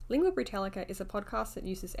Lingüa Brütallica is a podcast that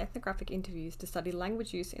uses ethnographic interviews to study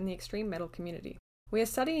language use in the extreme metal community. We are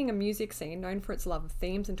studying a music scene known for its love of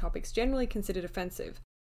themes and topics generally considered offensive,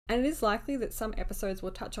 and it is likely that some episodes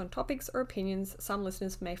will touch on topics or opinions some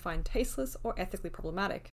listeners may find tasteless or ethically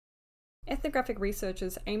problematic. Ethnographic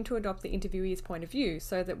researchers aim to adopt the interviewee's point of view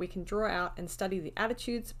so that we can draw out and study the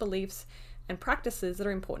attitudes, beliefs, and practices that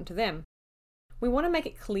are important to them. We want to make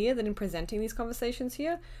it clear that in presenting these conversations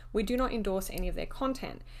here, we do not endorse any of their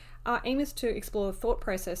content. Our aim is to explore the thought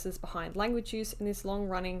processes behind language use in this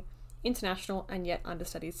long-running, international, and yet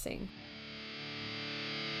understudied scene.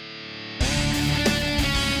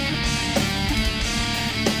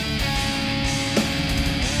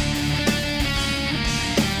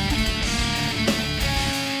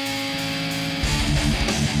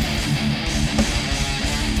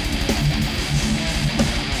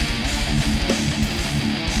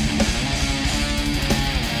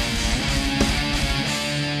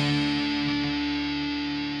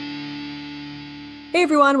 Hey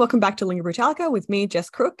everyone, welcome back to Lingüa Brütallica with me, Jess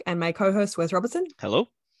Crook, and my co-host, Wes Robertson. Hello.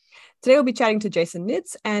 Today we'll be chatting to Jason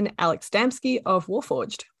Nitts and Alex Damske of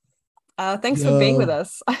Warforged. Thanks for being with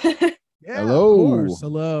us. Yeah, hello. Of course.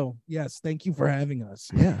 Hello. Yes, thank you for having us.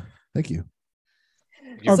 Yeah, thank you.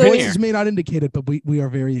 Our voices may not indicate it, but we are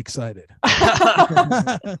very excited.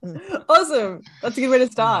 Awesome. That's a good way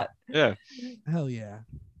to start. Yeah. Hell yeah.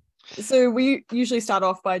 So we usually start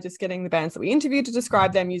off by just getting the bands that we interview to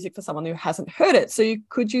describe their music for someone who hasn't heard it. So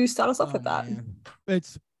could you start us off with that? Man.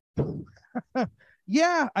 It's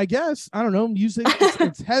yeah, I guess. I don't know. Music.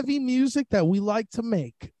 It's heavy music that we like to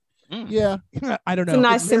make. Yeah. I don't know. It's a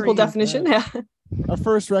nice, simple definition. Yeah. Our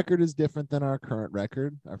first record is different than our current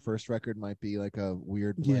record. Our first record might be like a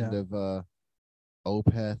weird blend of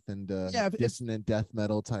Opeth and dissonant death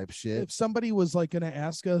metal type shit. If somebody was like going to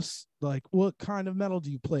ask us like, what kind of metal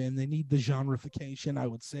do you play? And they need the genreification, I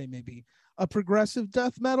would say maybe a progressive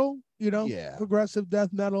death metal, progressive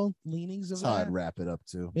death metal leanings of That's how that. I'd wrap it up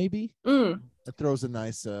too. Maybe. It throws a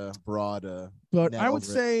nice broad but I would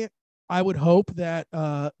say I would hope that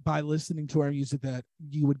by listening to our music that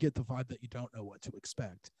you would get the vibe that you don't know what to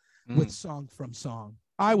expect with song from song.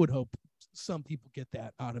 I would hope some people get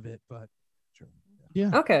that out of it, but yeah.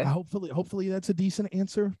 Okay. Hopefully that's a decent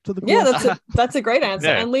answer to the question. Yeah, that's a great answer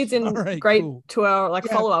and leads in cool. to our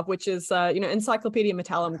follow up, which is Encyclopedia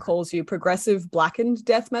Metallum calls you progressive blackened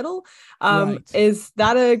death metal. Is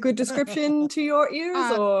that a good description to your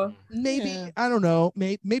ears, or maybe I don't know,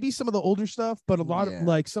 maybe some of the older stuff, but a lot of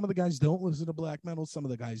like some of the guys don't listen to black metal, some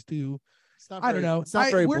of the guys do. I don't know. It's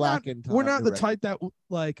not very blackened. We're not the type that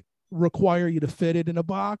like require you to fit it in a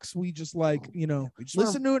box. We just like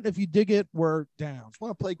listen to it, and if you dig it, we're down. Just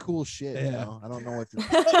want to play cool shit. Yeah. I don't know what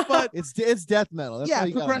to but it's death metal.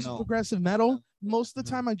 That's progressive metal. Most of the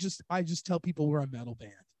time I just tell people we're a metal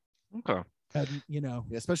band. Okay. And,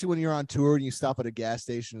 especially when you're on tour and you stop at a gas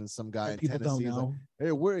station and some guy in people Tennessee don't know. like,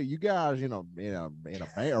 hey, where are you guys? In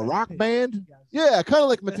a rock band? Yeah, kind of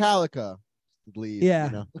like Metallica. Leave.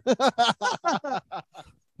 Yeah.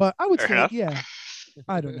 But I would Fair say, enough. yeah.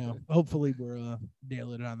 I don't know. Hopefully we're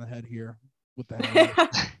nailing it on the head here with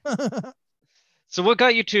that. So what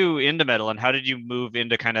got you two into metal, and how did you move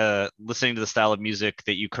into kind of listening to the style of music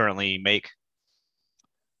that you currently make?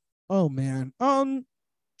 Oh man.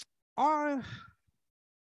 I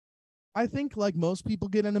think like most people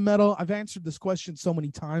get into metal. I've answered this question so many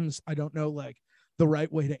times. I don't know like the right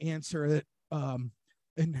way to answer it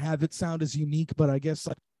and have it sound as unique, but I guess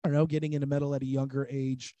I don't know, getting into metal at a younger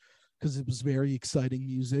age because it was very exciting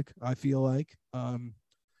music, I feel like.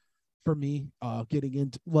 For me, getting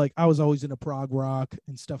into like I was always into prog rock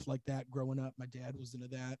and stuff like that growing up. My dad was into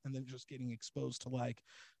that, and then just getting exposed to like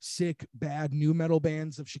sick, bad new metal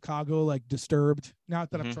bands of Chicago, like Disturbed. Not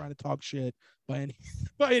that I'm trying to talk shit by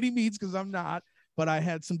any means, because I'm not. But I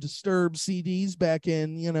had some Disturbed CDs back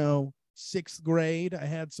in 6th grade. I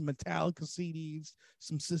had some Metallica CDs,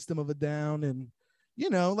 some System of a Down, and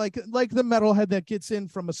like the metalhead that gets in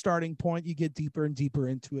from a starting point, you get deeper and deeper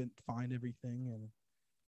into it and find everything. And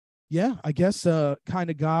yeah, I guess kind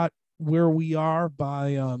of got where we are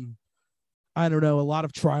by I don't know, a lot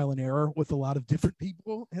of trial and error with a lot of different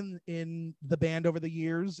people in the band over the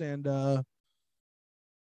years. And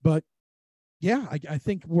but yeah, I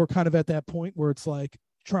think we're kind of at that point where it's like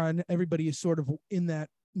everybody is sort of in that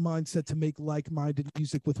mindset to make like-minded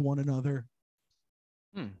music with one another.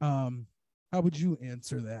 How would you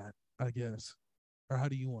answer that, I guess? Or how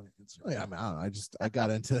do you want to answer that? Yeah, I mean, I don't know. I got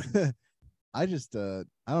into I don't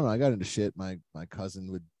know. I got into shit. My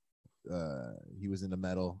cousin would he was into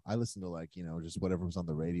metal. I listened to like, just whatever was on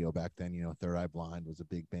the radio back then. Third Eye Blind was a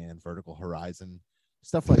big band. Vertical Horizon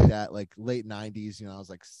stuff like that, like late 90s, you know, I was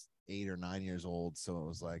like 8 or 9 years old. So it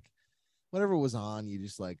was like whatever was on, you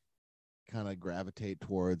just like kind of gravitate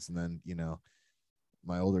towards. And then, you know,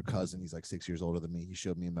 my older cousin, he's like 6 years older than me. He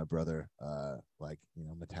showed me and my brother, like, you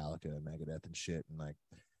know, Metallica and Megadeth and shit. And like,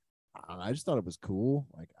 I just thought it was cool.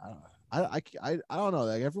 Like, I don't know.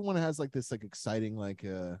 Like everyone has like this like exciting like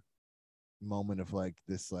moment of like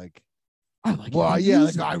this like, well, yeah,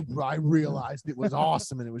 like I realized it was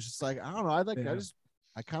awesome, and it was just like I don't know.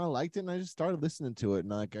 I kind of liked it, and I just started listening to it, and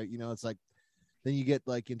like you know, it's like then you get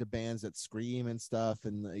like into bands that scream and stuff,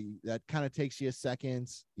 and that kind of takes you a second.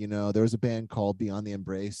 You know, there was a band called Beyond the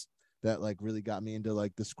Embrace that like really got me into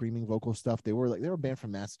like the screaming vocal stuff. They were a band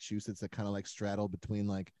from Massachusetts that kind of like straddled between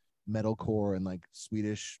like metalcore and like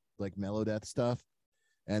Swedish like melodeath stuff,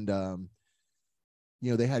 and you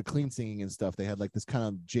know, they had clean singing and stuff. They had like this kind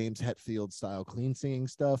of James Hetfield style clean singing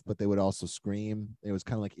stuff, but they would also scream. It was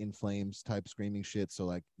kind of like In Flames type screaming shit. So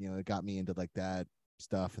like, you know, it got me into like that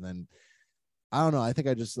stuff. And then I don't know. I think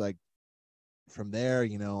I just like from there,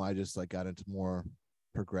 you know, I just like got into more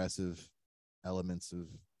progressive elements of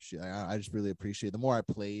shit. I just really appreciate the more I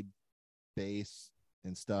played bass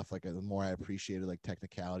and stuff, like the more I appreciated like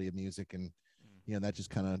technicality of music. And, you know, that just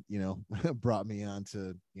kind of, you know, brought me on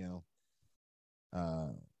to, you know,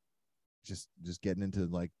 just getting into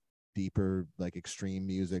like deeper like extreme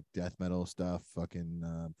music, death metal stuff, fucking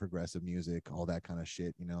progressive music, all that kind of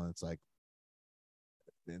shit, you know. It's like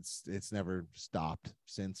it's never stopped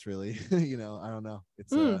since, really. You know, I don't know,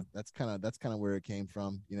 it's that's kind of where it came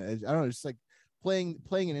from, you know. I don't know, just like playing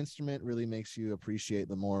an instrument really makes you appreciate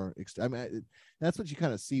the more I mean, that's what you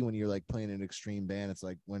kind of see when you're like playing an extreme band. It's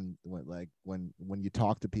like when you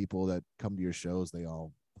talk to people that come to your shows, they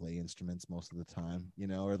all play instruments most of the time, you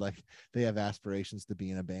know, or like they have aspirations to be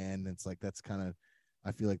in a band. It's like that's kind of,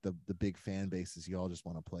 I feel like the big fan base is you all just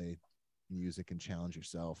want to play music and challenge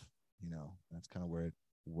yourself, you know. That's kind of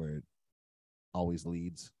where it always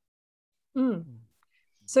leads.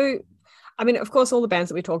 So I mean, of course, all the bands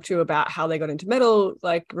that we talked to about how they got into metal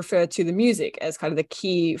like refer to the music as kind of the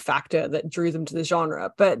key factor that drew them to the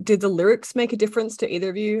genre, but did the lyrics make a difference to either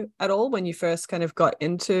of you at all when you first kind of got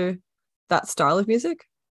into that style of music?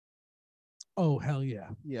 Oh, hell yeah.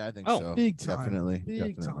 Yeah, I think so. Big time.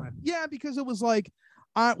 Definitely. Time. Yeah, because it was like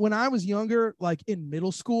when I was younger, like in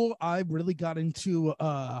middle school, I really got into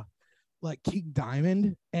like King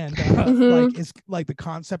Diamond and like it's like the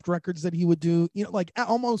concept records that he would do, you know, like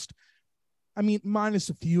almost, I mean, minus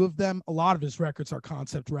a few of them, a lot of his records are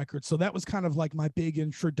concept records. So that was kind of like my big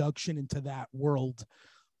introduction into that world.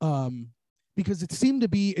 Because it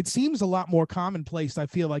seems a lot more commonplace, I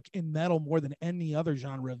feel like, in metal more than any other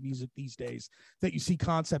genre of music these days, that you see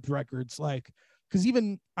concept records. Like, because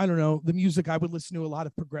even, I don't know, the music, I would listen to a lot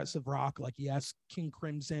of progressive rock, like, yes, King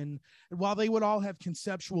Crimson. And while they would all have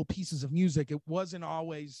conceptual pieces of music, it wasn't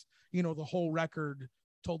always, you know, the whole record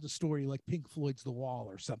told the story like Pink Floyd's The Wall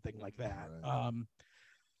or something like that.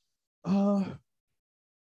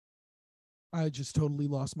 I just totally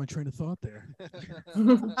lost my train of thought there.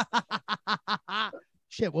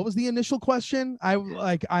 Shit, what was the initial question? I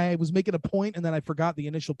was making a point and then I forgot the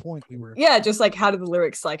initial point we were. Yeah, just like how did the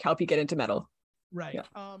lyrics like help you get into metal? Right.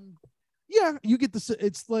 Yeah. Yeah, you get this.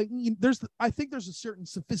 It's like I think there's a certain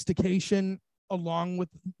sophistication along with,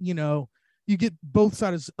 you know, you get both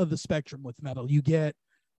sides of the spectrum with metal. You get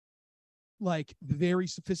like very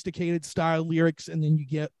sophisticated style lyrics, and then you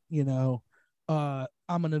get, you know, I'm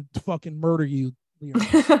gonna fucking murder you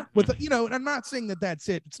with, you know. And I'm not saying that that's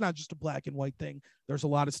it. It's not just a black and white thing. There's a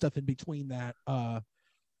lot of stuff in between that.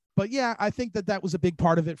 But yeah, I think that was a big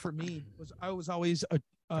part of it for me. I was always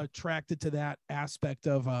attracted to that aspect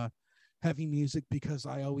of heavy music because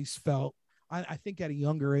I always felt, I think at a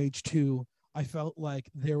younger age too, I felt like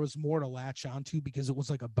there was more to latch onto because it was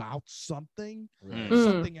like about something,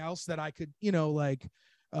 something else that I could, you know, like.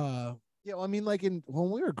 Yeah, well, I mean, like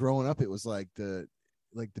when we were growing up, it was like the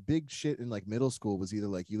big shit in like middle school was either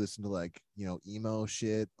like you listen to like, you know, emo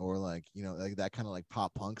shit or like, you know, like that kind of like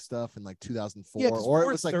pop punk stuff in like 2004, or it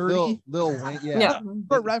was like Lil Wayne. Yeah.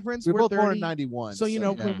 For reference, we're both 30, born in 91. So, you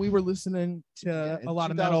know, when we were listening to a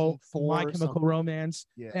lot of metal, My Chemical Romance,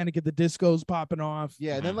 Panic at the Disco's popping off.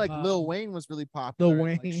 Yeah, and then like Lil Wayne was really popular. Lil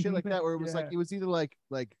Wayne, like, shit like that, where it was like it was either like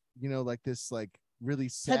you know, like this like really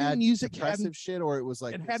sad music, depressive shit, or it was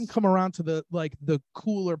like it hadn't come around to the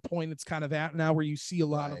cooler point it's kind of at now, where you see a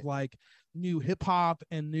lot of like new hip hop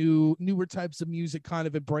and newer types of music kind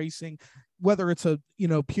of embracing, whether it's a, you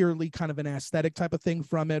know, purely kind of an aesthetic type of thing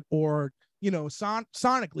from it, or, you know,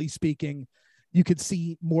 sonically speaking, you could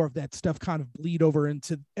see more of that stuff kind of bleed over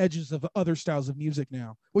into edges of other styles of music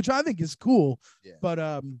now, which I think is cool.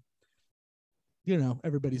 But you know,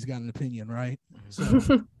 everybody's got an opinion, right?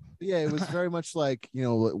 So yeah, it was very much like, you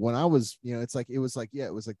know, when I was, you know, it was like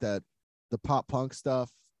that the pop punk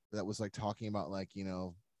stuff that was like talking about like, you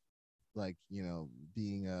know,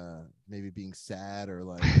 being maybe being sad or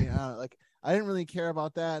like, you know, like I didn't really care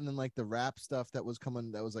about that. And then like the rap stuff that was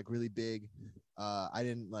coming, that was like really big, I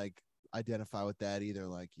didn't like identify with that either.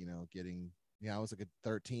 Like, you know, getting, I was like a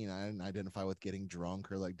 13. I didn't identify with getting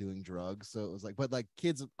drunk or like doing drugs. So it was like, but like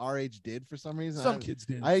kids our age did for some reason. some kids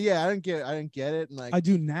did. I didn't get it. And like I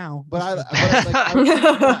do now, but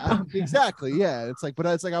exactly. Yeah. It's like, but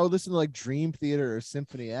it's like I would listen to like Dream Theater or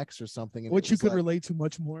Symphony X or something. Which you could relate to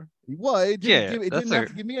much more. Well, it didn't that's have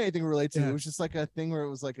to give me anything to relate to. Yeah. It was just like a thing where it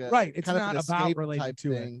was like a right. It's kind not of an about escape relating type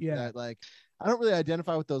to thing. it. Yeah. That, like, I don't really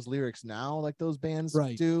identify with those lyrics now, like those bands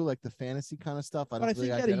do, like the fantasy kind of stuff. But don't I really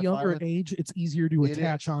think at a younger age, it's easier to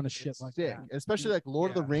attach on to shit like that. Especially like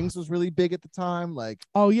Lord of the Rings was really big at the time. Like,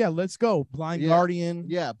 oh yeah, let's go. Blind Guardian.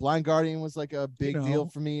 Yeah, Blind Guardian was like a big deal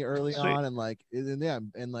for me early on, and like,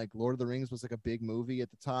 and like Lord of the Rings was like a big movie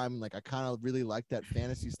at the time. And like, I kind of really liked that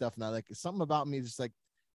fantasy stuff, and I like something about me just like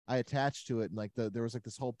I attached to it, and like there was like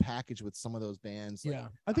this whole package with some of those bands. Like,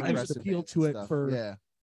 I think there's appeal to it for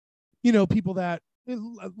you know, people that,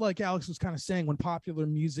 like Alex was kind of saying, when popular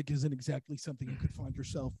music isn't exactly something you could find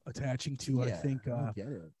yourself attaching to. I think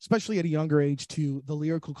especially at a younger age too, the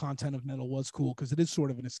lyrical content of metal was cool because it is sort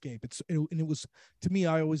of an escape. And it was, to me,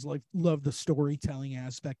 I always loved the storytelling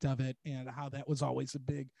aspect of it, and how that was always a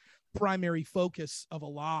big primary focus of a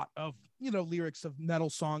lot of, you know, lyrics of metal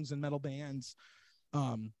songs and metal bands.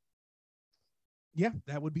 That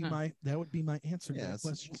would be my answer to that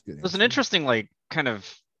question. It was an interesting, like, kind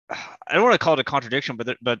of, I don't want to call it a contradiction,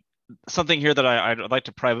 but something here that I'd like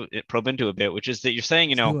to probe into a bit, which is that you're saying,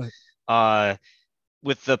 you know,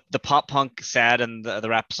 with the pop punk sad and the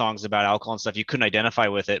rap songs about alcohol and stuff, you couldn't identify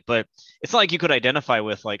with it, but it's not like you could identify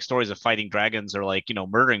with like stories of fighting dragons or like, you know,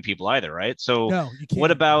 murdering people either, right? So no, you can't.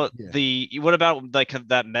 what about like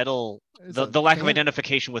that metal, the lack of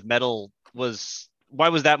identification with metal why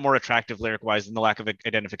was that more attractive lyric wise than the lack of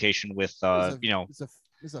identification with you know,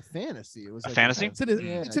 it's a fantasy. It was a like fantasy. It's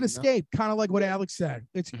an escape, kind of like what Alex said.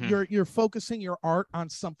 It's you're focusing your art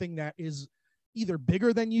on something that is either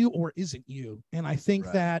bigger than you or isn't you. And I think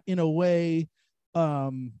that in a way,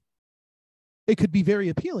 it could be very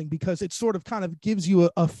appealing because it sort of kind of gives you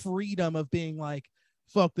a freedom of being like,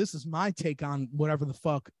 fuck, this is my take on whatever the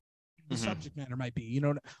fuck the subject matter might be, you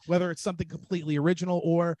know, whether it's something completely original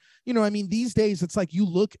or, you know, I mean, these days it's like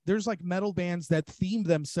there's like metal bands that theme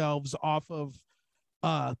themselves off of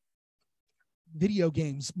video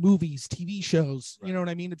games, movies, TV shows, you know what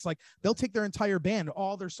I mean? It's like they'll take their entire band,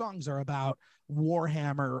 all their songs are about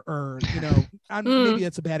Warhammer, or, you know, maybe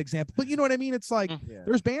that's a bad example, but you know what I mean? It's like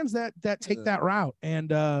there's bands that take that route,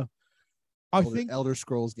 and I think Elder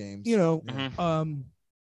Scrolls games, you know,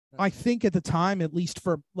 I think at the time, at least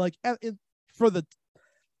for like at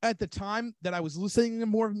the time that I was listening to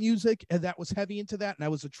more music and that was heavy into that, and I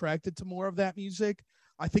was attracted to more of that music,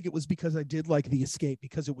 I think it was because I did like the escape,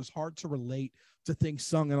 because it was hard to relate to things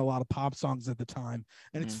sung in a lot of pop songs at the time.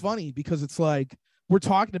 And it's funny because it's like, we're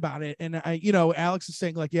talking about it, and I, you know, Alex is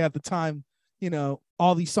saying like, yeah, at the time, you know,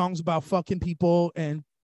 all these songs about fucking people and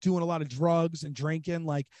doing a lot of drugs and drinking,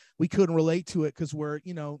 like we couldn't relate to it because we're,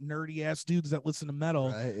 you know, nerdy ass dudes that listen to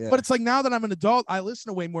metal. But it's like, now that I'm an adult, I listen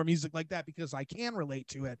to way more music like that because I can relate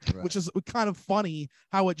to it, which is kind of funny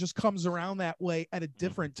how it just comes around that way at a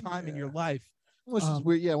different time in your life. Which is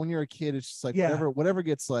weird. Yeah, when you're a kid, it's just like whatever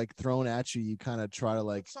gets like thrown at you, you kind of try to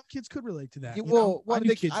like. Some kids could relate to that. I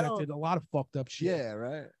knew kids that did a lot of fucked up shit. Yeah,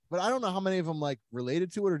 right. But I don't know how many of them like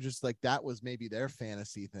related to it, or just like that was maybe their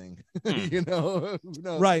fantasy thing. You know, who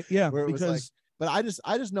knows? Right? Yeah, because. Like, but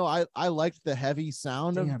I just know I liked the heavy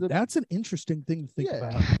sound of the. That's an interesting thing to think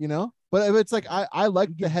about. You know, but it's like I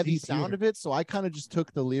liked the heavy sound of it, so I kind of just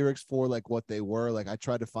took the lyrics for like what they were. Like I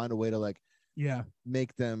tried to find a way to like.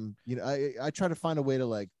 Make them, you know, I try to find a way to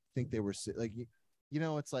like think they were like, you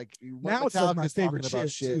know, it's like now it's like my favorite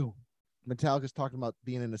shit too. Metallica's talking about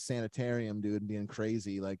being in a sanitarium, dude, and being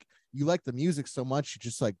crazy. Like, you like the music so much,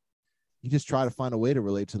 you just try to find a way to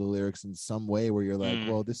relate to the lyrics in some way where you're like,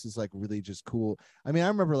 well, this is like really just cool. I mean, I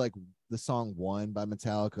remember like the song "One" by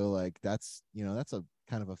Metallica, like that's, you know, that's a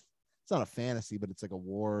kind of it's not a fantasy, but it's like a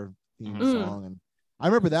war themed song, and I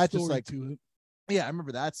remember that just like I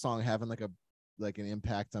remember that song having like an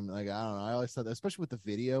impact on, like, I don't know, I always thought that, especially with the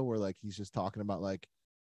video where like he's just talking about like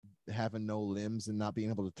having no limbs and not being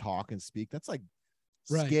able to talk and speak. That's like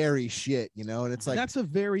scary shit, you know. And it's like, that's a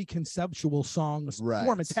very conceptual song for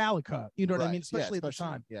Metallica, you know what I mean, especially at the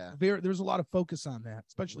time. Yeah, there's a lot of focus on that,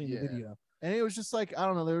 especially in the video. And it was just like, I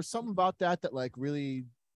don't know, there was something about that like really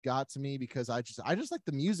got to me, because I just like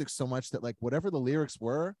the music so much that like whatever the lyrics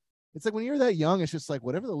were, it's like when you're that young, it's just like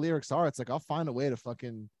whatever the lyrics are, it's like I'll find a way to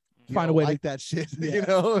fucking find a way like to that shit. Yeah. You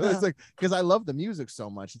know, it's like, because I love the music so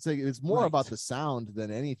much. It's like it's more Right. about the sound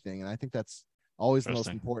than anything, and I think that's always the most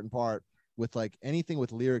important part with like anything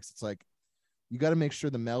with lyrics. It's like you got to make sure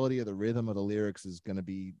the melody or the rhythm of the lyrics is going to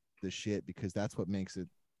be the shit, because that's what makes it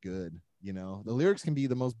good. You know, the lyrics can be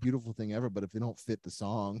the most beautiful thing ever, but if they don't fit the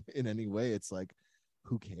song in any way, it's like,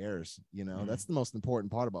 who cares? You know, that's the most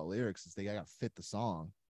important part about lyrics, is they got to fit the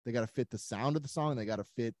song. They got to fit the sound of the song, and they got to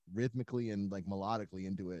fit rhythmically and like melodically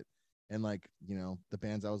into it. And like, you know, the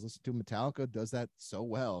bands I was listening to, Metallica does that so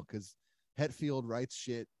well, because Hetfield writes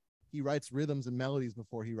shit. He writes rhythms and melodies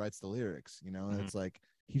before he writes the lyrics, you know, and it's like,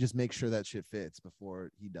 he just makes sure that shit fits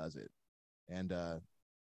before he does it. And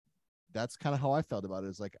that's kind of how I felt about it.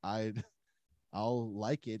 It's like, I'll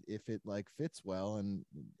like it if it like fits well, and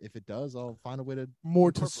if it does, I'll find a way to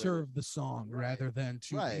more to serve the song rather than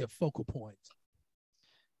to be a focal point.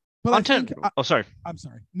 But content. Sorry. I'm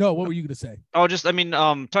sorry. No, what were you going to say? Oh, just, I mean,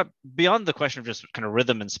 beyond the question of just kind of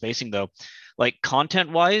rhythm and spacing, though, like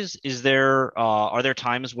content wise, are there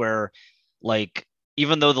times where, like,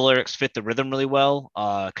 even though the lyrics fit the rhythm really well,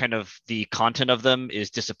 kind of the content of them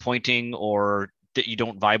is disappointing or that you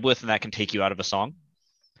don't vibe with, and that can take you out of a song?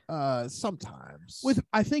 Sometimes.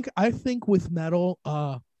 I think with metal,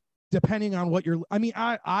 depending on what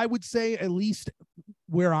I would say, at least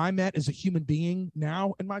where I'm at as a human being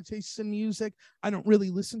now in my tastes in music, I don't really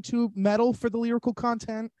listen to metal for the lyrical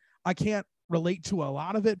content. I can't relate to a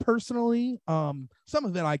lot of it personally. Some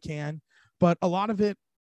of it I can, but a lot of it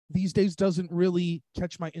these days doesn't really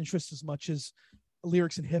catch my interest as much as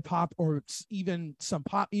lyrics in hip hop or even some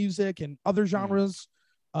pop music and other genres,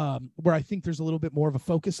 where I think there's a little bit more of a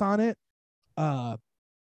focus on it.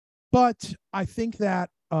 But I think that,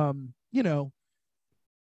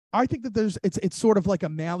 I think that it's sort of like a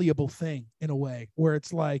malleable thing in a way, where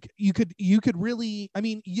it's like you could really, I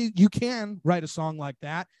mean, you can write a song like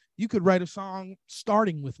that. You could write a song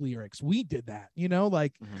starting with lyrics. We did that,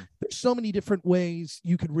 like there's so many different ways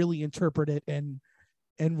you could really interpret it and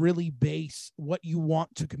really base what you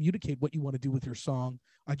want to communicate, what you want to do with your song.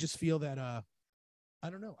 I just feel that, I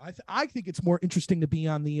don't know. I think it's more interesting to be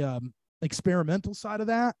on the experimental side of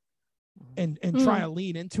that and try to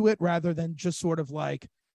lean into it rather than just sort of like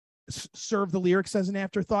serve the lyrics as an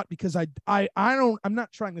afterthought, because I'm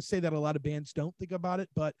not trying to say that a lot of bands don't think about it,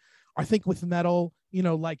 but I think with metal,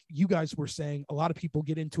 like you guys were saying, a lot of people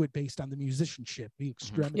get into it based on the musicianship, the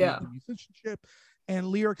extremity of the musicianship, and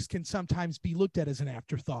lyrics can sometimes be looked at as an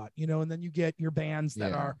afterthought, and then you get your bands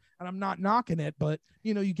that are, and I'm not knocking it, but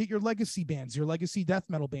you get your legacy bands, your legacy death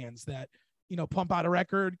metal bands that pump out a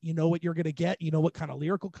record, what you're going to get, what kind of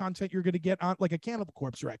lyrical content you're going to get on, like a Cannibal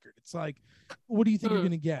Corpse record. It's like, what do you think you're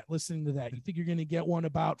going to get listening to that? You think you're going to get one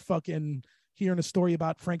about fucking hearing a story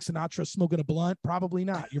about Frank Sinatra smoking a blunt? Probably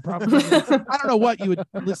not. You're probably I don't know what you would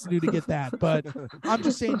listen to get that, but I'm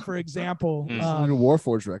just saying, for example, a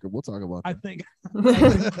Warforged record. We'll talk about that. I think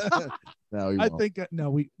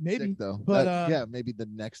no, we maybe sick, though, but maybe the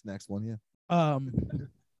next one.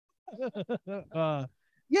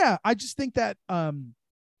 Yeah, I just think that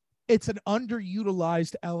it's an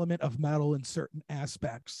underutilized element of metal in certain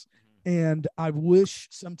aspects, and I wish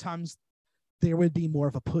sometimes there would be more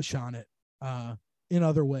of a push on it in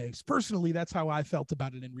other ways. Personally, that's how I felt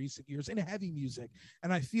about it in recent years in heavy music,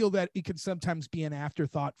 and I feel that it can sometimes be an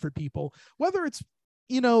afterthought for people, whether it's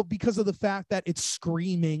because of the fact that it's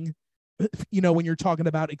screaming. When you're talking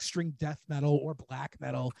about extreme death metal or black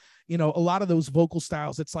metal, a lot of those vocal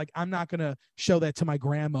styles, it's like, I'm not going to show that to my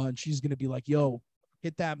grandma and she's going to be like, yo,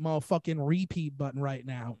 hit that motherfucking repeat button right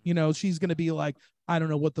now. She's going to be like, I don't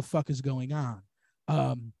know what the fuck is going on.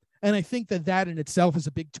 And I think that in itself is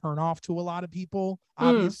a big turnoff to a lot of people.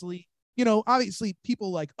 Obviously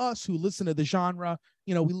people like us who listen to the genre,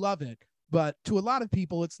 we love it. But to a lot of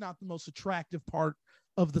people, it's not the most attractive part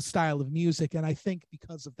of the style of music. And I think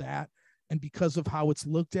because of that, and because of how it's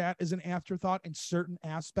looked at as an afterthought in certain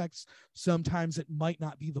aspects, sometimes it might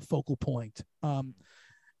not be the focal point. And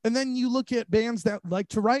then you look at bands that like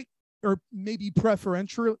to write, or maybe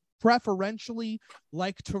preferentially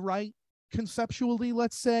like to write conceptually,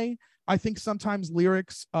 let's say. I think sometimes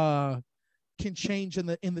lyrics can change in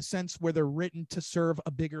the sense where they're written to serve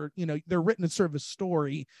a bigger, they're written to serve a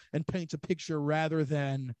story and paint a picture rather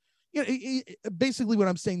than, basically what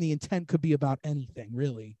I'm saying, the intent could be about anything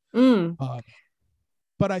really.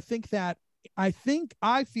 But I feel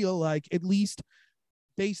like, at least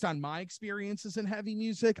based on my experiences in heavy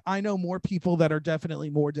music, I know more people that are definitely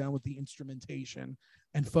more down with the instrumentation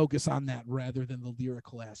and focus on that rather than the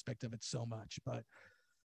lyrical aspect of it so much. But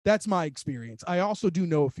that's my experience. I also do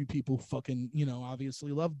know a few people who fucking,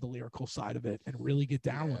 obviously love the lyrical side of it and really get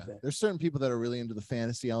down with it. There's certain people that are really into the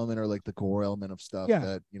fantasy element or like the core element of stuff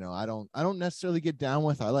that, I don't necessarily get down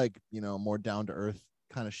with. I like, more down to earth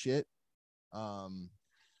kind of shit. But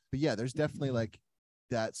yeah, there's definitely like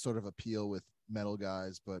that sort of appeal with metal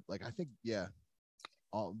guys. But like, I think,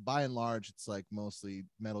 by and large, it's like mostly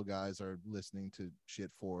metal guys are listening to shit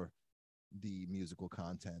for the musical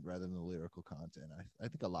content rather than the lyrical content. I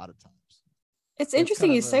think a lot of times. It's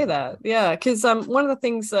interesting you say that. Yeah, because one of the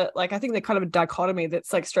things that like I think that kind of a dichotomy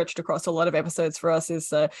that's like stretched across a lot of episodes for us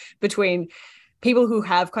is between people who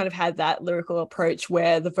have kind of had that lyrical approach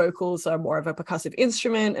where the vocals are more of a percussive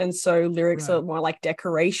instrument, and so lyrics are more like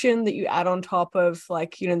decoration that you add on top of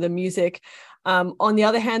like, the music. On the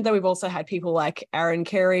other hand, though, we've also had people like Aaron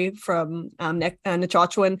Carey from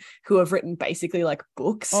Nachachuan who have written basically like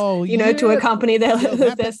books, to accompany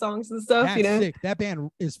their songs and stuff. That's sick. That band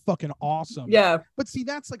is fucking awesome. Yeah. But see,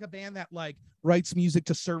 that's like a band that like writes music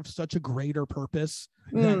to serve such a greater purpose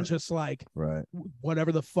than just like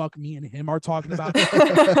whatever the fuck me and him are talking about.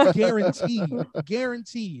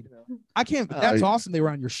 Guaranteed. I can't. That's awesome. They were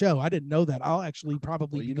on your show. I didn't know that. I'll actually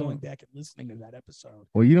probably be going back and listening to that episode.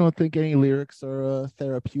 Well, you don't think any lyrics are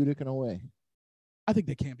therapeutic in a way? I think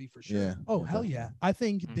they can be for sure. Yeah. Oh, hell yeah. I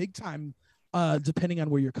think big time, depending on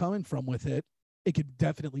where you're coming from with it, it could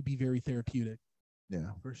definitely be very therapeutic.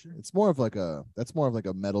 Yeah, for sure. It's more of like a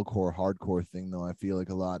metalcore, hardcore thing, though. I feel like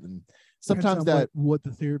a lot, and sometimes what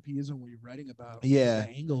the therapy is and what you're writing about. Yeah, what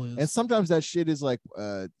the angle is, and sometimes that shit is like,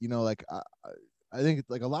 like I think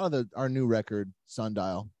like a lot of our new record,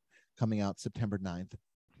 Sundial, coming out September 9th.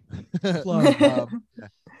 A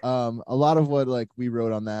lot of what like we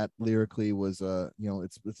wrote on that lyrically was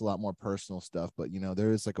it's a lot more personal stuff, but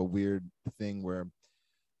there is like a weird thing where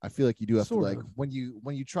I feel like you do have to like when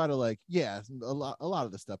you try to like a lot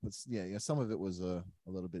of the stuff, but some of it was a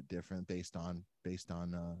little bit different based on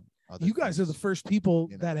other you guys are the first people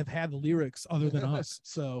that have had the lyrics other than us.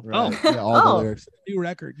 So all the lyrics. New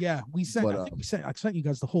record. Yeah, we sent. I sent you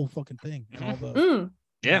guys the whole fucking thing. And all the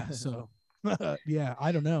so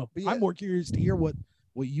I don't know. I'm more curious to hear what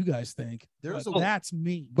you guys think. That's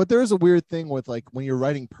me. But there's a weird thing with like when you're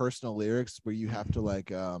writing personal lyrics where you have to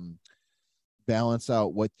like balance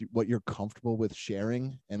out what you're comfortable with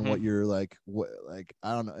sharing and what you're like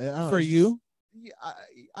I don't know for you. Yeah,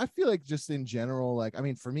 I feel like just in general, like I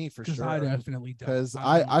mean for me for sure, I definitely don't. Because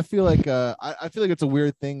I feel like I feel like it's a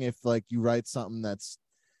weird thing if like you write something that's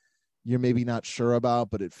you're maybe not sure about,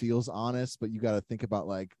 but it feels honest. But you got to think about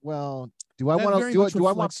like, well, do I want to do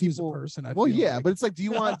I want people? Well, yeah, but it's like, do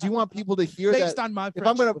you want people to hear based that? On my if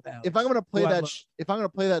I'm gonna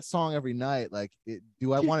play that song every night, like,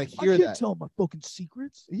 do I want to hear that? Tell my fucking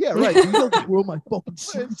secrets. Yeah, right. You don't throw my fucking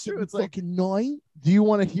secrets. It's like fucking night. Do you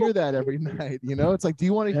want to hear that every night? It's like, do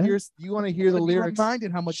you want to hear? Do you want to hear the lyrics?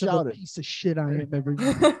 Reminded how much of a piece of shit I am every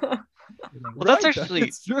night. Well, that's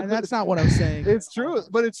actually and that's not what I'm saying. It's true,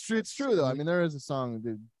 but it's true though. I mean, there is a song,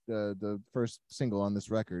 the first single on this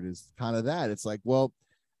record is kind of that. It's like, well,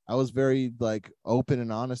 I was very like open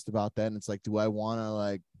and honest about that, and it's like, do I want to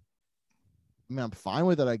like? I mean, I'm fine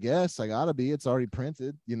with it, I guess. I gotta be. It's already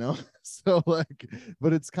printed, So like,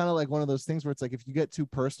 but it's kind of like one of those things where it's like if you get too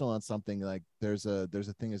personal on something, like there's a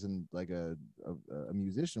thing as in like a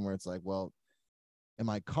musician where it's like, well, am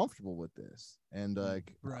I comfortable with this? And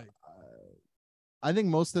like, I think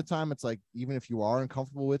most of the time it's like, even if you are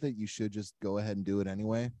uncomfortable with it, you should just go ahead and do it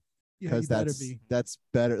anyway. Because that's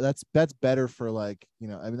better. That's better for like, I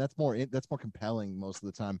mean, that's more compelling most of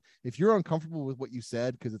the time. If you're uncomfortable with what you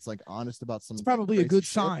said, because it's like honest about some, it's probably a good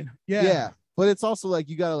sign. Yeah. Yeah. But it's also like,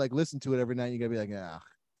 you got to like listen to it every night. You got to be like,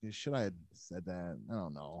 should I have said that? I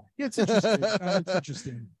don't know. Yeah, it's interesting. It's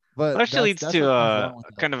interesting. But that actually leads to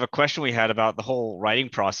kind of a question we had about the whole writing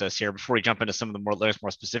process here before we jump into some of the more lyrics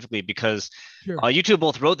more specifically, because you two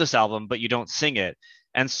both wrote this album, but you don't sing it.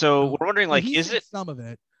 And so we're wondering, like, is it some of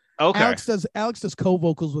it? Okay. Alex does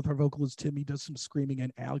co-vocals with her vocalist Tim. He does some screaming,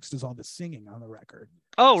 and Alex does all the singing on the record.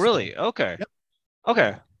 Oh, really? Okay. Yep.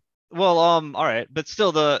 Okay. Well, all right. But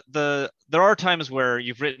still, there are times where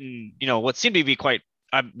you've written, what seem to be quite,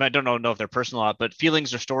 I don't know if they're personal, but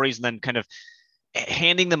feelings or stories, and then kind of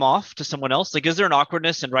handing them off to someone else. Like, is there an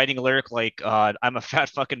awkwardness in writing a lyric like I'm a fat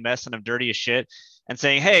fucking mess and I'm dirty as shit, and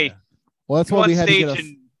saying, hey, well, that's why we had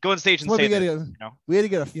to go on stage and say this, we had to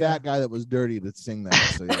get a fat guy that was dirty to sing that.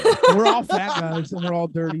 So we're all fat guys and we're all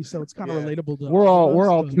dirty, so it's kind of relatable to we're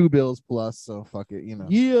all 2 bills plus, so fuck it,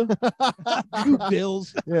 Yeah. 2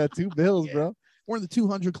 bills. Yeah, 2 bills, bro. We're in the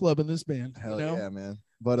 200 club in this band. Hell yeah, man.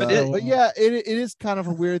 But yeah, it is kind of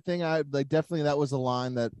a weird thing. I like definitely that was a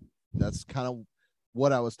line that's kind of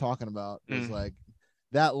what I was talking about. Is like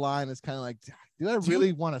that line is kind of like, do I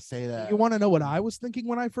really want to say that? You want to know what I was thinking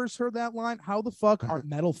when I first heard that line? How the fuck are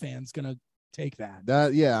metal fans gonna take that?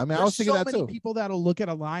 Yeah, I mean, I was thinking that too. There's so many people that'll look at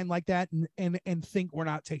a line like that and think we're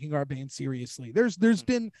not taking our band seriously. There's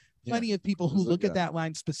been plenty of people who look at that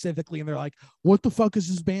line specifically and they're like, what the fuck is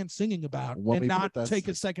this band singing about? And not take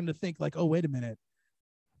a second to think like, oh, wait a minute.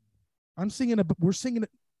 We're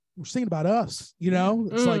singing about us, you know.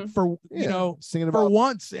 It's like singing about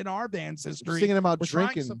once in our band's history, singing about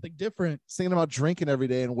drinking something different, singing about drinking every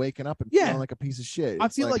day and waking up and feeling like a piece of shit. I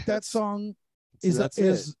feel like that song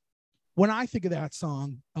is when I think of that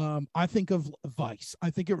song, I think of Vice.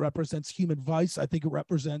 I think it represents human vice. I think it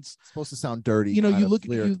represents. It's supposed to sound dirty. You know, you look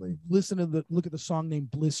at the song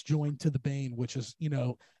named "Bliss Joined to the Bane," which is, you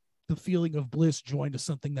know, the feeling of bliss joined to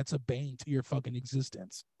something that's a bane to your fucking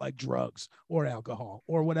existence, like drugs or alcohol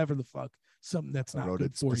or whatever the fuck, something that's not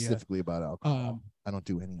good for you. Specifically about alcohol. I don't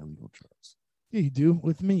do any illegal drugs. Yeah, you do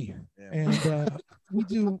with me, and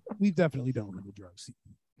we definitely done illegal drugs.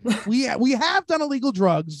 We have done illegal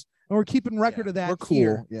drugs, and we're keeping record of that. We're cool.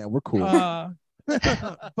 Here. Yeah, we're cool.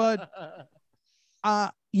 But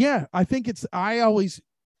yeah, I think it's. I always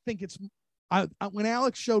think it's. When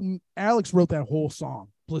Alex wrote that whole song,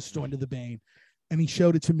 Bliss Joined to the Bane, and he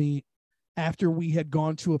showed it to me after we had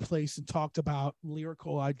gone to a place and talked about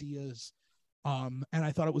lyrical ideas. And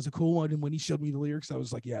I thought it was a cool one. And when he showed me the lyrics, I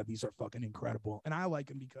was like, yeah, these are fucking incredible. And I like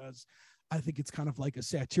him because I think it's kind of like a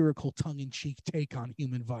satirical tongue-in-cheek take on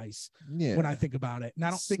human vice. Yeah. When I think about it. And I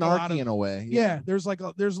don't think snarky in a way. Yeah. There's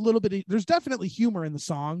a little bit there's definitely humor in the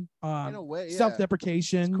song. In a way,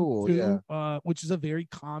 self-deprecation. It's cool. Too, which is a very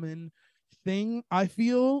common thing, I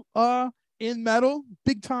feel, in metal,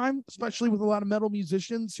 big time, especially with a lot of metal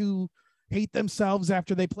musicians who hate themselves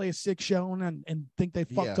after they play a sick show and think they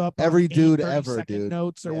fucked up. Every dude ever, dude.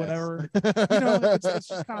 Notes or whatever. You know, it's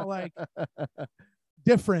just kind of like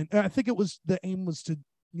different. I think the aim was to,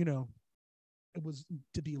 you know, it was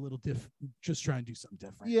to be a little different, just try and do something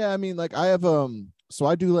different. Yeah, I mean, like I have so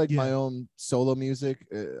I do like my own solo music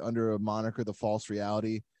under a moniker, The False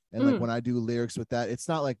Reality. And like when I do lyrics with that, it's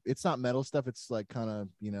not metal stuff. It's like kind of,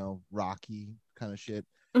 you know, rocky kind of shit.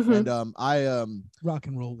 And I rock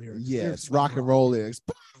and roll lyrics. Yes, rock and roll lyrics.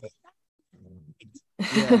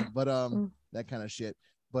 Yeah, but that kind of shit.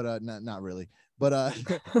 But not really. But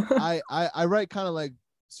I write kind of like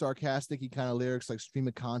sarcastic-y kind of lyrics, like stream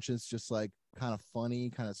of conscience, just like kind of funny,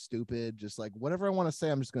 kind of stupid, just like whatever I want to say,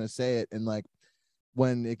 I'm just gonna say it. And like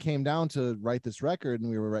when it came down to write this record and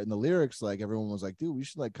we were writing the lyrics, like everyone was like, dude, we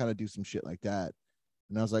should like kind of do some shit like that.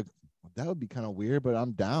 And I was like, that would be kind of weird, but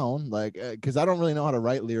I'm down. Like, cause I don't really know how to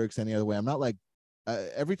write lyrics any other way. I'm not like,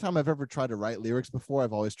 every time I've ever tried to write lyrics before,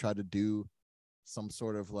 I've always tried to do some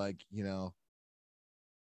sort of like, you know,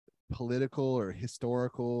 political or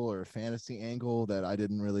historical or fantasy angle that I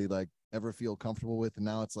didn't really like ever feel comfortable with. And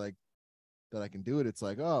now it's like that I can do it. It's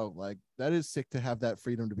like, oh, like that is sick to have that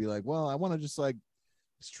freedom to be like, well, I want to just like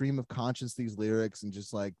stream of conscience these lyrics and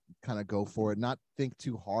just like kind of go for it, not think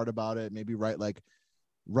too hard about it, maybe write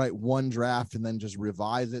one draft and then just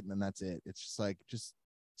revise it and then that's it. It's just like just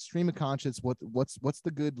stream of conscience, what's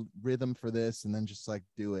the good rhythm for this, and then just like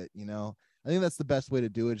do it, you know. I think that's the best way to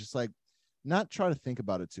do it. Just like not try to think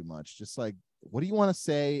about it too much. Just like, what do you want to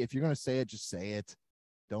say? If you're going to say it, just say it.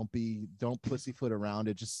 Don't pussyfoot around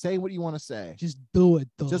it. Just say what you want to say. Just do it,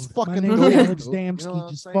 though. Just fucking do it. Alex Damske, you know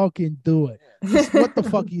just fucking do it. Just, what the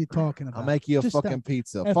fuck are you talking about? I'll make you a just fucking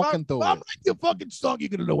pizza. Fucking do it. I'll make you a fucking song. You're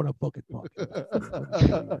gonna know what I'm fucking talking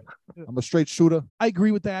about. I'm a straight shooter. I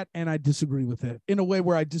agree with that, and I disagree with it in a way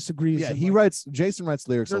where I disagree. Yeah, Jason writes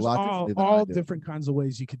lyrics a lot. All different kinds of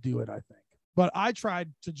ways you could do it, I think. But I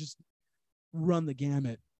tried to just run the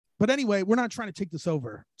gamut. But anyway, we're not trying to take this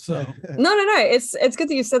over. So no. It's good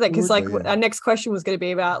that you said that, because like our next question was going to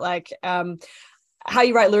be about like how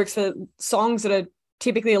you write lyrics for songs that are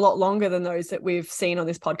typically a lot longer than those that we've seen on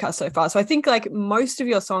this podcast so far. So I think like most of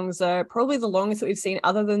your songs are probably the longest that we've seen,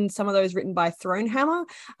 other than some of those written by Thronehammer.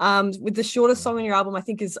 With the shortest song on your album, I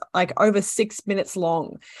think is like over 6 minutes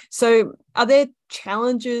long. So are there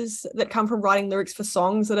challenges that come from writing lyrics for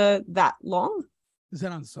songs that are that long? Is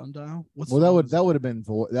that on Sundial? That would have been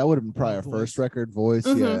probably our first record, Voice.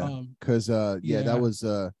 Yeah, because that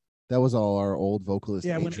was all our old vocalist.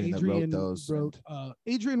 Yeah, Adrian that wrote those.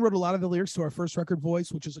 Adrian wrote a lot of the lyrics to our first record, Voice,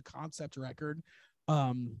 which is a concept record.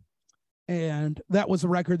 And that was a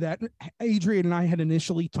record that Adrian and I had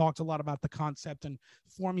initially talked a lot about the concept and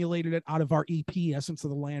formulated it out of our EP, Essence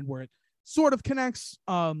of the Land, where it sort of connects.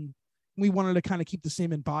 we wanted to kind of keep the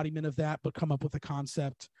same embodiment of that, but come up with a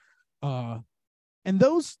concept. And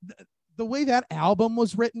the way that album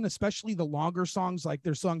was written, especially the longer songs, like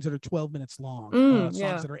there's songs that are 12 minutes long,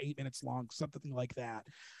 songs that are 8 minutes long, something like that.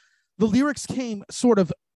 The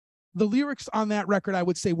lyrics on that record, I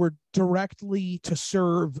would say, were directly to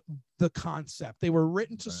serve the concept. They were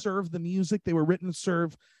written to serve the music. They were written to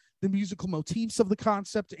serve the musical motifs of the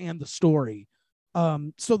concept and the story.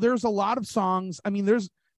 So there's a lot of songs. I mean, there's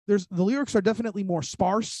the lyrics are definitely more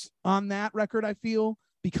sparse on that record, I feel,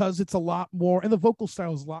 because it's a lot more, and the vocal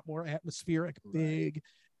style is a lot more atmospheric, big,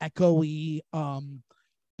 echoey,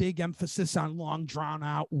 big emphasis on long drawn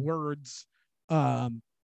out words.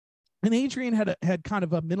 And Adrian had kind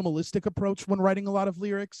of a minimalistic approach when writing a lot of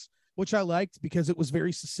lyrics, which I liked because it was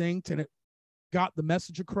very succinct and it got the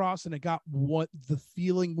message across and it got what the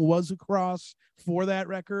feeling was across for that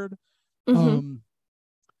record.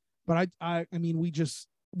 But I mean, we just,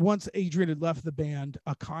 once Adrian had left the band,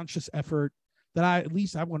 a conscious effort that I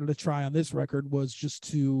wanted to try on this record was just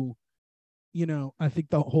to, you know, I think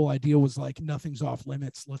the whole idea was like, nothing's off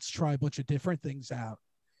limits. Let's try a bunch of different things out.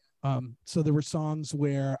 So there were songs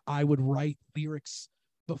where I would write lyrics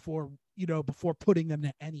before putting them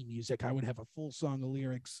to any music. I would have a full song of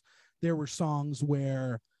lyrics. There were songs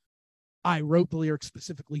where I wrote the lyrics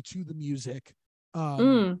specifically to the music,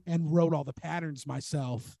 and wrote all the patterns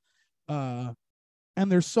myself. And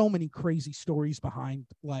there's so many crazy stories behind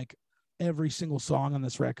like every single song on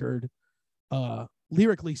this record.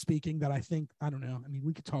 Lyrically speaking, that I don't know. I mean,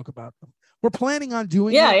 we could talk about them. We're planning on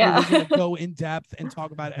doing it. We're going to go in depth and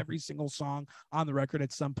talk about every single song on the record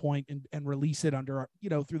at some point and release it under,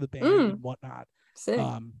 through the band and whatnot. Sick.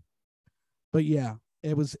 But yeah,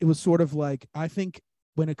 it was sort of like, I think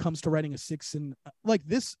when it comes to writing a 6 and like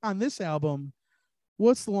this on this album,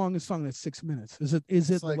 what's the longest song that's 6 minutes? Is it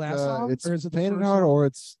the like, last song? It's or is it Painted Heart, or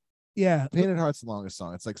it's Painted Heart's the longest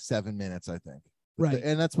song. It's like 7 minutes, I think. Right.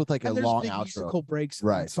 And that's with like a long outro. Musical breaks in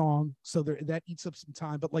that song, so that eats up some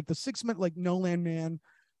time. But like the 6 minute, like No Land Man,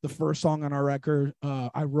 the first song on our record,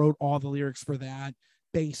 I wrote all the lyrics for that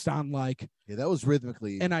based on like that was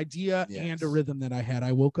rhythmically an idea and a rhythm that I had.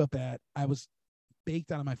 I woke up I was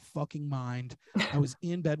baked out of my fucking mind. I was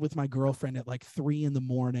in bed with my girlfriend at like 3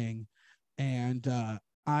 a.m, and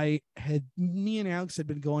me and Alex had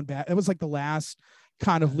been going back. It was like the last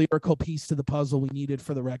kind of lyrical piece to the puzzle we needed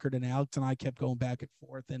for the record, and Alex and I kept going back and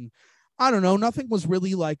forth, and I don't know, nothing was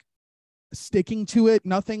really like sticking to it.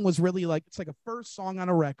 Nothing was really like, it's like a first song on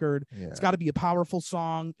a record. It's got to be a powerful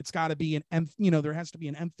song. It's got to be there has to be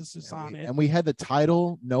an emphasis on it. And we had the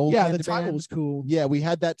title. The title was cool. Yeah, we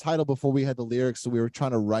had that title before we had the lyrics, so we were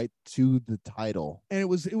trying to write to the title. And it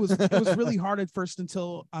was really hard at first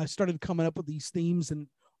until I started coming up with these themes, and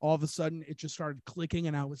all of a sudden it just started clicking,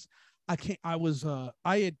 and I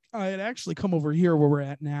had actually come over here where we're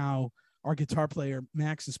at now, our guitar player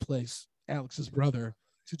Max's place, Alex's brother,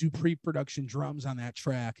 to do pre-production drums on that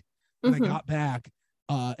track. And I got back.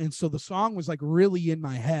 And so the song was like really in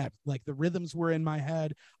my head, like the rhythms were in my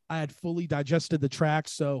head. I had fully digested the track.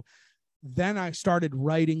 So then I started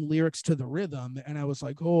writing lyrics to the rhythm, and I was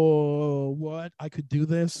like, oh, what? I could do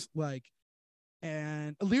this. Like,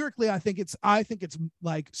 and lyrically, I think it's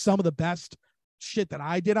like some of the best shit that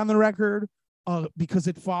I did on the record, because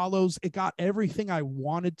it got everything I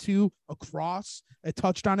wanted to across. It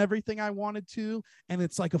touched on everything I wanted to, and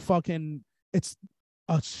it's like it's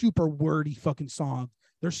a super wordy fucking song.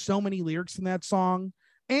 There's so many lyrics in that song,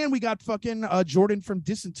 and we got fucking Jordan from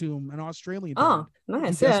Disentomb, an Australian band,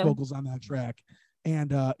 nice, guest vocals on that track,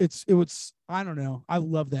 and it was I don't know, I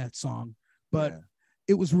love that song, but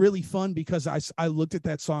it was really fun because I looked at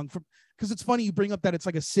that song because it's funny you bring up that it's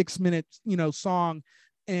like a 6 minute song,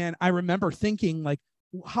 and I remember thinking like,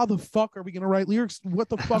 how the fuck are we gonna write lyrics? What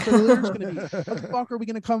the fuck are the lyrics gonna be? What the fuck are we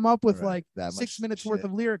gonna come up with like 6 minutes worth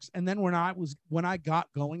of lyrics? And then when I got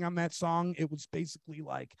going on that song, it was basically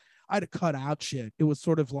like I had to cut out shit. It was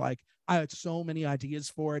sort of like I had so many ideas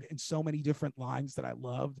for it and so many different lines that I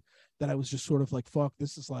loved that I was just sort of like, fuck,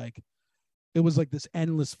 this is like, it was like this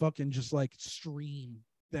endless fucking just like stream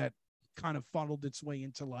that kind of funneled its way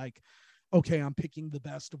into like, okay, I'm picking the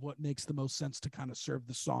best of what makes the most sense to kind of serve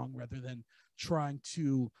the song rather than trying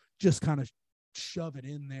to just kind of shove it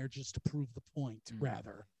in there just to prove the point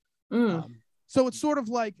rather. So it's sort of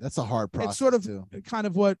like, that's a hard process. It's sort of too. Kind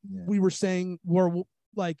of what we were saying were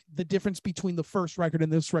like the difference between the first record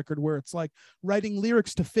and this record, where it's like writing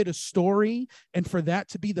lyrics to fit a story and for that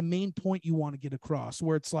to be the main point you want to get across,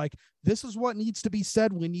 where it's like, this is what needs to be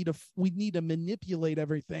said. We need to manipulate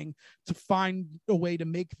everything to find a way to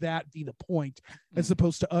make that be the point, as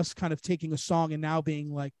opposed to us kind of taking a song and now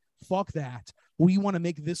being like, fuck that. We want to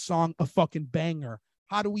make this song a fucking banger.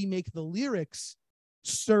 How do we make the lyrics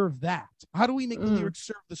serve that? How do we make the lyrics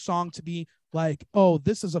serve the song to be like, oh,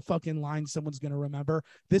 this is a fucking line someone's going to remember.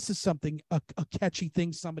 This is something, a catchy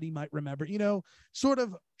thing somebody might remember, you know, sort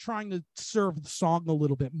of trying to serve the song a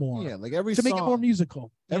little bit more. Yeah, like every to song, make it more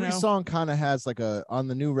musical. Every song kind of has like on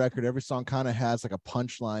the new record, every song kind of has like a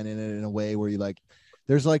punchline in it in a way where you like,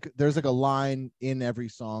 there's like a line in every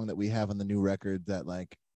song that we have on the new record that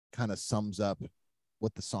like kind of sums up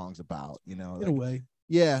what the song's about, you know, in a way.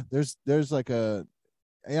 Yeah, there's like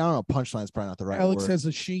I don't know, punchline is probably not the right Alex word. has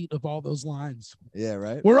a sheet of all those lines. Yeah,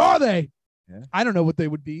 right. Where are they? Yeah. I don't know what they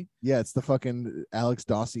would be. Yeah, it's the fucking Alex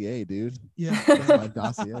dossier, dude. Yeah, that's my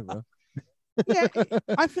dossier, bro. Yeah,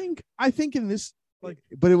 I think in this, like,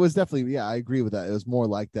 but it was definitely, yeah, I agree with that. It was more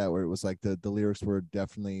like that, where it was like the lyrics were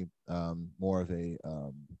definitely more of a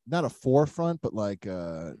not a forefront, but like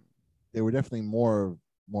they were definitely more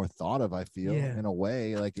thought of, I feel, in a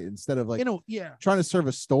way. Like instead of like trying to serve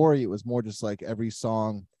a story, it was more just like every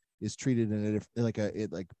song is treated in a like every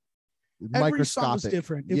song was microscopic.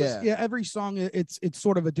 different. Every song, it's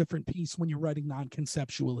sort of a different piece when you're writing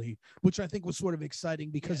non-conceptually, which I think was sort of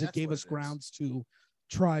exciting because it gave us grounds to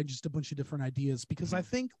try just a bunch of different ideas. Because I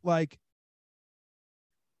think like,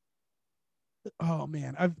 oh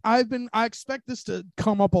man, I expect this to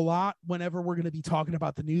come up a lot whenever we're going to be talking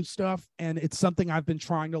about the new stuff, and it's something I've been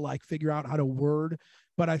trying to like figure out how to word.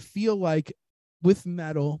 But I feel like with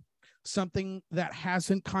metal, something that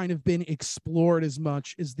hasn't kind of been explored as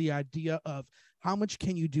much is the idea of how much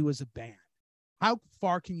can you do as a band? How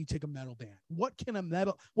far can you take a metal band? What can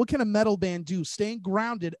a metal band do? Staying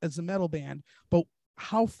grounded as a metal band, but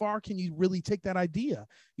how far can you really take that idea?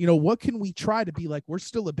 You know, what can we try to be like? We're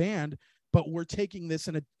still a band, but we're taking this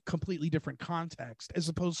in a completely different context, as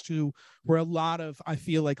opposed to where a lot of, I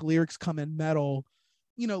feel like, lyrics come in metal,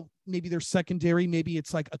 you know, maybe they're secondary, maybe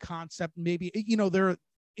it's like a concept, maybe, you know, they're,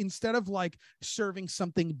 instead of like serving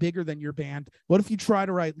something bigger than your band, what if you try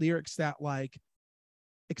to write lyrics that like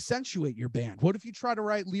accentuate your band? What if you try to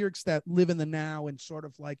write lyrics that live in the now and sort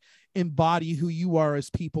of like embody who you are as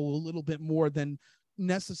people a little bit more than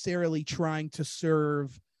necessarily trying to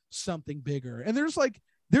serve something bigger? And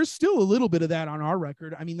there's still a little bit of that on our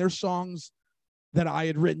record. I mean, there's songs that I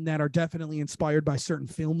had written that are definitely inspired by certain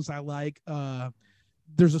films I like.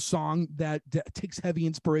 There's a song that takes heavy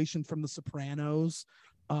inspiration from The Sopranos,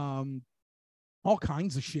 all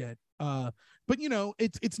kinds of shit. But you know,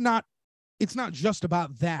 it's not just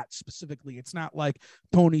about that specifically. It's not like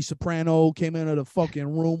Tony Soprano came into the fucking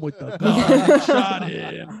room with the gun and shot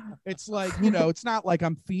him. It's like, you know, it's not like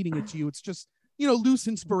I'm feeding it to you. It's just, you know, loose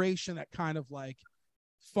inspiration that kind of like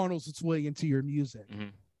funnels its way into your music.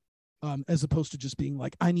 As opposed to just being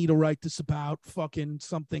like, I need to write this about fucking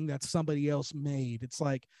something that somebody else made. It's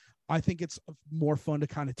like, I think it's more fun to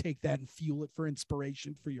kind of take that and fuel it for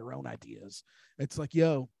inspiration for your own ideas. It's like,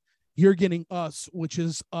 yo, you're getting us, which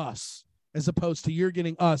is us, as opposed to you're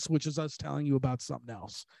getting us, which is us telling you about something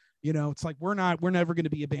else. You know, it's like, we're never going to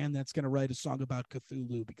be a band that's going to write a song about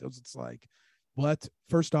Cthulhu, because it's like, what?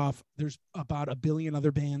 First off, there's about a billion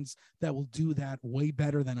other bands that will do that way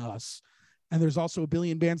better than us. And there's also a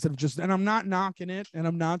billion bands that have just, and I'm not knocking it, and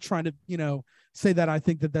I'm not trying to, you know, say that I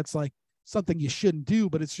think that that's like something you shouldn't do,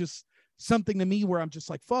 but it's just something to me where I'm just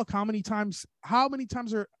like, fuck, how many times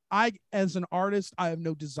are I, as an artist, I have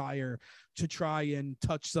no desire to try and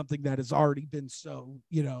touch something that has already been so,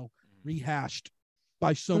 you know, rehashed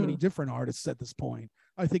by so many different artists at this point.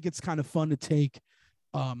 I think it's kind of fun to take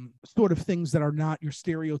sort of things that are not your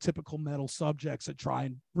stereotypical metal subjects and try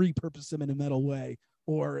and repurpose them in a metal way.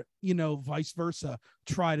 Or, you know, vice versa,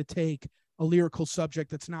 try to take a lyrical subject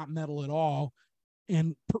that's not metal at all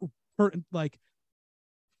and like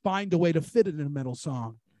find a way to fit it in a metal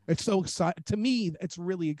song. It's so exciting to me. It's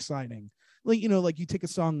really exciting. Like, you know, like you take a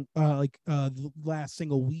song like the last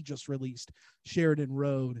single we just released, Sheridan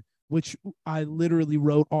Road, which I literally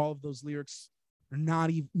wrote all of those lyrics, not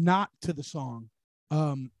to the song,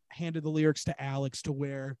 handed the lyrics to Alex, to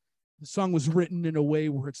where the song was written in a way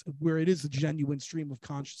where it is a genuine stream of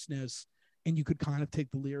consciousness, and you could kind of take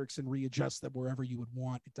the lyrics and readjust them wherever you would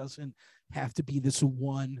want. It doesn't have to be this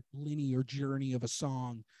one linear journey of a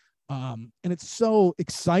song. And it's so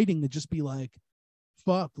exciting to just be like,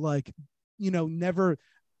 fuck, like, you know, never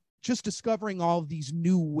just discovering all of these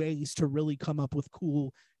new ways to really come up with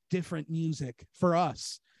cool, different music for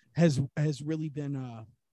us has really been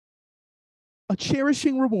a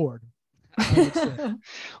cherishing reward. I would say.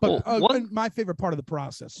 But my favorite part of the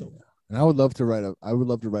process. So And I would love to write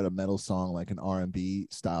a metal song, like an R&B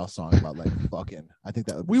style song about like fucking. I think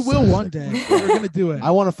that would be we will one day. We're gonna do it.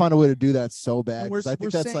 I want to find a way to do that so bad. We're I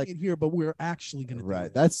think that's saying like it here, but we're actually gonna do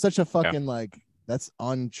it. That's such a fucking like that's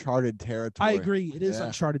uncharted territory. I agree. It is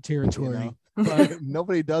uncharted territory. You know? But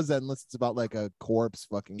nobody does that unless it's about like a corpse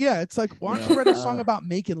fucking. Yeah, it's like, why don't you write a song about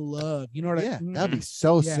making love? You know what I mean? That'd be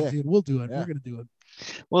so sick. Dude, we'll do it. We're gonna do it.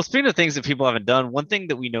 Well, speaking of things that people haven't done, one thing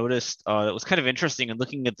that we noticed that was kind of interesting in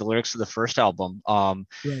looking at the lyrics of the first album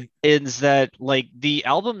is that like the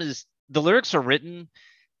lyrics are written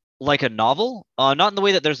like a novel, not in the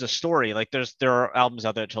way that there's a story. Like there are albums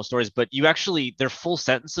out there that tell stories, but they're full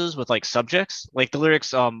sentences with like subjects. Like the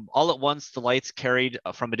lyrics, all at once the lights carried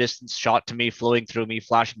from a distance shot to me, flowing through me,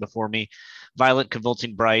 flashing before me, violent,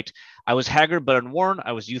 convulsing, bright. I was haggard but unworn.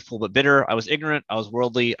 I was youthful but bitter. I was ignorant. I was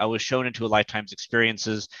worldly. I was shown into a lifetime's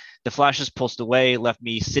experiences. The flashes pulsed away, left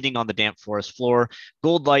me sitting on the damp forest floor.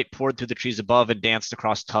 Gold light poured through the trees above and danced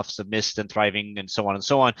across tufts of mist and thriving, and so on and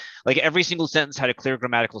so on. Like every single sentence had a clear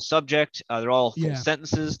grammatical subject. They're all full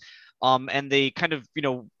sentences. And they kind of,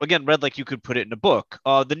 again, read like you could put it in a book.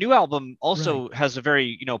 The new album also has a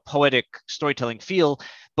very, poetic storytelling feel,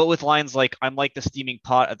 but with lines like, I'm like the steaming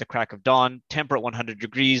pot at the crack of dawn, temper at 100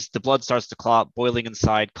 degrees, the blood starts to clot, boiling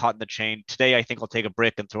inside, caught in the chain. Today, I think I'll take a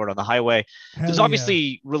brick and throw it on the highway. There's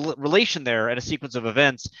obviously relation there and a sequence of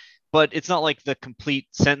events, but it's not like the complete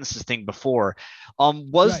sentences thing before. Do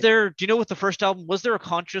you know with the first album, was there a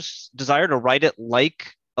conscious desire to write it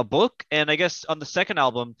like a book? And I guess on the second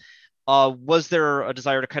album, was there a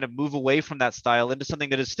desire to kind of move away from that style into something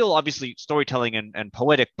that is still obviously storytelling and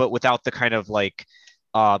poetic, but without the kind of like,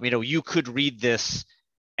 you could read this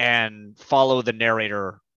and follow the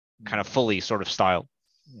narrator kind of fully sort of style?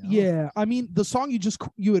 Yeah. I mean, the song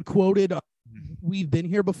you had quoted, We've Been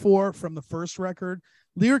Here Before, from the first record,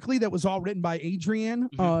 lyrically, that was all written by Adrian.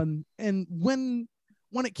 And when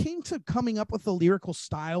it came to coming up with the lyrical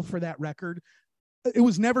style for that record, it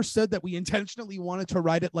was never said that we intentionally wanted to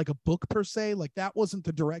write it like a book per se. Like that wasn't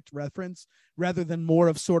the direct reference, rather than more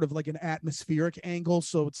of sort of like an atmospheric angle.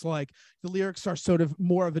 So it's like the lyrics are sort of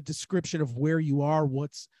more of a description of where you are,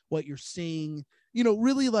 what you're seeing,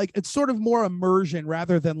 really like it's sort of more immersion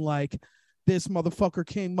rather than like this motherfucker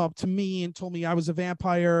came up to me and told me I was a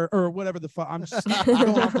vampire or whatever the fuck. I'm just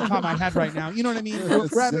going off the top of my head right now. You know what I mean?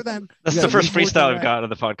 Rather than that's the first freestyle I've got on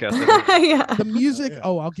the podcast. The music.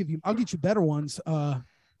 Oh, I'll get you better ones by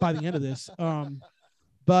the end of this.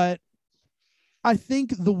 But I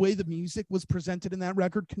think the way the music was presented in that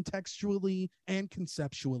record, contextually and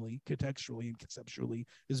conceptually,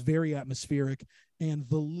 is very atmospheric, and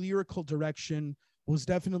the lyrical direction was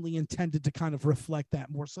definitely intended to kind of reflect that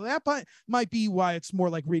more. So that might be why it's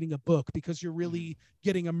more like reading a book, because you're really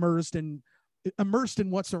getting immersed in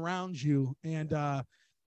what's around you. And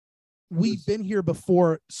We've Been Here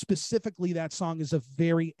Before, specifically, that song is a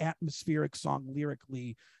very atmospheric song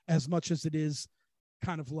lyrically, as much as it is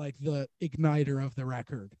kind of like the igniter of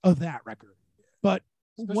that record. But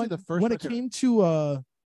when it came to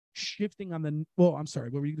shifting on the I'm sorry,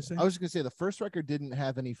 what were you gonna say? I was just gonna say the first record didn't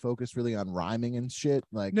have any focus really on rhyming and shit.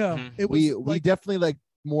 Like we definitely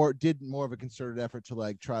did more of a concerted effort to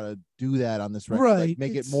like try to do that on this record, like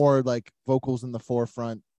make it more like vocals in the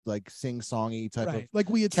forefront, like sing-songy type of, like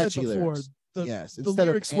we had said before. The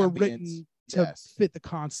lyrics were written to fit the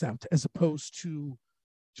concept, as opposed to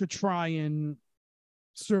try and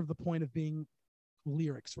serve the point of being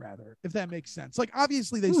lyrics, rather, if that makes sense. Like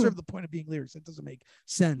obviously they serve the point of being lyrics. That doesn't make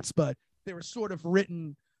sense, but they were sort of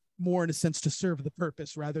written more in a sense to serve the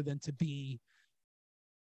purpose rather than to be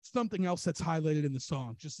something else that's highlighted in the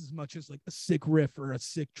song, just as much as like a sick riff or a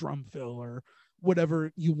sick drum fill or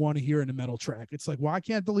whatever you want to hear in a metal track. It's like, why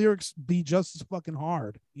can't the lyrics be just as fucking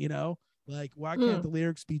hard? Like why can't the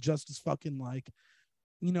lyrics be just as fucking like,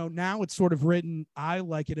 now it's sort of written, I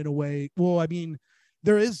like it in a way. Well, I mean,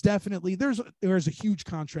 there's a huge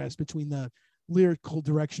contrast between the lyrical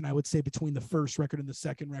direction, I would say, between the first record and the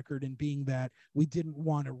second record, and being that we didn't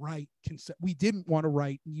want to write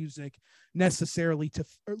music necessarily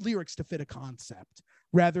lyrics to fit a concept,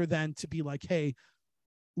 rather than to be like, hey,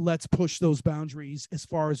 let's push those boundaries as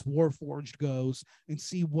far as Warforged goes and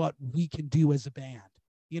see what we can do as a band.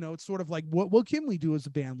 It's sort of like, what can we do as a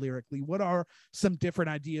band lyrically? What are some different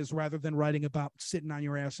ideas, rather than writing about sitting on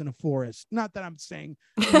your ass in a forest? Not that I'm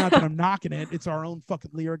knocking it. It's our own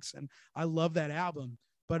fucking lyrics, and I love that album.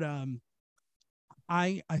 But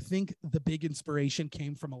I think the big inspiration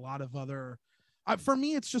came from a lot of other. For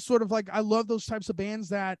me, it's just sort of like, I love those types of bands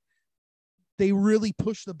that they really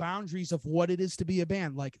push the boundaries of what it is to be a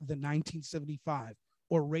band, like the 1975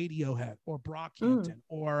 or Radiohead or Brockhampton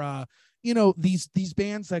or these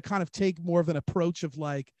bands that kind of take more of an approach of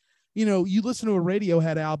like, you listen to a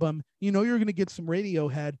Radiohead album, you're going to get some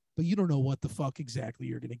Radiohead, but you don't know what the fuck exactly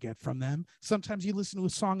you're going to get from them. Sometimes you listen to a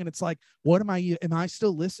song and it's like, am I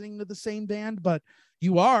still listening to the same band? But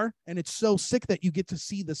you are, and it's so sick that you get to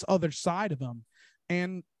see this other side of them.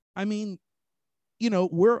 And I mean,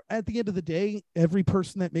 we're at the end of the day, every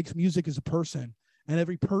person that makes music is a person, and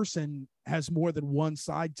every person has more than one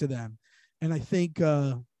side to them. And I think,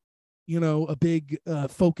 a big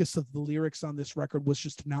focus of the lyrics on this record was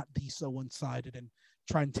just to not be so one-sided and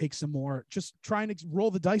try and take some more, just trying to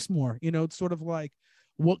roll the dice more. It's sort of like,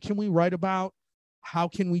 what can we write about? How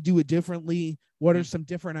can we do it differently? What are some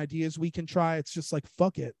different ideas we can try? It's just like,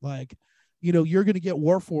 fuck it. Like, you're going to get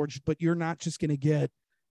Warforged, but you're not just going to get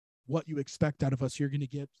what you expect out of us. You're going to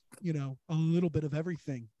get, a little bit of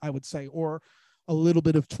everything, I would say, or a little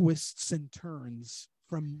bit of twists and turns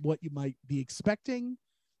from what you might be expecting.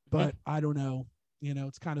 But I don't know,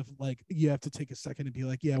 it's kind of like you have to take a second and be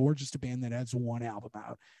like, yeah, we're just a band that has one album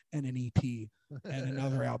out and an EP and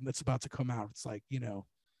another album that's about to come out. It's like,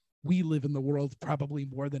 we live in the world probably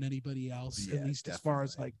more than anybody else, at least definitely. As far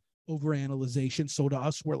as like overanalyzation. So to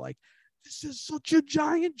us, we're like, this is such a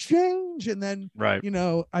giant change. And then, right.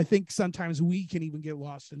 I think sometimes we can even get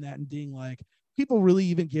lost in that and being like, people really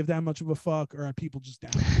even give that much of a fuck, or are people just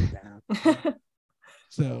down?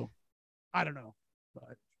 So I don't know,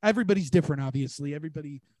 but everybody's different. Obviously,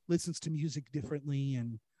 everybody listens to music differently,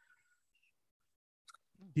 and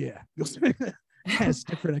has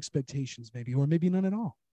different expectations, maybe, or maybe none at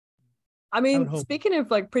all. I mean, speaking of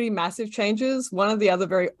like pretty massive changes, one of the other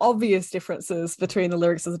very obvious differences between the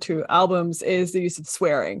lyrics of the two albums is the use of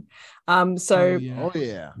swearing.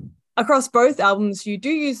 Across both albums, you do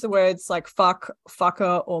use the words like fuck,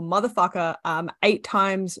 fucker, or motherfucker 8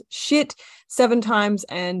 times, shit 7 times,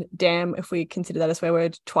 and damn, if we consider that a swear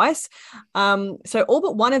word, twice. So all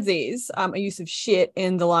but one of these, a use of shit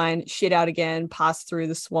in the line shit out again, pass through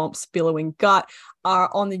the swamp's billowing gut, are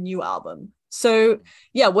on the new album. So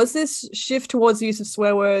yeah, was this shift towards the use of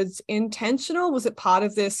swear words intentional? Was it part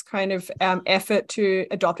of this kind of effort to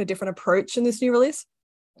adopt a different approach in this new release?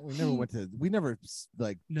 We never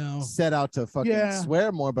set out to fucking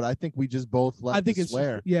swear more, but I think we just both like to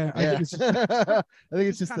swear. I think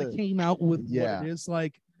it's just kind of came out with what it is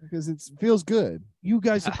like, because it feels good. You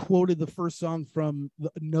guys have quoted the first song from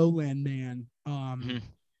the No Land Man.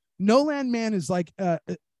 No Land Man is like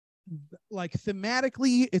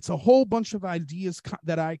thematically, it's a whole bunch of ideas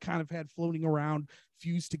that I kind of had floating around,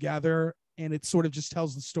 fused together. And it sort of just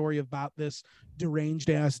tells the story about this deranged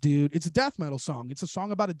ass dude. It's a death metal song. It's a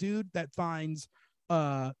song about a dude that finds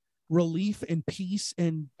relief and peace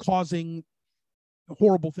in causing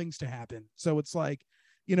horrible things to happen. So it's like,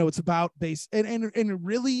 it's about base and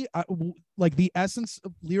really like the essence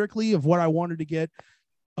lyrically of what I wanted to get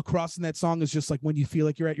across in that song is just like when you feel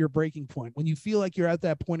like you're at your breaking point, when you feel like you're at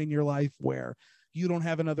that point in your life where you don't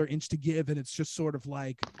have another inch to give, and it's just sort of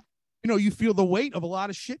like, you feel the weight of a lot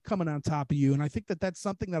of shit coming on top of you. And I think that that's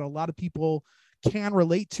something that a lot of people can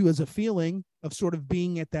relate to as a feeling of sort of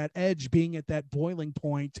being at that edge, being at that boiling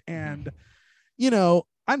point. And,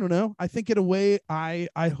 I don't know. I think in a way, I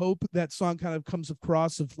hope that song kind of comes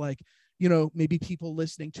across of like, maybe people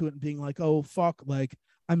listening to it and being like, oh, fuck, like,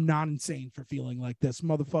 I'm not insane for feeling like this.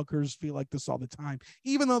 Motherfuckers feel like this all the time.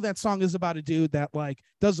 Even though that song is about a dude that like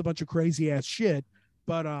does a bunch of crazy ass shit.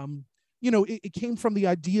 But, it came from the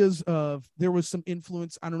ideas of, there was some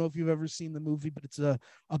influence. I don't know if you've ever seen the movie, but it's a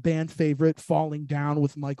band favorite, Falling Down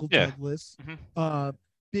with Michael Douglas.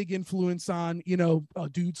 Big influence on, a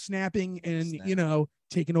dude snapping and,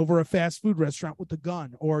 taking over a fast food restaurant with a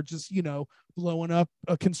gun, or just, blowing up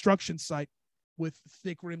a construction site with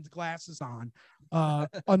thick rimmed glasses on.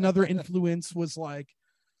 Another influence was like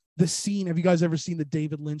the scene. Have you guys ever seen the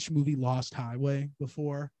David Lynch movie Lost Highway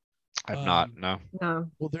before? I've not, no.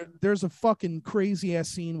 Well, there's a fucking crazy ass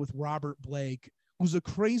scene with Robert Blake, who's a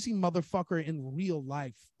crazy motherfucker in real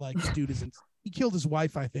life. Like, this dude isn't. He killed his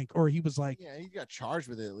wife, I think, or he was like. Yeah, he got charged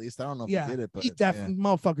with it at least. I don't know if he did it, but he definitely,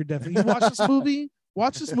 motherfucker, definitely. You watch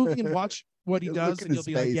this movie, and watch what he does, and you'll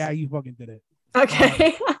be like, yeah, you fucking did it.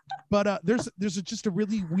 Okay. But there's just a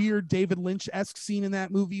really weird David Lynch-esque scene in that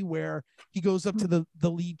movie where he goes up to the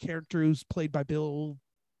lead character, who's played by Bill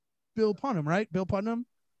Putnam, right? Bill Putnam.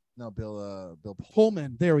 No, Bill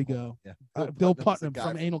Pullman. There we go. Yeah. Bill Putnam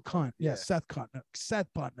from Anal Cunt. Yeah, Seth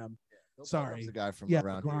Putnam. Yeah, Sorry. The guy from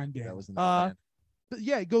around Grind Game. That was in that but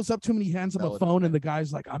yeah, he goes up to him and he hands him a phone, and the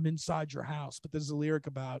guy's like, I'm inside your house. But there's a lyric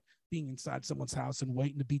about being inside someone's house and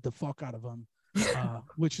waiting to beat the fuck out of them,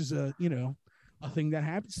 which is a a thing that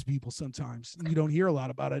happens to people sometimes. You don't hear a lot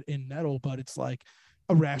about it in metal, but it's like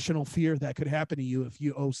a rational fear that could happen to you if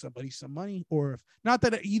you owe somebody some money, or if not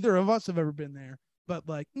that either of us have ever been there, but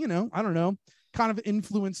like, you know, I don't know, kind of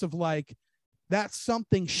influence of like, that's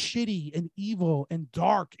something shitty and evil and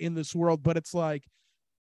dark in this world, but it's like,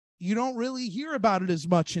 you don't really hear about it as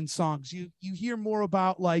much in songs. You hear more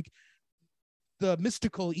about like the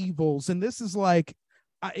mystical evils, and this is like,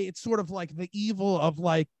 it's sort of like the evil of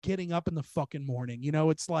like getting up in the fucking morning, you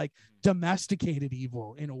know. It's like domesticated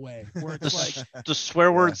evil in a way, where it's like the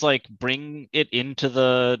swear words like bring it into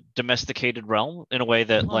the domesticated realm in a way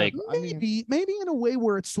that like maybe in a way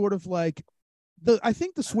where it's sort of like I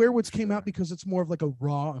think the swear words came out because it's more of like a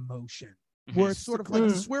raw emotion, where it's sort of like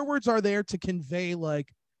the swear words are there to convey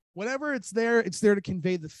like whatever it's there to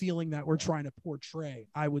convey the feeling that we're trying to portray,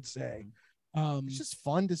 I would say. It's just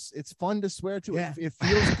fun to swear to. Yeah. It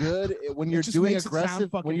feels good when you're doing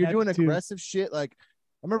aggressive shit. Like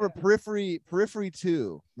I remember Periphery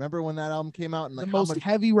 2. Remember when that album came out? And like the most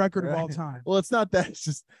heavy record of all time. Well, it's not that. It's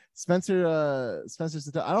just Spencer.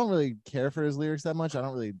 I don't really care for his lyrics that much. I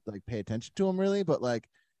don't really like pay attention to him really. But like,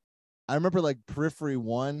 I remember like Periphery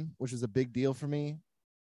 1, which was a big deal for me.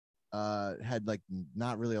 Had like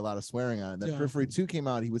not really a lot of swearing on it. Then Periphery 2 came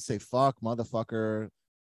out. He would say "fuck," "motherfucker,"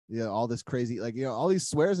 all this crazy, like, all these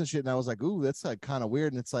swears and shit. And I was like, ooh, that's like kind of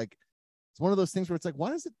weird. And it's like, it's one of those things where it's like, why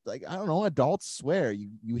does it, like, I don't know, adults swear.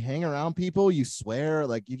 You hang around people, you swear,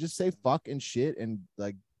 like you just say fuck and shit and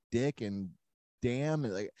like dick and damn,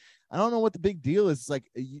 and like, I don't know what the big deal is. It's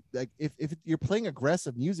like, if you're playing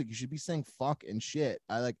aggressive music, you should be saying fuck and shit.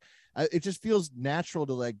 It just feels natural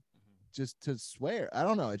to like just to swear. I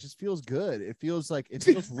don't know, it just feels good. It feels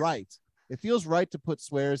right. It feels right to put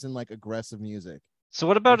swears in like aggressive music. So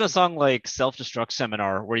what about a song like Self-Destruct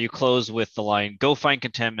Seminar, where you close with the line, "Go find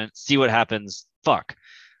contentment, see what happens, fuck"?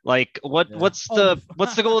 Like what's the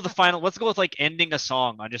goal of the final? What's the goal with like ending a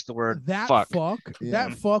song on just the word fuck?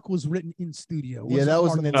 That fuck was written in studio. That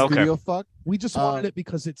was an in studio fuck. We just wanted it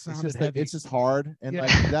because it sounded heavy. It's just hard. And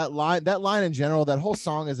like that line in general, that whole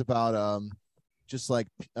song is about just like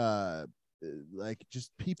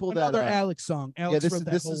just people. Another Alex song. Alex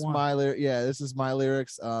this is my lyric. Yeah, this is my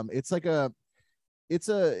lyrics. It's like it's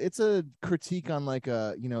a critique on like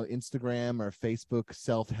Instagram or Facebook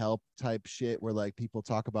self-help type shit, where like people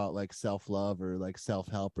talk about like self-love or like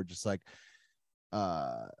self-help or just like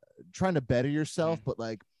trying to better yourself. But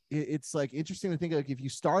like it's like interesting to think, like, if you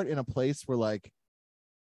start in a place where like,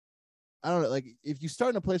 I don't know, like if you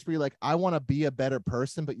start in a place where you're like, I want to be a better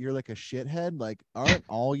person, but you're like a shithead, like aren't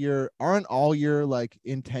all your like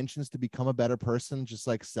intentions to become a better person just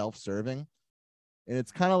like self-serving? And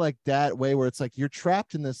it's kind of like that way where it's like you're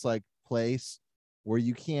trapped in this like place where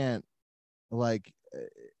you can't, like,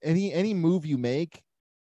 any move you make,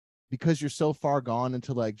 because you're so far gone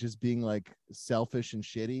into like just being like selfish and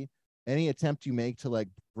shitty. Any attempt you make to like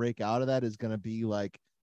break out of that is going to be like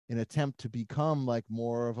an attempt to become like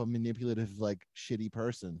more of a manipulative, like shitty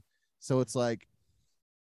person. So it's like,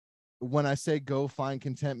 when I say go find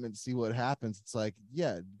contentment, see what happens, it's like,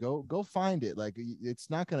 yeah, go find it. Like, it's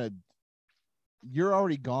not gonna, you're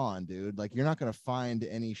already gone, dude. Like, you're not gonna find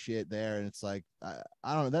any shit there. And it's like,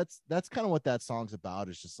 I don't know, that's kind of what that song's about.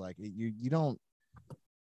 It's just like, you don't,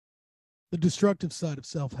 the destructive side of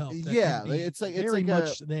self-help. Yeah, it's like very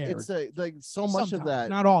much there. It's like so much sometimes, of that,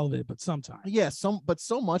 not all of it, but sometimes. Yeah, but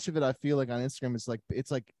so much of it, I feel like on Instagram,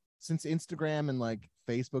 it's like since Instagram and like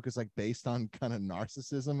Facebook is like based on kind of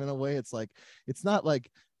narcissism in a way, it's like, it's not like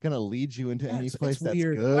gonna lead you into any place that's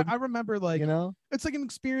weird. good. I remember, like, it's like an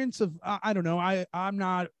experience of I don't know. I'm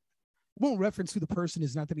not, won't reference who the person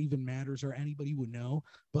is. Not that it even matters or anybody would know,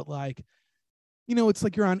 but like, it's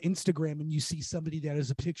like you're on Instagram and you see somebody that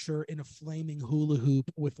has a picture in a flaming hula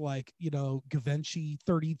hoop with like, Givenchy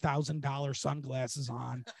 $30,000 sunglasses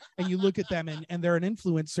on, and you look at them and they're an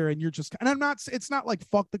influencer, and you're just, and it's not like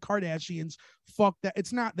fuck the Kardashians, fuck that.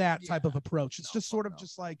 It's not that type of approach. It's just sort of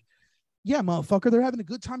just like, yeah, motherfucker, they're having a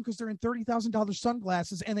good time because they're in $30,000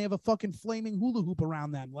 sunglasses and they have a fucking flaming hula hoop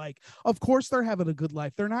around them. Like, of course they're having a good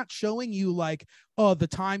life. They're not showing you like, the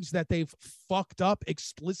times that they've fucked up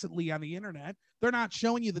explicitly on the internet. They're not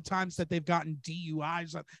showing you the times that they've gotten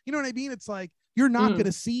DUIs. You know what I mean? It's like, you're not going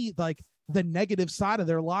to see like the negative side of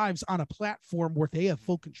their lives on a platform where they have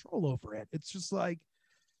full control over it. It's just like,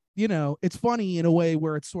 it's funny in a way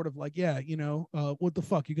where it's sort of like, yeah, what the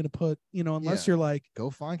fuck you're going to put, unless you're like, go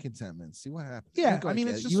find contentment, see what happens. Yeah. I mean,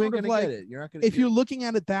 it's just sort of like, you're not gonna, if you're looking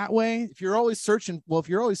at it that way, if you're always searching for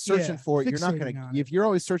it, you're not going to, if you're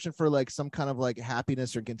always searching for like some kind of like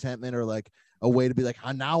happiness or contentment, or like a way to be like,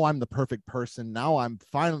 now I'm the perfect person, now I'm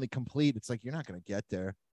finally complete. It's like, you're not going to get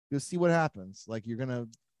there. You'll see what happens. Like you're gonna.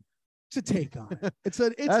 It's a take on it. It's a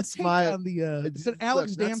take on the. It's an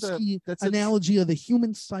Alex Damske analogy of the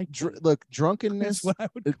human psyche. Look, drunkenness. What I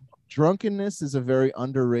would drunkenness is a very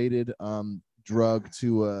underrated drug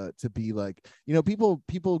to be like, you know,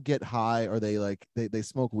 people get high or they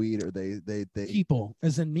smoke weed or they people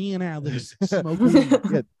as in me and Alex smoke weed.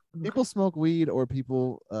 Yeah, people smoke weed or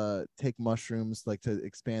people take mushrooms like to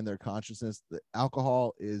expand their consciousness. The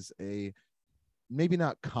alcohol is a maybe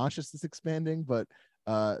not consciousness expanding, but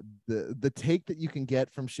the take that you can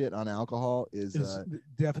get from shit on alcohol is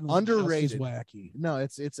definitely underrated. Wacky. No,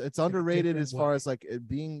 it's underrated as far as like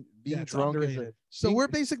being drunk. So we're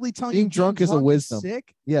basically telling being you drunk is a wisdom.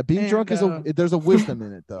 Sick, yeah, being drunk is there's a wisdom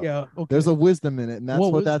in it though. Yeah, okay. There's a wisdom in it, and that's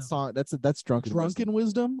what wisdom? that song. That's drunken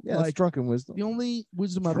wisdom. Yeah, like that's drunken wisdom. The only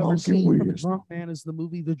wisdom I've ever seen from a drunk man is the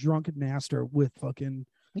movie The Drunken Master with fucking.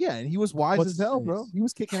 Yeah, and he was wise as hell, bro. He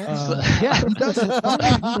was kicking ass. Yeah, he does.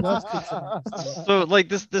 So like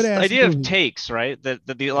this idea of takes, right? That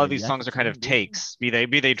a lot of these songs are kind of takes, be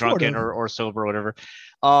they drunken or sober or whatever.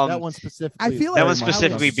 That one specifically. I feel like that one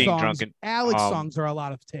specifically Alex being songs, drunken. Alex songs are a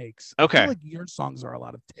lot of takes. Okay. I feel like your songs are a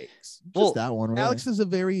lot of takes. Just that one. Really. Alex is a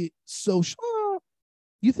very social.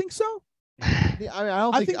 You think so? Yeah, I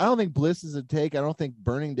don't think Bliss is a take. I don't think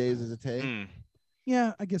Burning Days is a take.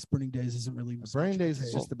 Yeah, I guess Burning Days isn't really. Burning Days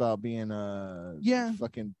is just about being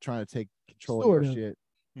fucking trying to take control of your shit.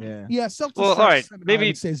 Yeah. Self-destruct. Well, all right, maybe I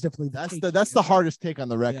would say is definitely that's the hardest take on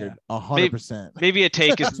the record. 100%. Maybe a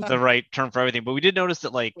take isn't the right term for everything, but we did notice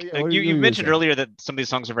that you mentioned earlier that some of these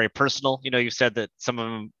songs are very personal. You know, you said that some of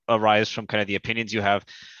them arise from kind of the opinions you have.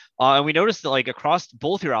 And we noticed that like across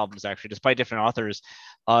both your albums, actually, despite different authors,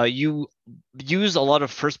 you use a lot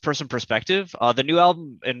of first-person perspective. The new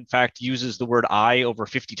album, in fact, uses the word "I" over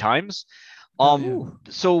 50 times.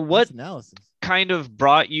 So what kind of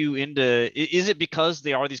brought you into? Is it because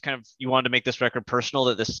they are these kind of you wanted to make this record personal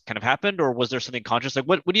that this kind of happened, or was there something conscious? Like,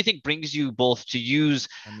 what do you think brings you both to use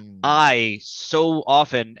 "I" so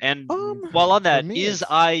often? And while on that, is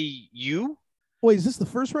 "I" you? Wait, is this the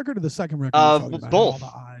first record or the second record? Both.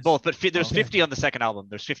 But there's 50 on the second album.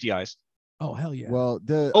 There's 50 eyes. Oh hell yeah! Well,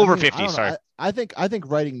 over 50. Sorry. I think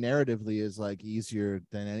writing narratively is like easier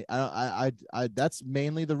than any. I that's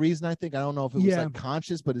mainly the reason. I think I don't know if it was like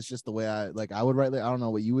conscious, but it's just the way I would write. I don't know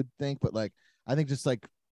what you would think, but like I think just like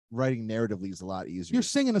writing narratively is a lot easier. You're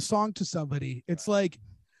singing a song to somebody. It's like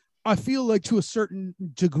I feel like to a certain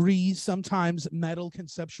degree, sometimes metal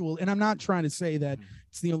conceptual, and I'm not trying to say that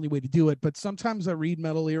it's the only way to do it, but sometimes I read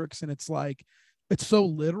metal lyrics and it's like, it's so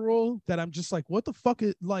literal that I'm just like, what the fuck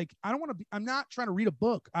is like, I don't want to be, I'm not trying to read a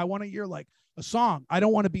book. I want to hear like a song. I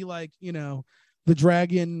don't want to be like, you know, the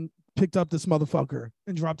dragon picked up this motherfucker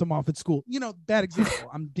and dropped him off at school. You know, bad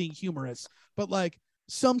example. I'm being humorous, but like,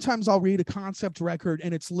 sometimes I'll read a concept record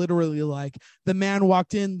and it's literally like the man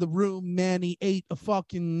walked in the room, man, he ate a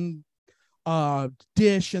fucking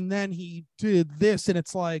dish and then he did this. And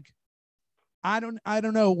it's like, I don't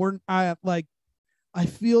know. I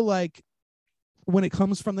feel like when it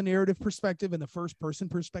comes from the narrative perspective and the first person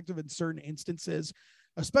perspective in certain instances,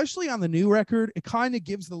 especially on the new record, it kind of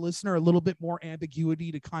gives the listener a little bit more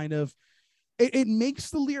ambiguity to kind of, it makes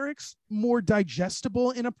the lyrics more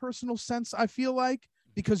digestible in a personal sense, I feel like,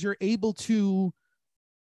 because you're able to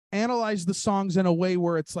analyze the songs in a way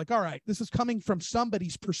where it's like, all right, this is coming from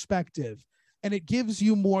somebody's perspective. And it gives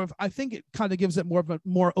you more of, I think it kind of gives it more of a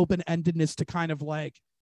more open-endedness to kind of like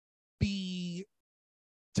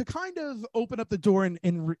to kind of open up the door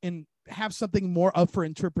and have something more up for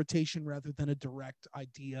interpretation rather than a direct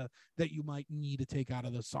idea that you might need to take out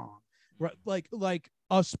of the song. Right? Like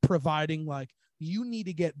us providing like, you need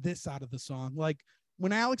to get this out of the song. Like,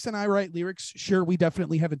 when Alex and I write lyrics, sure, we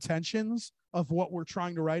definitely have intentions of what we're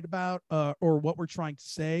trying to write about or what we're trying to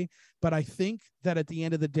say. But I think that at the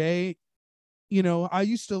end of the day, you know, I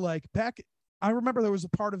used to I remember there was a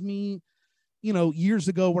part of me, you know, years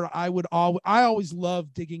ago where I always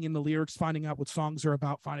loved digging into lyrics, finding out what songs are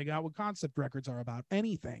about, finding out what concept records are about,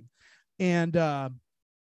 anything. And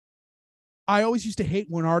I always used to hate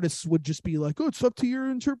when artists would just be like, oh, it's up to your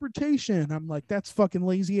interpretation. I'm like, that's fucking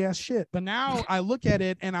lazy ass shit. But now I look at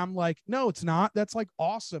it and I'm like, no, it's not. That's like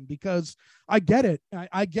awesome because I get it.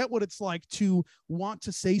 I get what it's like to want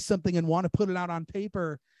to say something and want to put it out on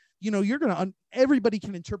paper. You know, everybody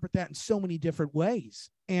can interpret that in so many different ways.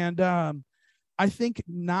 And I think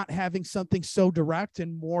not having something so direct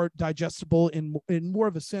and more digestible in more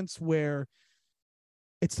of a sense where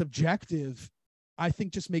it's subjective, I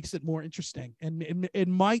think just makes it more interesting, and it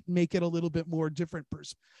might make it a little bit more different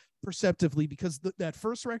perceptively, because that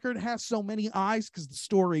first record has so many eyes, because the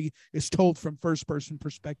story is told from first person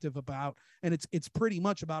perspective and it's pretty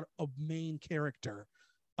much about a main character.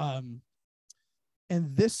 And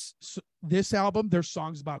this album, there's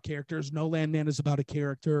songs about characters. No Land Man is about a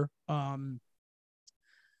character.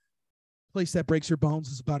 Place That Breaks Your Bones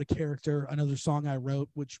is about a character. Another song I wrote,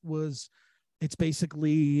 it's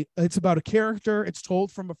about a character. It's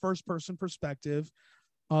told from a first person perspective,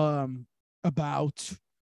 and it's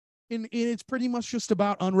pretty much just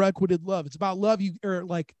about unrequited love. It's about love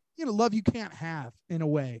love you can't have, in a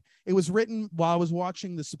way. It was written while I was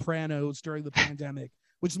watching The Sopranos during the pandemic,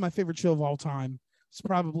 which is my favorite show of all time. It's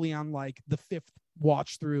probably on like the 5th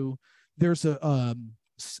watch through. There's an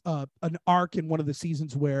arc in one of the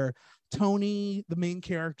seasons where Tony, the main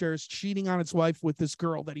character, is cheating on his wife with this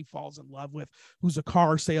girl that he falls in love with, who's a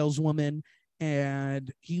car saleswoman,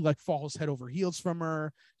 and he like falls head over heels from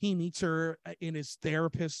her. He meets her in his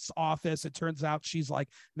therapist's office. It turns out she's like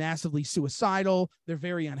massively suicidal. They're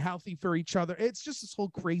very unhealthy for each other. It's just this whole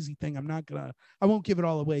crazy thing. I won't give it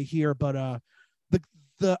all away here, but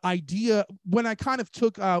the idea, when I kind of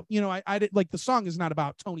took out, I did, like, the song is not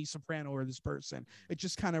about Tony Soprano or this person. It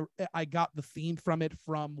just kind of, I got the theme from it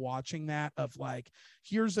from watching that, of like,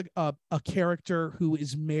 here's a character who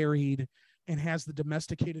is married and has the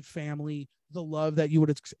domesticated family, the love that you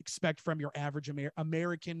would expect from your average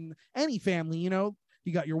American, any family. You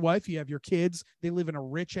got your wife, you have your kids, they live in a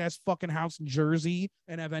rich ass fucking house in Jersey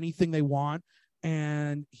and have anything they want.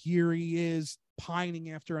 And here he is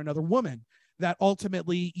pining after another woman. That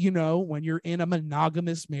ultimately, when you're in a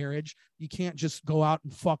monogamous marriage, you can't just go out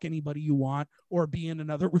and fuck anybody you want or be in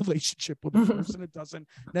another relationship with a person. It doesn't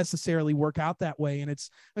necessarily work out that way. And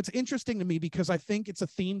it's interesting to me, because I think it's a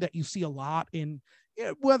theme that you see a lot in,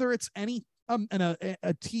 whether it's any in a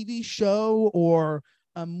TV show or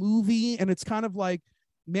a movie. And it's kind of like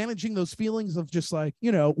managing those feelings of just like,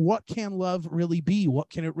 what can love really be?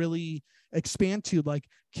 What can it really expand to? Like,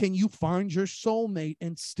 can you find your soulmate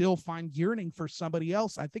and still find yearning for somebody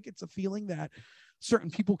else? I think it's a feeling that certain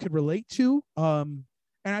people could relate to. And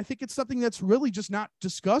I think it's something that's really just not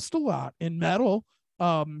discussed a lot in metal.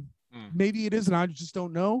 Maybe it is, and I just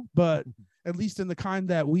don't know, but at least in the kind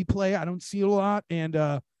that we play, I don't see it a lot.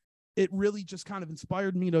 And it really just kind of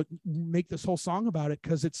inspired me to make this whole song about it,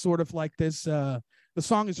 because it's sort of like this, the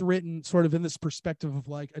song is written sort of in this perspective of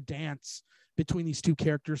like a dance between these two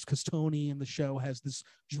characters, because Tony in the show has this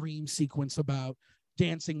dream sequence about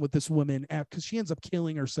dancing with this woman, because she ends up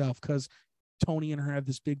killing herself because Tony and her have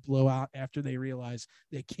this big blowout after they realize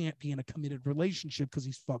they can't be in a committed relationship because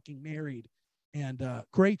he's fucking married. And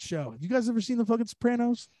great show. Have you guys ever seen the fucking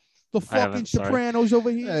Sopranos? The fucking Sopranos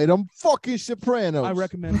over here. Hey, them fucking Sopranos. I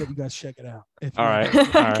recommend that you guys check it out. All right.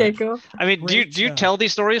 Okay, cool. I mean, do you tell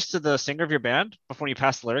these stories to the singer of your band before you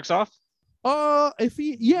pass the lyrics off?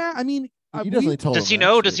 He definitely told him. Does he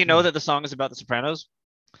know that the song is about the Sopranos?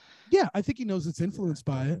 Yeah, I think he knows it's influenced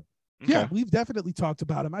by it. Okay. Yeah, we've definitely talked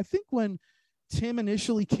about him. I think when Tim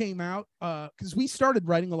initially came out, because we started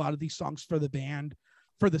writing a lot of these songs for the band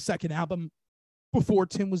for the second album before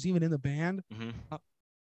Tim was even in the band.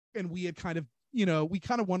 And we had kind of, we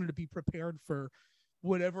kind of wanted to be prepared for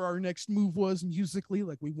whatever our next move was musically.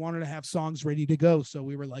 Like, we wanted to have songs ready to go. So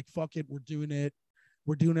we were like, fuck it, we're doing it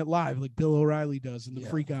live, like Bill O'Reilly does in the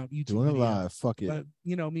Freak Out YouTube doing video. It live, fuck it. But,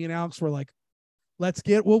 me and Alex were like, let's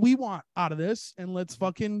get what we want out of this and let's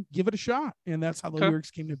fucking give it a shot. And that's how the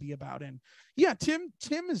lyrics came to be about. And yeah, Tim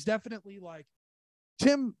is definitely like,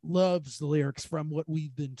 Tim loves the lyrics from what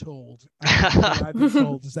we've been told. What I've been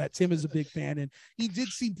told is that Tim is a big fan, and he did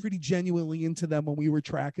seem pretty genuinely into them when we were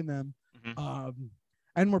tracking them.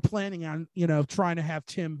 And we're planning on, trying to have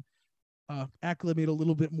Tim acclimate a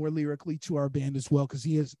little bit more lyrically to our band as well, because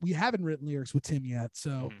we haven't written lyrics with Tim yet.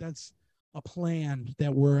 So that's a plan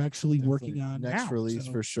that we're actually working on next now, release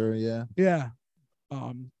for sure. Yeah.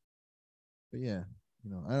 But yeah, I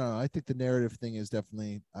don't know. I think the narrative thing is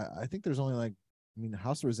definitely, I think there's only like,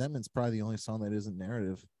 House of Resentment's probably the only song that isn't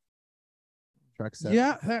narrative. Track 7.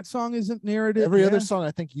 Yeah, that song isn't narrative. Every other song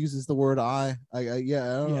I think uses the word I don't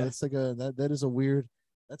know. It's like that is a weird.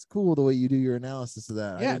 That's cool the way you do your analysis of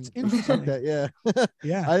that. Yeah, it's interesting. That, yeah.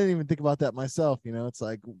 Yeah. I didn't even think about that myself. It's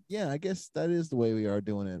like, yeah, I guess that is the way we are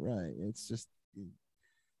doing it, right? It's just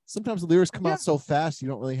sometimes the lyrics come out so fast you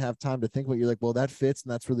don't really have time to think about it. You're like, well, that fits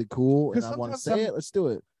and that's really cool, and I want to say it. Let's do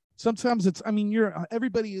it. Sometimes it's,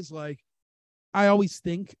 everybody is like, I always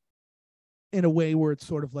think in a way where it's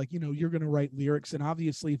sort of like, you're going to write lyrics, and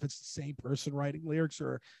obviously if it's the same person writing lyrics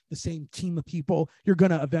or the same team of people, you're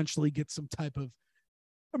going to eventually get some type of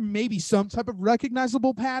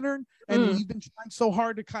recognizable pattern. And we've been trying so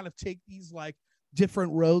hard to kind of take these like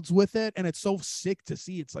different roads with it, and it's so sick to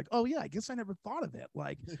see. It's like, oh yeah, I guess I never thought of it.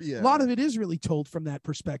 Like Yeah. a lot of it is really told from that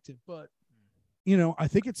perspective, but you know, I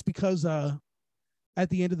think it's because at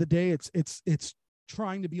the end of the day, it's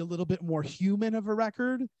trying to be a little bit more human of a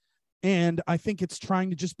record. And I think it's trying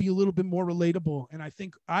to just be a little bit more relatable. And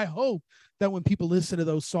I hope that when people listen to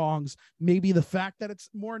those songs, maybe the fact that it's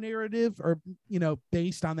more narrative or, you know,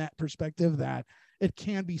 based on that perspective, that it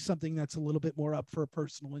can be something that's a little bit more up for a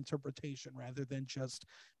personal interpretation rather than just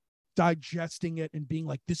digesting it and being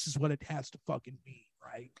like, this is what it has to fucking be,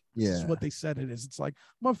 right? Yeah. This is what they said it is. It's like,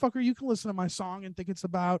 motherfucker, you can listen to my song and think it's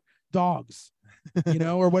about dogs, you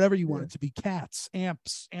know, or whatever you want it to be, cats,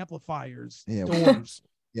 amps, amplifiers, doors.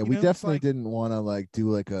 Yeah, we definitely didn't want to like do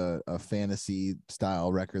like a fantasy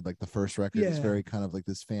style record. Like the first record is very kind of like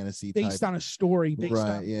this fantasy based on a story, based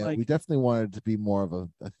on, yeah. Like, we definitely wanted it to be more of a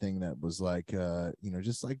thing that was like you know,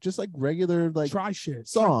 just like regular like try shit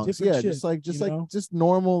songs. Shit, just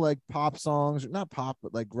normal like pop songs, not pop,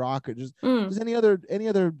 but like rock, or just any other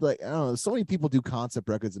like, I don't know. So many people do concept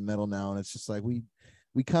records in metal now, and it's just like we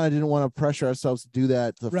kind of didn't want to pressure ourselves to do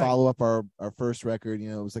that to follow up our first record.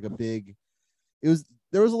 You know, it was like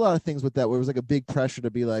there was a lot of things with that where it was like a big pressure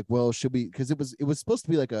to be like, well, should we, because it was supposed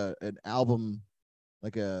to be like an album,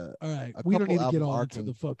 like all right, we don't need to get all into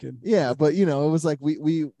the fucking but you know, it was like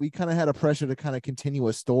we kind of had a pressure to kind of continue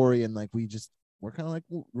a story, and like we're kind of like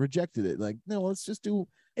rejected it, like, no, let's just do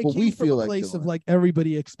what we feel like place of like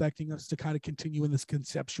everybody expecting us to kind of continue in this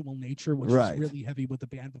conceptual nature, which is really heavy with the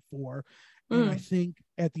band before. And I think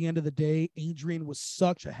at the end of the day, Adrian was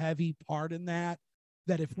such a heavy part in that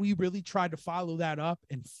if we really tried to follow that up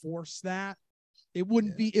and force that, it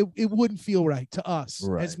wouldn't be, it wouldn't feel right to us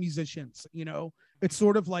as musicians. You know, it's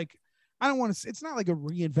sort of like, I don't want to say, it's not like a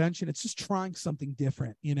reinvention. It's just trying something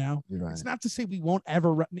different, you know? It's not to say we won't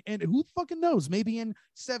ever, and who fucking knows? Maybe in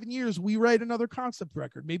 7 years we write another concept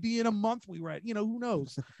record. Maybe in a month we write, you know, who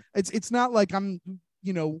knows? It's not like I'm,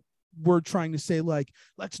 you know, we're trying to say like,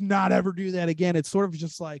 let's not ever do that again. It's sort of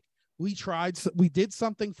just like, we did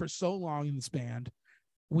something for so long in this band.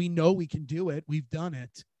 We know we can do it. We've done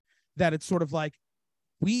it. That it's sort of like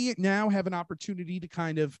we now have an opportunity to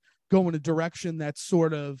kind of go in a direction that's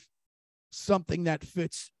sort of something that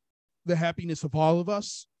fits the happiness of all of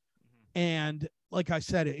us. And like I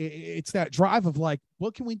said, it's that drive of like,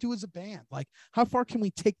 what can we do as a band? Like, how far can we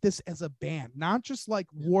take this as a band? Not just like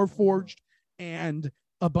Warforged and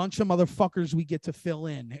a bunch of motherfuckers we get to fill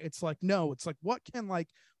in. It's like, no, it's like, what can like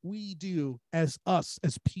we do as us,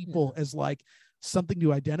 as people, as like something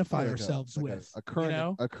to identify ourselves with, a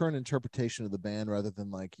current interpretation of the band, rather than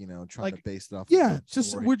like, you know, trying to base it off.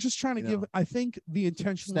 We're just trying to give, I think the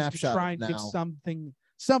intention was to try and give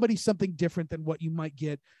somebody something different than what you might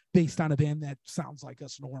get based on a band that sounds like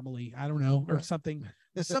us normally. I don't know, or something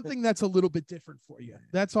that's a little bit different for you.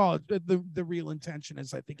 That's all the real intention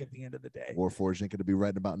is, I think, at the end of the day. Warforged ain't gonna be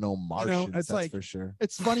writing about no Martians, it's that's like, for sure.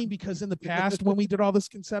 It's funny because in the past when we did all this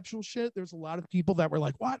conceptual shit, there's a lot of people that were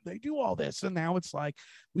like, what? They do all this. And now it's like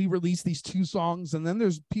we release these 2 songs, and then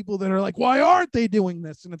there's people that are like, why aren't they doing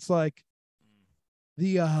this? And it's like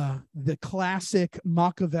the classic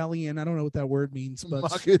Machiavellian, I don't know what that word means, but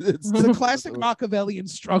it's the classic Machiavellian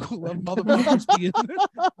struggle of motherfuckers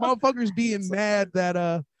being mad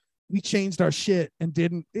that we changed our shit and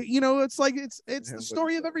didn't, you know. It's like it's the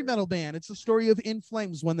story of every metal band. It's the story of In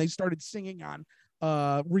Flames when they started singing on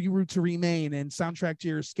Reroute to Remain and Soundtrack to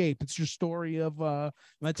Your Escape. It's your story of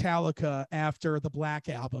Metallica after the Black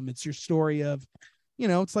Album. It's your story of, you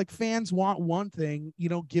know, it's like fans want one thing, you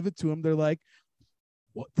don't give it to them, they're like,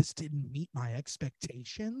 what, this didn't meet my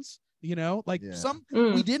expectations, you know, like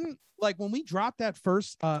we didn't, like when we dropped that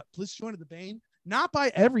first Bliss Joint of the Bane, not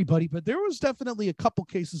by everybody, but there was definitely a couple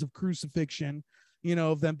cases of crucifixion, you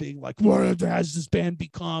know, of them being like, what has this band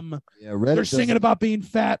become? They're singing about being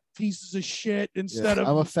fat pieces of shit instead of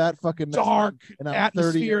I'm a fat fucking dark and I'm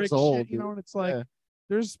 30 years old, shit, you know. And it's like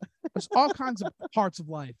there's all kinds of parts of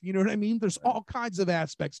life, you know what I mean? There's all kinds of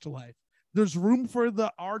aspects to life. There's room for the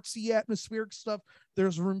artsy atmospheric stuff.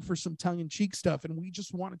 There's room for some tongue-in-cheek stuff. And we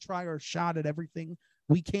just want to try our shot at everything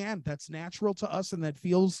we can that's natural to us and that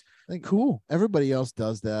feels cool. Everybody else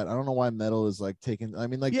does that. I don't know why metal is like taking, I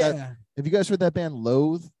mean, like that. Have you guys heard that band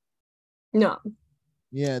Loathe? No.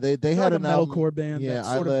 Yeah, they had a metalcore band that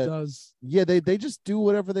sort of does. Yeah, they just do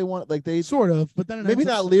whatever they want. Like they sort of, but then maybe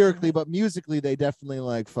not lyrically, but musically they definitely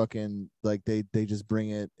like fucking like they just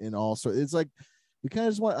bring it in all sorts. It's like we kind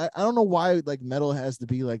of just want, I don't know why like metal has to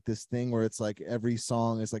be like this thing where it's like every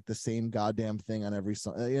song is like the same goddamn thing on every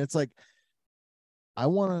song. It's like I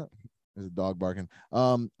want to, there's a dog barking.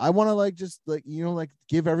 I want to like just like, you know, like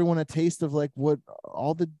give everyone a taste of like what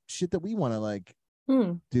all the shit that we want to like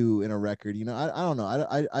do in a record. You know, I don't know.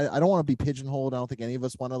 I don't want to be pigeonholed. I don't think any of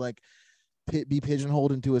us want to like be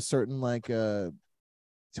pigeonholed into a certain like to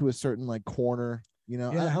a certain like corner. You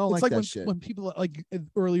know, I don't like that when, shit. When people like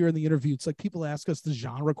earlier in the interview, it's like people ask us the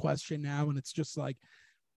genre question now, and it's just like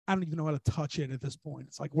I don't even know how to touch it at this point.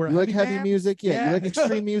 It's like you like heavy music, yeah. You like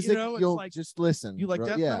extreme music, you'll like, just listen. You like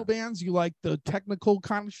death metal bands, you like the technical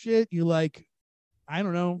kind of shit, you like I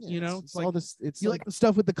don't know, you know, it's like all this. It's you like the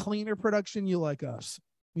stuff with the cleaner production. You like us,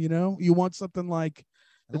 you know. You want something like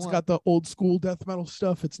it's got the old school death metal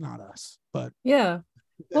stuff. It's not us, but yeah.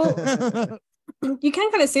 Well, you can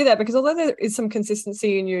kind of see that because although there is some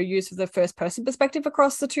consistency in your use of the first person perspective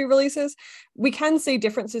across the two releases, we can see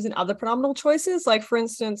differences in other pronominal choices. Like for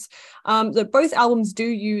instance, both albums do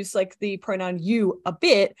use like the pronoun you a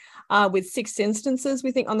bit, with 6 instances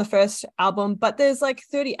we think on the first album, but there's like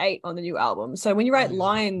 38 on the new album. So when you write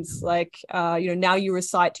lines like now you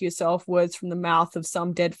recite to yourself words from the mouth of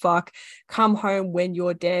some dead fuck, come home when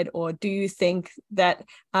you're dead, or do you think that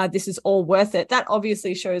this is all worth it, that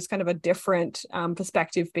obviously shows kind of a different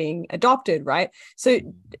perspective being adopted, right? So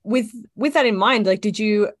with that in mind, like did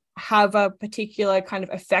you have a particular kind of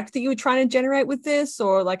effect that you were trying to generate with this,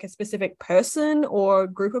 or like a specific person or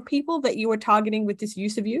group of people that you were targeting with this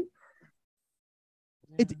use of you?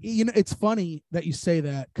 It's funny that you say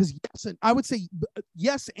that, because yes, I would say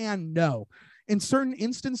yes and no. In certain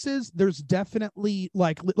instances, there's definitely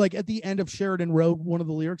like at the end of Sheridan Road, one of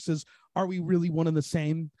the lyrics is, "Are we really one and the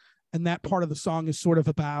same?" And that part of the song is sort of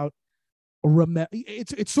about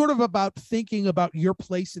it's sort of about thinking about your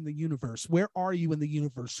place in the universe. Where are you in the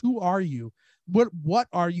universe? Who are you? What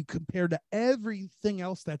are you compared to everything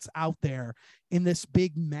else that's out there in this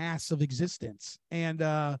big mass of existence? And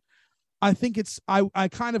I think I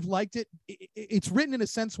kind of liked it. It's written in a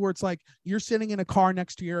sense where it's like you're sitting in a car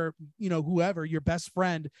next to your, whoever, your best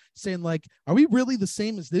friend, saying like, are we really the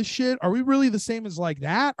same as this shit? Are we really the same as like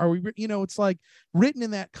that? Are we, it's like written in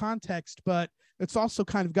that context, but it's also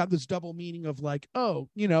kind of got this double meaning of like, oh,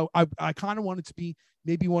 I kind of want it to be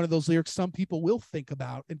maybe one of those lyrics some people will think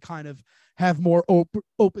about and kind of have more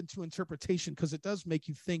open to interpretation, because it does make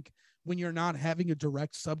you think when you're not having a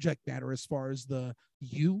direct subject matter as far as the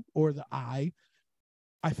you or the I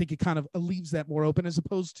think it kind of leaves that more open, as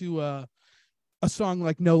opposed to a song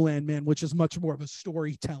like No Land Man, which is much more of a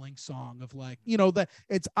storytelling song of like,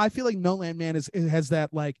 I feel like No Land Man has that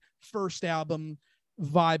like first album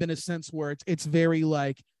vibe in a sense where it's very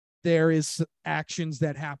like there is actions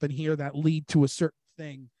that happen here that lead to a certain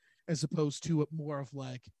thing, as opposed to more of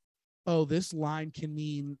like, oh, this line can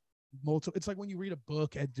mean multiple. It's like when you read a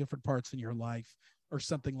book at different parts in your life or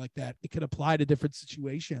something like that, it can apply to different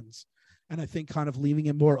situations. And I think kind of leaving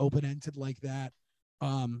it more open-ended like that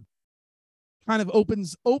kind of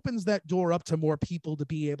opens that door up to more people to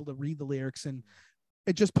be able to read the lyrics, and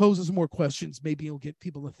it just poses more questions. Maybe it'll get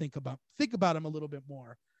people to think about them a little bit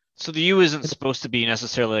more. So the you isn't supposed to be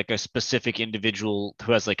necessarily like a specific individual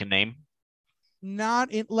who has like a name?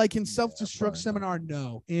 Not in like in Self-Destruct Seminar,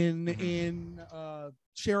 no. In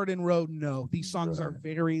Sheridan Road, no. These songs are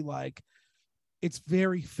very like, it's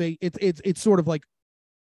very it's sort of like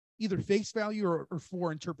either face value or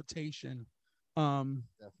for interpretation.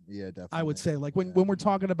 Definitely. I would say like when we're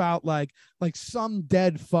talking about like some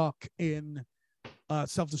dead fuck in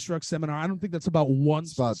Self-Destruct Seminar, I don't think that's about one.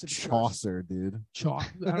 It's about Chaucer, dude. I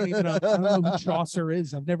don't know who Chaucer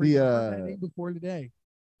is. I've never heard that name before today.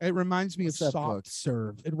 It reminds me of Soft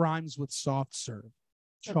Serve. It rhymes with Soft Serve.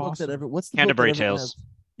 Chaucer. What's the Canterbury Tales?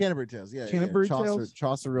 Canterbury Tales, yeah. Canterbury Tales.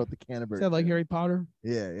 Chaucer wrote the Canterbury. Is that like Harry Potter?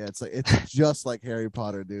 Yeah. It's just like Harry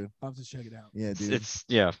Potter, dude. I'll have to check it out. Yeah, dude. It's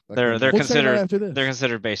they're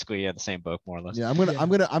considered basically the same book more or less. Yeah, I'm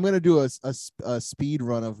gonna do a speed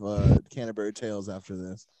run of Canterbury Tales after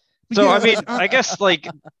this. So I mean, I guess like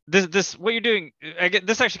this what you're doing, I get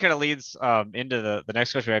this actually kind of leads into the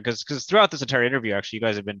next question, because throughout this entire interview, actually, you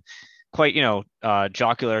guys have been quite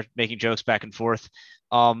jocular, making jokes back and forth.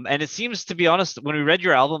 And it seems, to be honest, when we read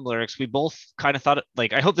your album lyrics, we both kind of thought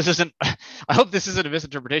like, I hope this isn't a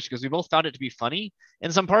misinterpretation, because we both found it to be funny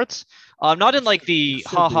in some parts. Not in like the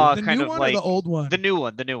haha kind of like the old one. The new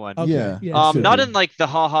one. Okay. Yeah. Not in like the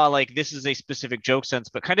haha like this is a specific joke sense,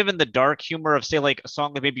 but kind of in the dark humor of, say, like a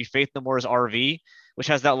song like maybe Faith No More's RV, which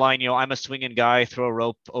has that line, I'm a swinging guy, throw a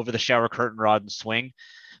rope over the shower curtain rod and swing.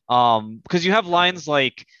 Because you have lines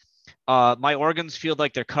like, my organs feel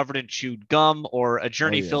like they're covered in chewed gum, or a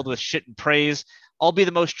journey filled with shit and praise. I'll be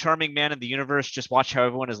the most charming man in the universe. Just watch how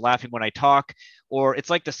everyone is laughing when I talk. Or it's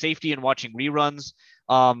like the safety in watching reruns.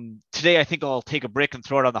 Today, I think I'll take a brick and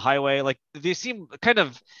throw it on the highway. Like, they seem kind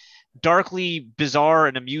of darkly bizarre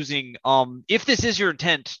and amusing. If this is your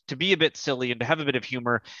intent to be a bit silly and to have a bit of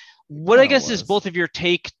humor, what I guess is both of your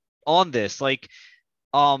take on this? Like,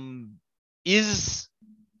 is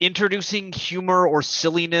introducing humor or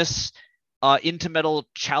silliness into metal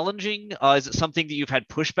challenging? Is it something that you've had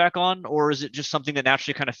pushback on, or is it just something that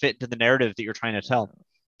naturally kind of fit into the narrative that you're trying to tell?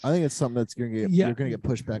 I think it's something that's you're gonna get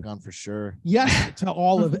pushback on for sure. Yes, to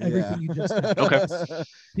all of everything you just said. Okay.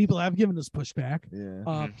 People have given us pushback.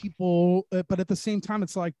 Yeah. People, but at the same time,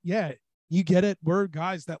 it's like, yeah, you get it. We're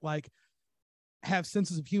guys that like have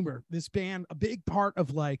senses of humor. This band, a big part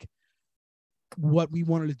of like what we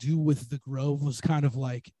wanted to do with the Grove was kind of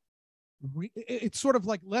like, it's sort of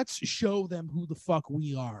like, let's show them who the fuck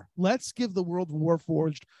we are. Let's give the world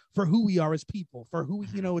Warforged for who we are as people, for who,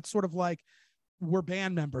 it's sort of like, we're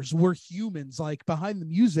band members, we're humans, like behind the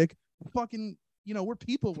music, fucking, we're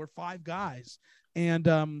people, we're five guys. And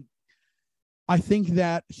I think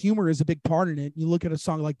that humor is a big part in it. You look at a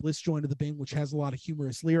song like Bliss Joint of the Bing, which has a lot of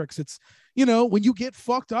humorous lyrics. It's, when you get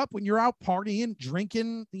fucked up, when you're out partying,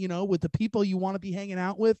 drinking, with the people you want to be hanging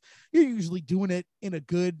out with, you're usually doing it in a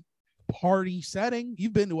good party setting.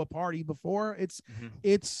 You've been to a party before.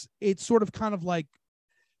 It's sort of kind of like,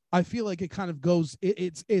 I feel like it kind of goes,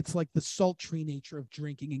 it's like the sultry nature of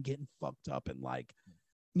drinking and getting fucked up, and like,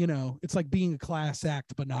 it's like being a class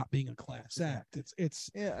act, but not being a class act.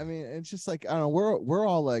 It's yeah. I mean, it's just like, I don't know. We're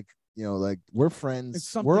all like, like we're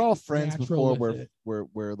friends. We're all friends before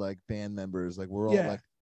we're like band members. Like we're all like,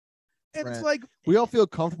 and it's like we all feel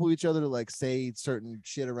comfortable with each other to like say certain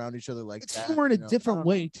shit around each other. Like it's humor in a different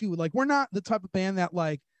way too. Like we're not the type of band that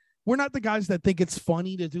like, we're not the guys that think it's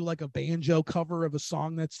funny to do like a banjo cover of a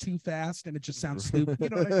song that's too fast and it just sounds stupid. You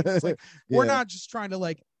know what I mean? It's like, we're not just trying to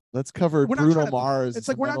like, let's cover Bruno Mars. It's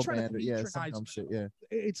like, we're not trying to patronize shit. Yeah.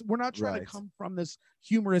 We're not trying to come from this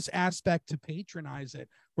humorous aspect to patronize it.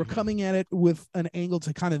 We're coming at it with an angle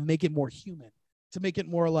to kind of make it more human, to make it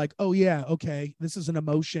more like, oh yeah, okay, this is an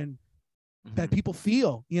emotion that people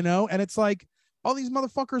feel, and it's like all these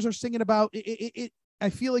motherfuckers are singing about it. I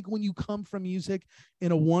feel like when you come from music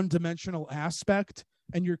in a one-dimensional aspect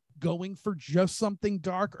and you're going for just something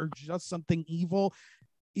dark or just something evil,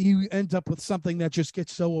 you end up with something that just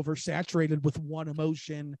gets so oversaturated with one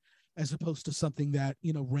emotion as opposed to something that,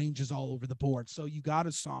 ranges all over the board. So you got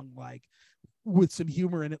a song like with some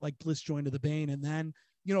humor in it, like Bliss Joint of the Bane. And then,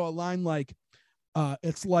 a line like,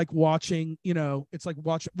 it's like watching, it's like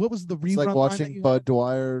watching, what was the rerun? It's like watching Bud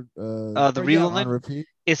Dwyer. The rerun line? Repeat.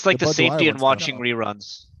 It's like the safety in watching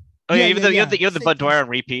reruns. Oh yeah, even though you have the Bud Dwyer on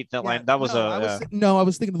repeat, that line, that was I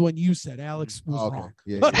was thinking of the one you said. Alex was wrong.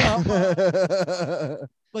 Yeah.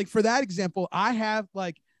 Like for that example, I have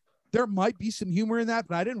like, there might be some humor in that,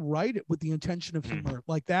 but I didn't write it with the intention of humor.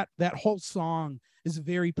 Like that whole song is a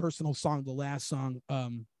very personal song. The last song,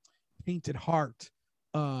 Painted Heart.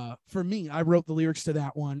 For me, I wrote the lyrics to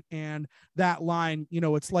that one, and that line,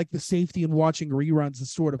 it's like the safety in watching reruns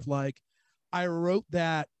is sort of like, I wrote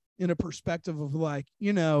that in a perspective of like,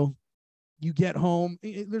 you get home,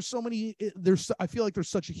 there's so many, I feel like there's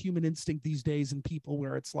such a human instinct these days in people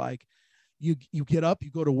where it's like, you get up, you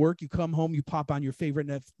go to work, you come home, you pop on your favorite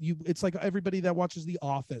it's like everybody that watches The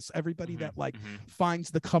Office, everybody that like finds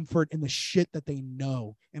the comfort in the shit that they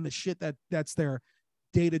know and the shit that's their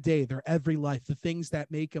day to day, their every life, the things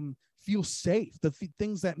that make them feel safe, the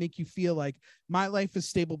things that make you feel like my life is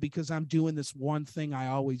stable because I'm doing this one thing I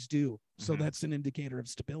always do. So that's an indicator of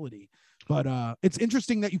stability. But it's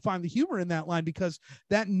interesting that you find the humor in that line, because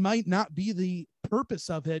that might not be the purpose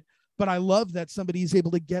of it. But I love that somebody is able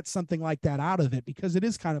to get something like that out of it, because it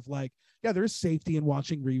is kind of like, yeah, there is safety in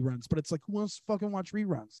watching reruns, but it's like, who wants to fucking watch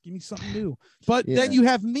reruns? Give me something new. But then you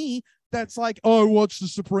have me that's like, oh, I watched The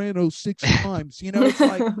Sopranos 6 times. It's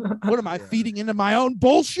like, what am I feeding into my own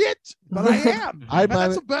bullshit? But I am.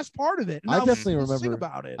 That's the best part of it. And I definitely remember sing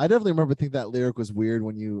about it. I definitely remember thinking that lyric was weird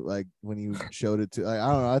when you showed it to. Like, I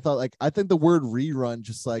don't know. I thought I think the word rerun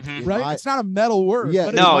just like right. It's not a metal word. Yeah.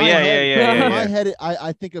 But no. In my head,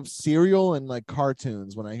 I think of cereal and like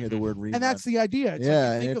cartoons when I hear the word rerun. And that's the idea. It's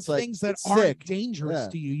like you think of things that aren't dangerous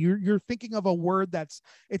to you. You're thinking of a word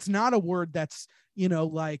it's not a word that's,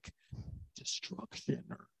 like destruction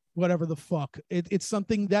or whatever the fuck. It's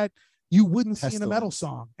something that you wouldn't see in a metal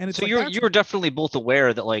song. And it's so like you're definitely both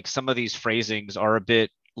aware that like some of these phrasings are a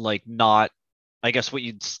bit like not, I guess, what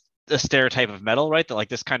you'd a stereotype of metal, right? That like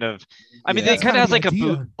this kind of, I mean, it kind of has like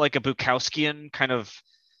a Bukowskian kind of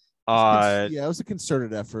Yeah, it was a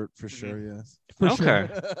concerted effort for sure. Yes, for Okay. sure.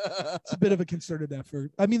 It's a bit of a concerted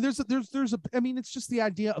effort. I mean, I mean, it's just the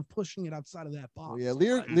idea of pushing it outside of that box. Well, yeah,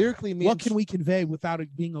 Like, lyrically, what can we convey without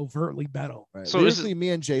it being overtly metal? Right. So Lyrically,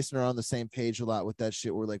 me and Jason are on the same page a lot with that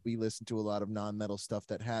shit. Where like we listen to a lot of non-metal stuff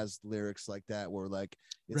that has lyrics like that, where like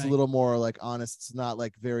it's a little more like honest. It's not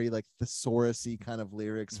like very like thesaurus-y kind of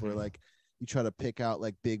lyrics where like you try to pick out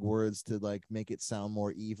like big words to like make it sound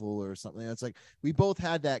more evil or something. It's like we both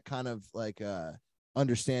had that kind of like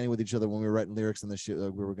understanding with each other when we were writing lyrics and the shit.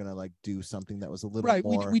 Like we were gonna like do something that was a little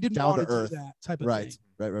more We didn't down want to earth, that type of right,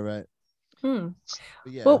 thing. right. Hmm.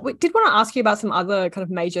 Yeah. Well, we did want to ask you about some other kind of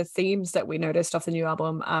major themes that we noticed off the new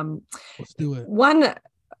album. Let's do it. One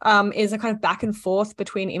is a kind of back and forth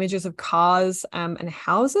between images of cars and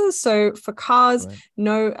houses. So for cars,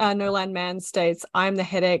 No Land Man states, "I'm the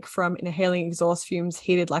headache from inhaling exhaust fumes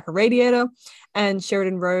heated like a radiator," and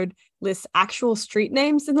Sheridan Road lists actual street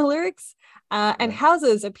names in the lyrics. And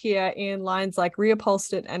houses appear in lines like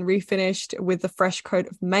 "reupholstered and refinished with the fresh coat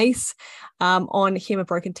of mace," "on him of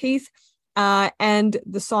broken teeth." And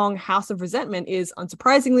the song "House of Resentment" is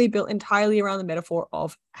unsurprisingly built entirely around the metaphor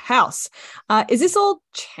of house. Is this all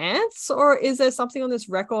chance, or is there something on this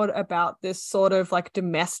record about this sort of like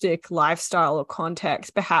domestic lifestyle or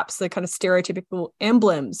context, perhaps the kind of stereotypical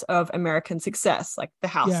emblems of American success, like the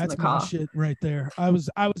house and the car? Shit right there. I was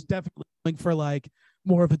definitely going for like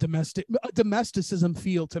more of a domesticism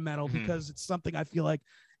feel to metal because it's something I feel like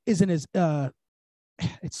isn't as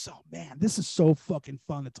it's so, man, this is so fucking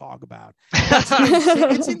fun to talk about.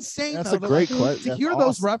 It's insane. That's though, a great question. To hear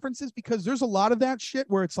those references, because there's a lot of that shit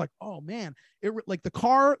where it's like, oh man, like the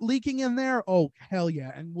car leaking in there. Oh hell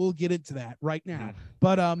yeah, and we'll get into that right now.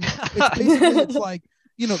 But it's basically it's like,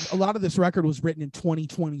 you know, a lot of this record was written in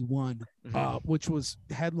 2021, which was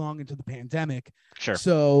headlong into the pandemic. Sure.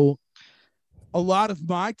 So a lot of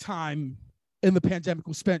my time in the pandemic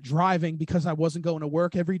was spent driving because I wasn't going to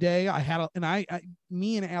work every day.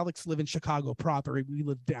 Me and Alex live in Chicago proper. We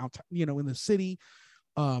live downtown, you know, in the city,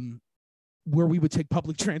 where we would take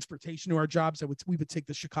public transportation to our jobs. We would take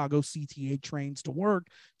the Chicago CTA trains to work,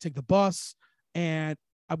 take the bus, and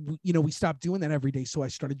we stopped doing that every day. So I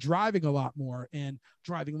started driving a lot more and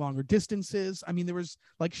driving longer distances. I mean, there was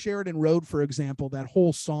like Sheridan Road, for example, that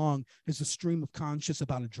whole song is a stream of conscious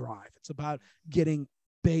about a drive. It's about getting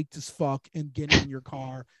baked as fuck and getting in your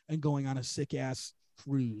car and going on a sick ass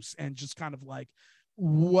cruise, and just kind of like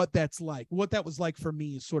what that was like for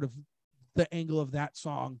me is sort of the angle of that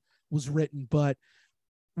song was written. But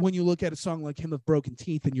when you look at a song like Hymn of Broken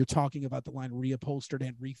Teeth and you're talking about the line "reupholstered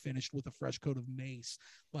and refinished with a fresh coat of mace,"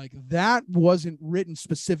 like that wasn't written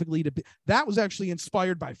specifically to be, that was actually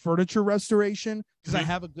inspired by furniture restoration, because I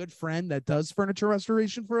have a good friend that does furniture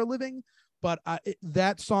restoration for a living. But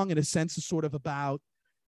that song in a sense is sort of about,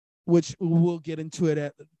 which we'll get into it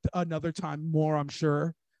at another time more, I'm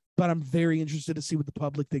sure. But I'm very interested to see what the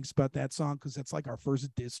public thinks about that song, because that's like our first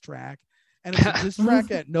diss track. And it's a diss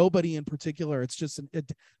track at nobody in particular. It's just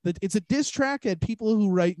it's a diss track at people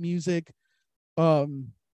who write music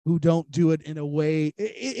who don't do it in a way.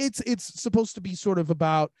 It's supposed to be sort of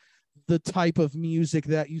about the type of music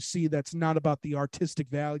that you see that's not about the artistic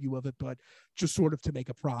value of it, but just sort of to make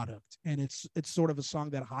a product. And it's sort of a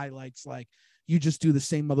song that highlights like, you just do the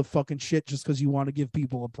same motherfucking shit just because you want to give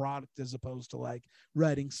people a product, as opposed to like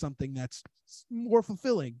writing something that's more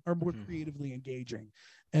fulfilling or more creatively engaging.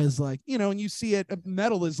 As like, you know, and you see it,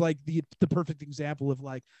 metal is like the perfect example of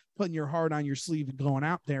like putting your heart on your sleeve and going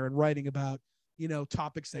out there and writing about, you know,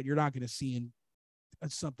 topics that you're not going to see in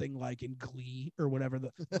something like in Glee or whatever.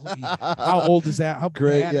 Glee. How old is that? How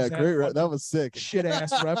great? bad Yeah, is that? great. That was sick. Shit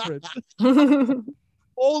ass reference.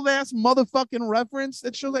 Old ass motherfucking reference.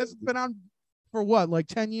 That show has been on for what, like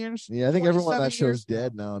 10 years? Yeah, I think everyone on that show's years?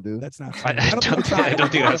 dead now, dude. That's not true. I don't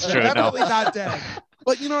think that's true. Definitely not dead.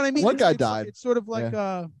 But you know what I mean? One guy died. It's sort of like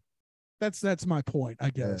that's my point, I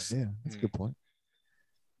guess. Yeah, that's a good point.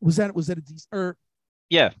 Was that a decent or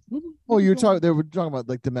yeah. Oh, they were talking about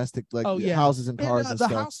like domestic, like houses and cars and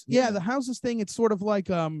stuff. The houses thing, it's sort of like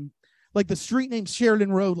the street name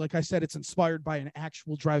Sheridan Road. Like I said, it's inspired by an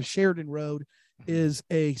actual drive. Sheridan Road is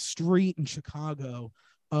a street in Chicago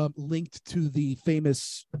linked to the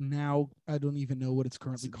famous, now I don't even know what it's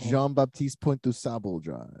currently called, Jean-Baptiste Point du Sable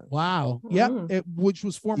Drive. Wow. Yep. Which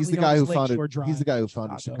was formerly he's the guy who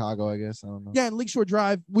founded Chicago, I guess. I don't know. Yeah, and Lakeshore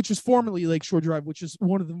Drive, which is formerly Lakeshore Drive, which is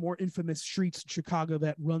one of the more infamous streets in Chicago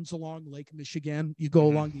that runs along Lake Michigan. You go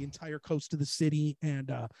along the entire coast of the city, and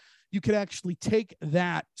you could actually take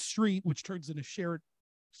that street, which turns into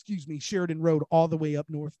Sheridan Road, all the way up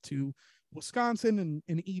north to Wisconsin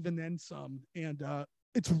and even then some. And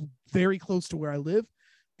it's very close to where I live.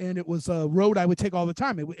 and it was a road I would take all the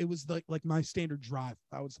time. It was like my standard drive.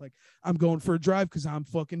 I was like, I'm going for a drive because I'm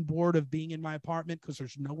fucking bored of being in my apartment because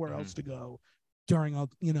there's nowhere else to go during a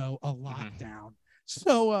lockdown.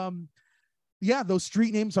 So yeah, those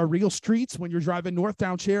street names are real streets when you're driving north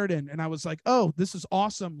down Sheridan. And I was like, oh, this is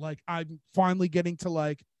awesome. Like, I'm finally getting to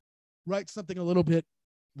like write something a little bit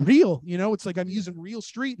real, it's like I'm using real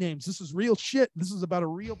street names. This is real shit. This is about a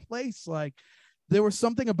real place. Like, there was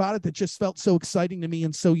something about it that just felt so exciting to me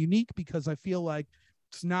and so unique, because I feel like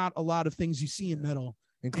it's not a lot of things you see in metal.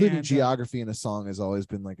 Including geography in a song has always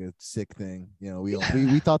been like a sick thing.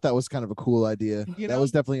 We thought that was kind of a cool idea. That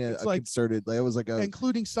was definitely a concerted. Like, it was like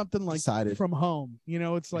including something like decided. From home.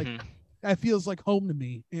 It's like that feels like home to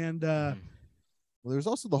me. And well, there's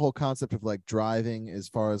also the whole concept of like driving, as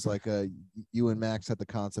far as like you and Max had the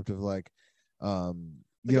concept of like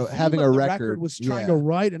having a record was trying to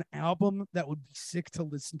write an album that would be sick to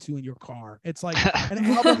listen to in your car. It's like an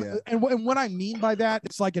album, and what I mean by that,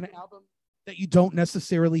 it's like an album that you don't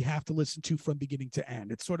necessarily have to listen to from beginning to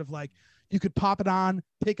end. It's sort of like you could pop it on,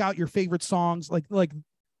 pick out your favorite songs. Like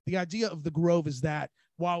the idea of the Grove is that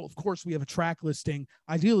while of course we have a track listing,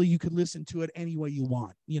 ideally you could listen to it any way you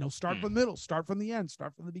want. Start from the middle, start from the end,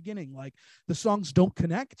 start from the beginning. Like, the songs don't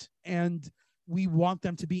connect, and we want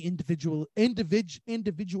them to be individually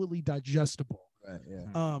digestible. Right.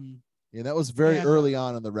 Yeah. Yeah, that was very early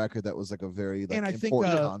on in the record. That was like a very and I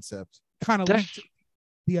important think, concept. Kind of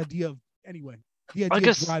the idea of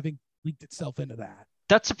of driving leaked itself into that.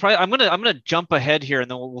 That's surprising. I'm gonna jump ahead here,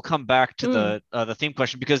 and then we'll come back to the theme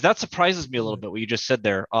question, because that surprises me a little bit what you just said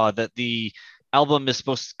there. That the album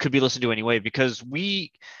could be listened to anyway, because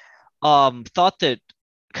we thought that,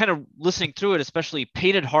 kind of listening through it, especially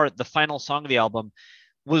Painted Heart, the final song of the album,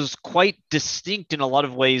 was quite distinct in a lot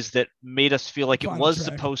of ways that made us feel like it was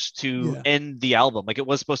supposed to end the album. Like, it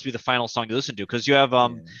was supposed to be the final song you listen to, because you have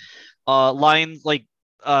lines like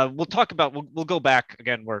we'll talk about, we'll go back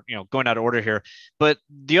again, we're going out of order here, but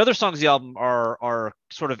the other songs of the album are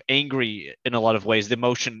sort of angry in a lot of ways, the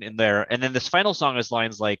emotion in there. And then this final song has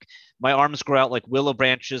lines like, my arms grow out like willow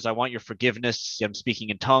branches, I want your forgiveness, I'm speaking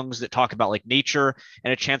in tongues, that talk about like nature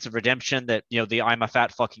and a chance of redemption that the I'm a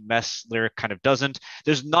fat fucking mess lyric kind of doesn't.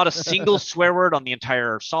 There's not a single swear word on the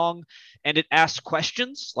entire song, and it asks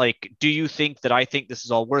questions like, do you think that I think this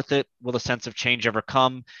is all worth it? Will a sense of change ever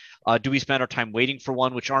come? Do we spend our time waiting for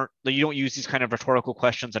one? Which you don't use these kind of rhetorical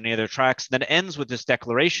questions on any other tracks. And then it ends with this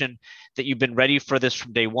declaration that you've been ready for this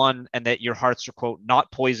from day one, and that your hearts are, quote,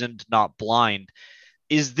 not poisoned, not blind.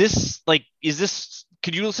 Could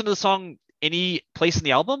you listen to the song any place in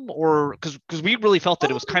the album? Or because we really felt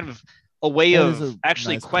that it was kind of a way of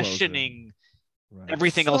actually questioning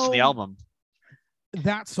everything else in the album.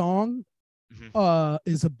 That song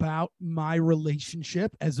is about my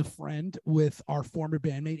relationship as a friend with our former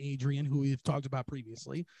bandmate Adrian, who we've talked about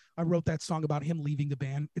previously. I wrote that song about him leaving the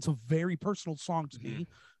band. It's a very personal song to me,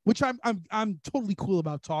 which I'm totally cool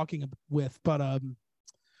about talking with. But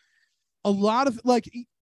a lot of, like,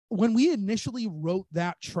 when we initially wrote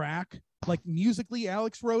that track, like, musically,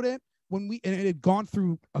 Alex wrote it. And it had gone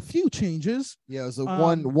through a few changes. Yeah, it was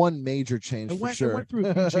one major change for sure. It went through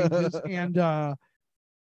a few changes, and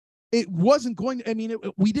it wasn't going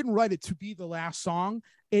to, we didn't write it to be the last song.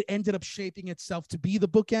 It ended up shaping itself to be the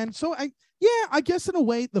bookend. So I guess in a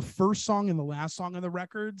way, the first song and the last song on the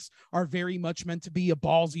records are very much meant to be a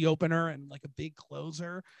ballsy opener and like a big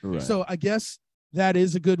closer. Right. So I guess that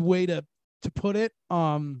is a good way to put it.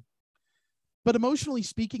 But emotionally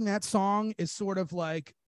speaking, that song is sort of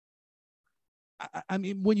like,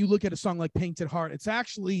 when you look at a song like Painted Heart, it's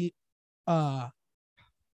actually,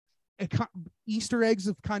 Easter eggs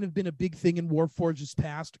have kind of been a big thing in Warforged's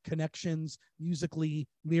past. Connections, musically,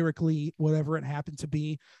 lyrically, whatever it happened to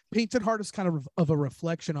be. Painted Heart is kind of a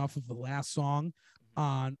reflection off of the last song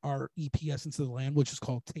on our EP Essence of the Land, which is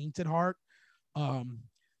called Tainted Heart,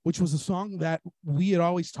 which was a song that we had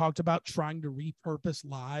always talked about trying to repurpose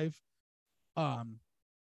live,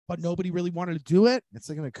 but nobody really wanted to do it. It's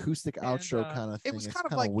like an acoustic outro kind of thing. It was kind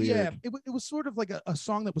of like weird. It was sort of like a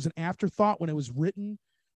song that was an afterthought when it was written.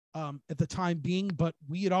 At the time being, but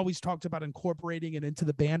we had always talked about incorporating it into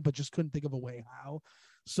the band, but just couldn't think of a way how.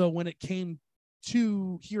 So when it came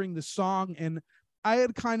to hearing the song, and I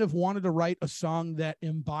had kind of wanted to write a song that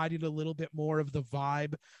embodied a little bit more of the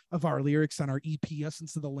vibe of our lyrics on our EP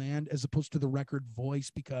Essence of the Land, as opposed to the record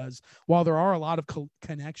Voice, because while there are a lot of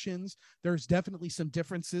connections, there's definitely some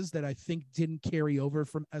differences that I think didn't carry over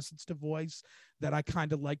from Essence to Voice, that I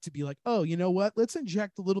kind of like to be like, oh, you know what? Let's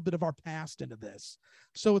inject a little bit of our past into this.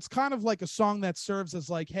 So it's kind of like a song that serves as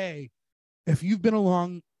like, hey, if you've been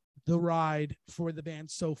along the ride for the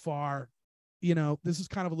band so far, you know, this is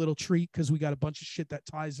kind of a little treat because we got a bunch of shit that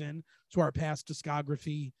ties in to our past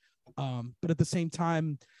discography. But at the same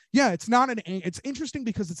time, yeah, it's interesting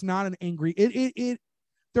because it's not an angry,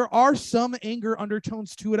 there are some anger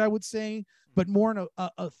undertones to it, I would say, but more in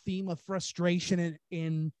a theme of frustration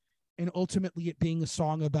and ultimately it being a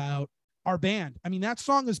song about our band. I mean, that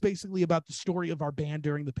song is basically about the story of our band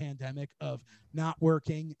during the pandemic of not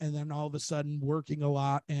working and then all of a sudden working a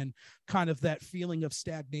lot and kind of that feeling of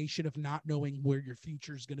stagnation of not knowing where your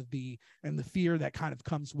future is going to be and the fear that kind of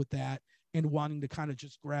comes with that and wanting to kind of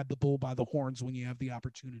just grab the bull by the horns when you have the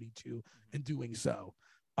opportunity to and doing so.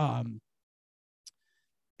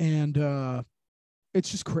 It's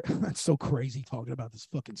just that's so crazy talking about this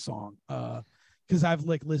fucking song. Because I've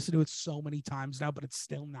like listened to it so many times now, but it's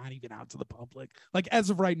still not even out to the public. Like as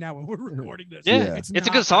of right now, when we're recording this, it's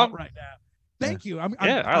a good song right now. Thank you.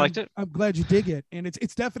 I liked it. I'm glad you dig it, and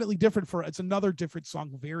it's definitely different it's another different song,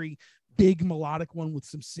 very big melodic one with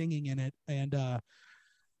some singing in it. And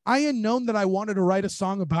I had known that I wanted to write a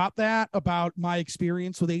song about my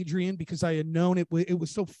experience with Adrian, because I had known it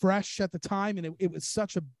was so fresh at the time, and it was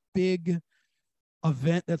such a big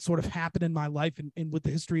event that sort of happened in my life and with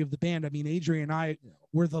the history of the band. I mean, Adrian and I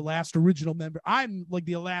were the last original member. I'm like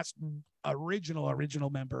the last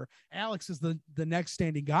original member. Alex is the next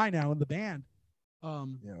standing guy now in the band. I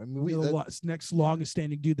mean, the next longest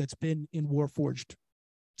standing dude that's been in Warforged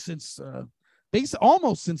since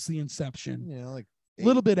almost since the inception. Yeah, like a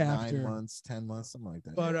little bit after 9 months, 10 months, something like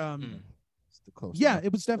that. But yeah,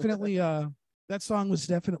 it was definitely that song was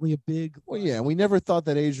definitely a big. Well, yeah, and we never thought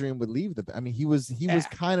that Adrian would leave I mean, he was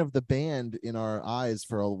kind of the band in our eyes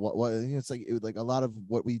for what it's like. It was like a lot of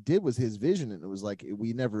what we did was his vision, and it was like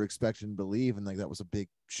we never expected him to leave, and like that was a big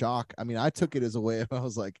shock. I mean, I took it as a way of, I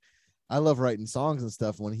was like, I love writing songs and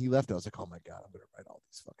stuff. When he left, I was like, oh my god, I'm gonna write all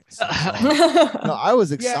these fucking songs. No, I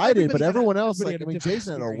was excited, but everyone else, like, I mean,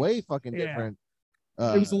 Jason had a way fucking different.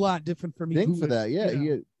 It was a lot different for me. He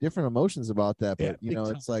had different emotions about that, but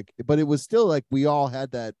it's like, but it was still like we all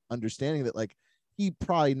had that understanding that like he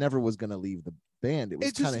probably never was going to leave the band. It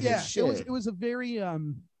was kind of his shit. It was a very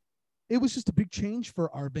it was just a big change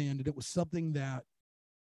for our band, and it was something that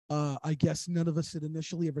I guess none of us had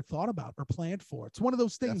initially ever thought about or planned for. It's one of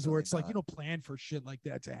those things where it's like you don't plan for shit like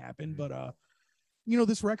that to happen, but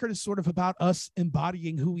this record is sort of about us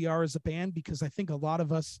embodying who we are as a band, because I think a lot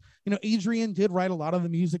of us, Adrian did write a lot of the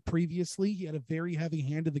music previously. He had a very heavy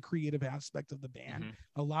hand in the creative aspect of the band.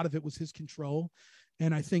 A lot of it was his control.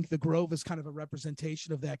 And I think the Grove is kind of a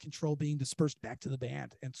representation of that control being dispersed back to the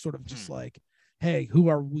band and sort of just like, hey, who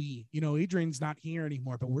are we? Adrian's not here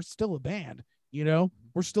anymore, but we're still a band.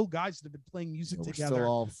 We're still guys that have been playing music together. Still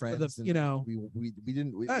all friends. We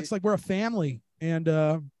didn't. It's like we're a family, and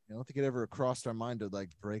I don't think it ever crossed our mind to like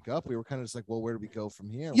break up. We were kind of just like, well, where do we go from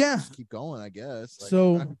here? Yeah, we'll just keep going, I guess. Like,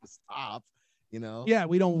 so stop. Yeah,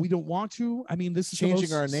 we don't want to. I mean, this is changing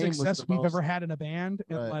the most our name success we've ever had in a band,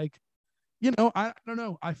 and like, I don't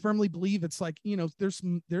know. I firmly believe it's like,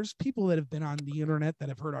 there's people that have been on the internet that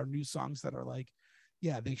have heard our new songs that are like,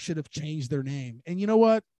 yeah, they should have changed their name. And you know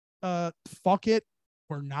what? Fuck it,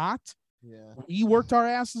 we're not. Yeah, we worked our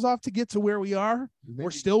asses off to get to where we are.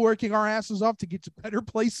 We're still working our asses off to get to better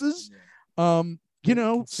places. Sorry,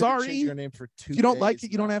 your name for 2 if you don't days, like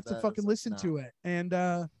it, you don't have to fucking listen to it. And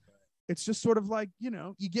it's just sort of like,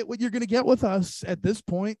 you get what you're gonna get with us at this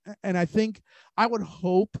point. And I think I would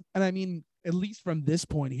hope, and I mean, at least from this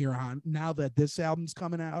point here on, now that this album's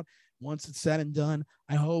coming out, once it's said and done,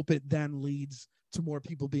 I hope it then leads to more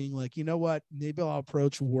people being like, you know what, maybe I'll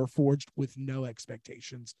approach Warforged with no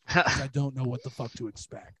expectations, because I don't know what the fuck to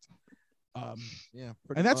expect. And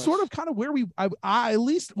that's sort of kind of where I at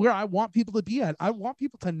least where I want people to be at. I want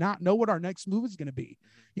people to not know what our next move is going to be.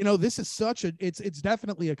 This is it's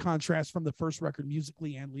definitely a contrast from the first record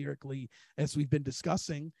musically and lyrically, as we've been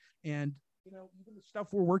discussing. And even the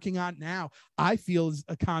stuff we're working on now, I feel is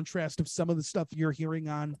a contrast of some of the stuff you're hearing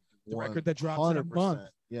on the record that drops in a month.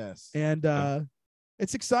 Yes. And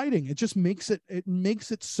it's exciting. It just makes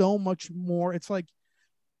it so much more. It's like,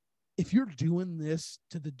 if you're doing this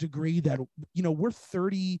to the degree that,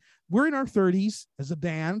 we're in our 30s as a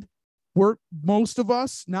band. Most of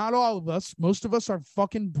us, not all of us, most of us are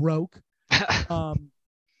fucking broke.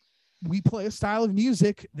 We play a style of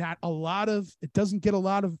music that it doesn't get a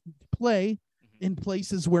lot of play in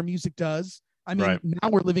places where music does. I mean, now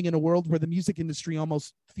we're living in a world where the music industry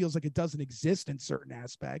almost feels like it doesn't exist in certain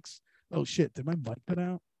aspects. Oh shit, did my mic cut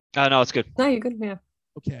out? No, it's good. No, you're good. Yeah.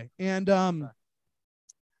 Okay. And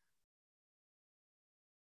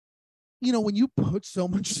when you put so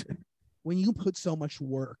much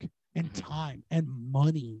work and time and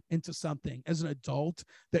money into something as an adult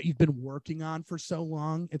that you've been working on for so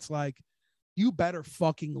long, it's like, you better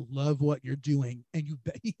fucking love what you're doing. And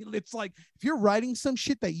it's like, if you're writing some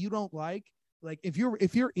shit that you don't like if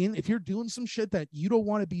you're doing some shit that you don't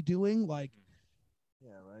want to be doing, like,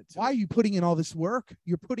 yeah, right. Why are you putting in all this work?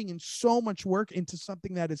 You're putting in so much work into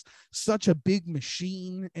something that is such a big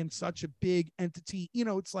machine and such a big entity.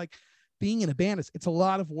 It's like being in a band it's a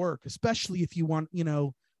lot of work, especially if you want,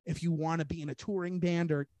 if you want to be in a touring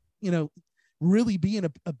band or, really be in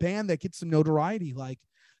a band that gets some notoriety. Like,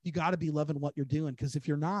 you got to be loving what you're doing. Because if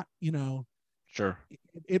you're not, sure,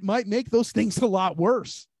 it might make those things a lot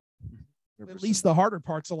worse. 100%. At least the harder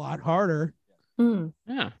part's a lot harder.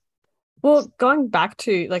 Yeah. Well, going back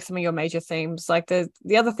to like some of your major themes, like the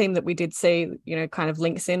other theme that we did see, kind of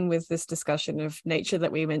links in with this discussion of nature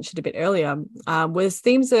that we mentioned a bit earlier, was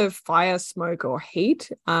themes of fire, smoke, or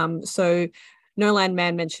heat. So No Land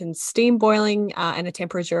Man mentions steam boiling and a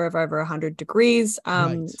temperature of over 100 degrees.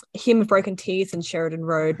 Right. Hymn of Broken Teeth and Sheridan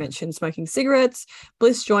Road mentions smoking cigarettes.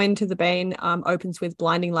 Bliss Joined to the Bane opens with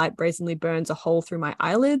blinding light brazenly burns a hole through my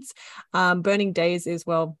eyelids. Burning Days is,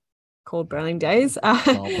 called Burning Days.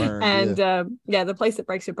 The Place That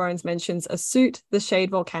Breaks Your Bones mentions a suit, the shade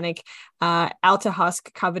volcanic, outer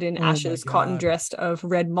husk covered in ashes, cotton dressed of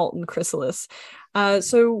red molten chrysalis.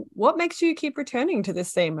 So what makes you keep returning to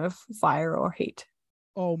this theme of fire or heat?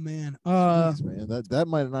 Oh man. Jeez, man, that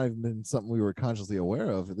might not have been something we were consciously aware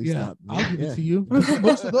of, at least not me. I'll give it to you.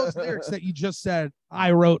 Most of those lyrics that you just said,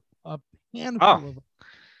 I wrote a handful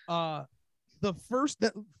of them. The first,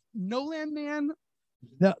 that No Land Man,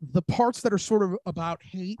 the parts that are sort of about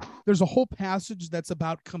hate, there's a whole passage that's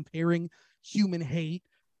about comparing human hate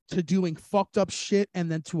to doing fucked up shit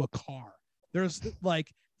and then to a car. There's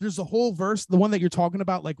a whole verse, the one that you're talking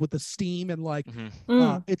about, like with the steam and like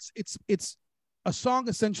it's a song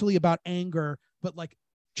essentially about anger, but like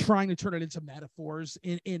trying to turn it into metaphors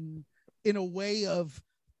in a way of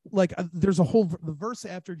like there's a whole the verse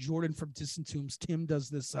after Jordan from Distant Tombs. Tim does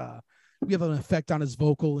this we have an effect on his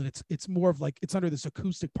vocal, and it's more of like it's under this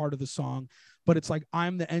acoustic part of the song, but it's like,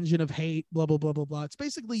 I'm the engine of hate, blah blah blah blah blah. It's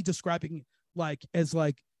basically describing like as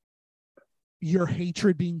like your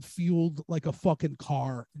hatred being fueled like a fucking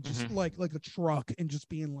car, and just like a truck, and just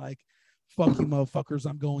being like, fuck you motherfuckers,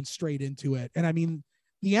 I'm going straight into it. And I mean,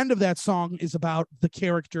 the end of that song is about the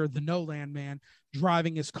character, the No Land Man,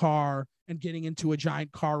 driving his car and getting into a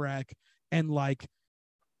giant car wreck and like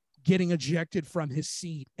getting ejected from his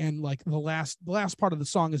seat. And like the last part of the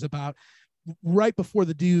song is about right before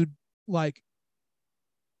the dude like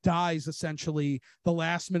dies, essentially the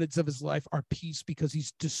last minutes of his life are peace, because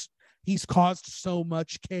he's caused so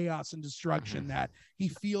much chaos and destruction that he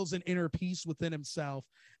feels an inner peace within himself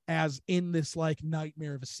as in this like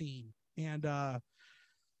nightmare of a scene. And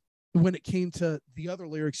when it came to the other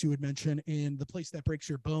lyrics you would mention in The Place That Breaks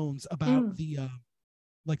Your Bones about the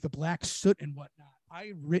like the black soot and whatnot, I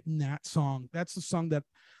had written that song. That's the song that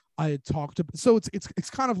I had talked about. So it's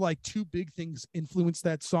kind of like two big things influenced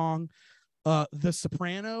that song. The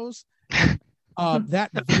Sopranos.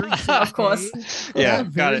 That very same of course. Day, yeah,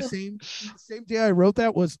 that got very it. same day I wrote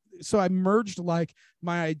that was, so I merged like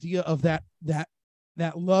my idea of that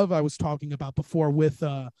love I was talking about before with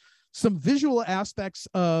some visual aspects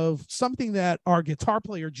of something that our guitar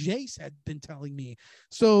player Jace had been telling me.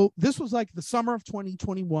 So this was like the summer of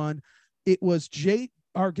 2021. It was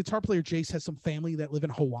our guitar player Jace has some family that live in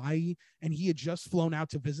Hawaii, and he had just flown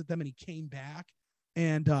out to visit them, and he came back,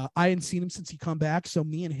 and I hadn't seen him since he come back. So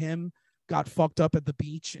me and him got fucked up at the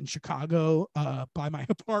beach in Chicago by my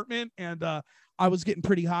apartment, and I was getting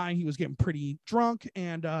pretty high. He was getting pretty drunk,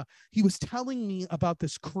 and he was telling me about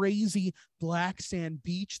this crazy black sand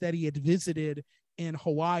beach that he had visited in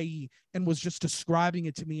Hawaii, and was just describing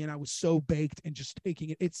it to me, and I was so baked and just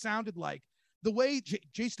taking it. It sounded like the way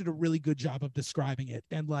Jace did a really good job of describing it,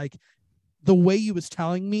 and like the way he was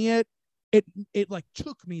telling me it like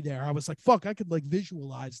took me there. I was like, fuck, I could like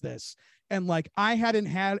visualize this. And like, I hadn't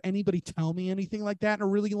had anybody tell me anything like that in a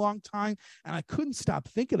really long time. And I couldn't stop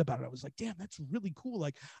thinking about it. I was like, damn, that's really cool.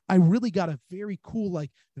 Like, I really got a very cool,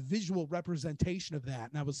 like visual representation of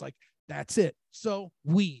that. And I was like, that's it. So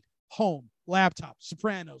weed, home, laptop,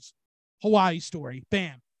 Sopranos, Hawaii Story,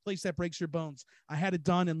 bam, Place That Breaks Your Bones. I had it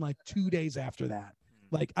done in like 2 days after that.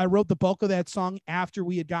 Like, I wrote the bulk of that song after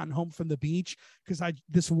we had gotten home from the beach, because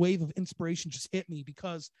this wave of inspiration just hit me,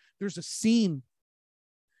 because there's a scene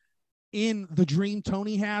in The Dream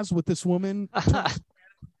Tony has with this woman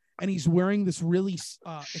and he's wearing this really it's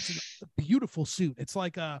a beautiful suit. It's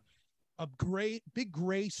like a big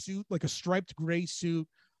gray suit, like a striped gray suit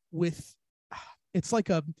with it's like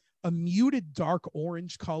a a muted dark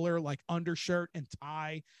orange color, like undershirt and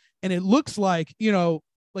tie, and it looks like, you know,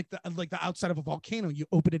 like the outside of a volcano. You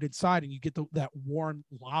open it inside and you get that warm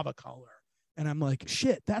lava color. And I'm like,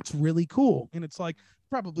 shit, that's really cool. And it's like,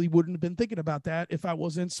 probably wouldn't have been thinking about that if I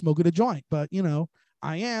wasn't smoking a joint, but you know,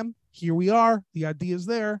 I am. Here we are. The idea's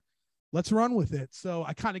there. Let's run with it. So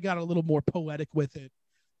I kind of got a little more poetic with it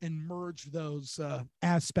and merged those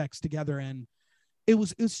aspects together. And it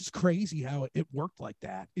was just crazy how it worked like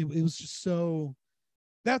that. It was just so.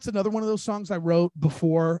 That's another one of those songs I wrote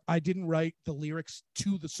before. I didn't write the lyrics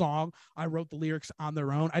to the song. I wrote the lyrics on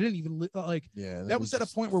their own. I didn't even that was at a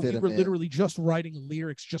point where we were literally just writing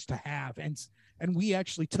lyrics just to have. And we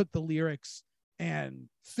actually took the lyrics and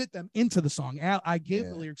fit them into the song. I gave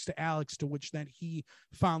the lyrics to Alex, to which then he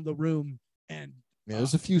found the room and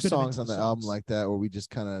there's a few songs on the album like that where we just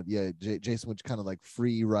kind of Jason would kind of like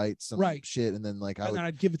free write some shit, and then like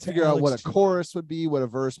I'd give it to figure Alex out what a chorus would be, what a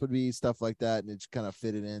verse would be, stuff like that, and it just kind of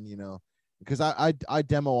fit it in, you know, because I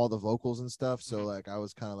demo all the vocals and stuff, so like I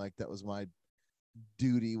was kind of like, that was my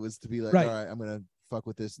duty, was to be like, all right, I'm gonna fuck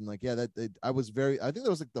with this, and like I think that was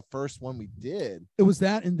like the first one we did. It was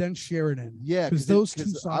that, and then Sheridan, because those two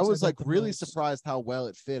songs I was like really surprised how well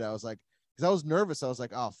it fit. I was like, because I was nervous. I was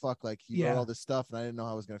like, oh fuck, like he wrote all this stuff and I didn't know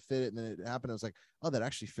how I was gonna fit it, and then it happened. I was like, oh, that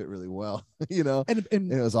actually fit really well. You know, and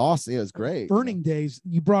it was awesome. It was great. Burning Days,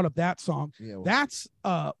 you brought up that song. That's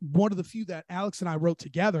one of the few that Alex and I wrote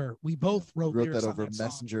together. We both wrote that over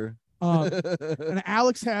Messenger. And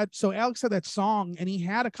Alex had that song, and he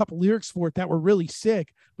had a couple lyrics for it that were really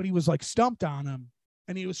sick, but he was like stumped on them,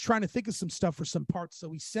 and he was trying to think of some stuff for some parts, so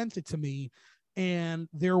he sent it to me. And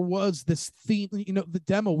there was this theme, you know, the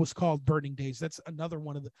demo was called Burning Days. That's another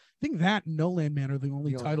one of the, I think that and No Land Man are the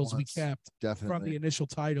only titles we kept from the initial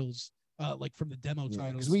titles, like from the demo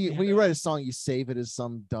titles. When you write a song, you save it as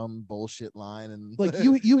some dumb bullshit line, and like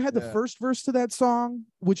you had the first verse to that song,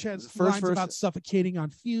 which has lines about suffocating on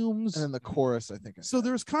fumes, and then the chorus, I think. So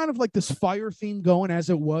there's kind of like this fire theme going as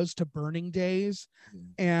it was to Burning Days,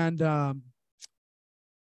 and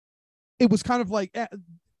it was kind of like.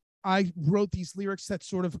 I wrote these lyrics that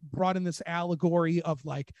sort of brought in this allegory of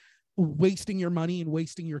like wasting your money and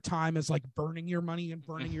wasting your time as like burning your money and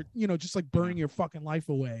burning your, you know, just like burning your fucking life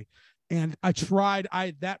away. And I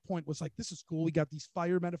at that point was like, this is cool. We got these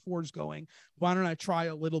fire metaphors going. Why don't I try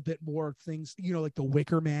a little bit more things, you know, like the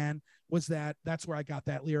Wicker Man that's where I got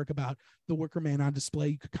that lyric about the Wicker Man on display.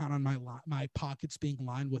 You could count on my pockets being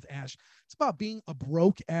lined with ash. It's about being a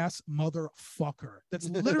broke ass motherfucker. That's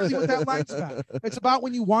literally what that line's about. It's about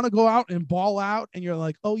when you want to go out and ball out and you're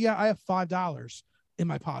like, oh yeah, I have $5 in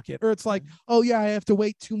my pocket, or it's like, oh yeah, I have to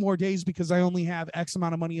wait 2 more days because I only have X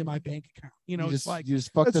amount of money in my bank account. You know, it's like it's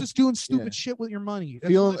just doing stupid shit with your money.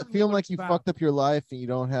 Feeling like you fucked up your life and you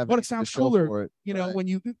don't have. But it sounds cooler, you know, when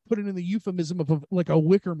you put it in the euphemism of like a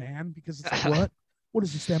Wicker Man, because it's like what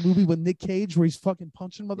is this, that movie with Nick Cage where he's fucking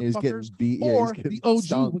punching motherfuckers, or the OG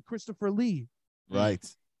stung with Christopher Lee, right?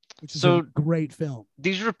 Which is a great film.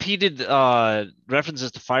 These repeated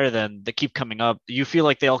references to fire then that keep coming up, you feel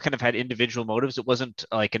like they all kind of had individual motives? It wasn't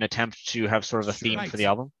like an attempt to have sort of a theme for the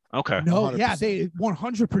album? Okay. No, 100%. They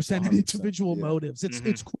 100% had individual motives.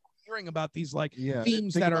 It's cool hearing about these like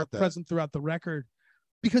themes that are present throughout the record,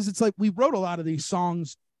 because it's like we wrote a lot of these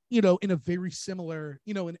songs, you know, in a very similar,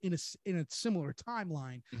 you know, in a similar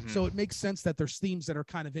timeline. So it makes sense that there's themes that are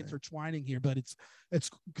kind of intertwining here, but it's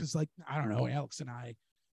because like, I don't know, Alex and I,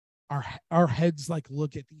 our heads like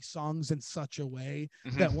look at these songs in such a way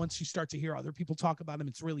that once you start to hear other people talk about them,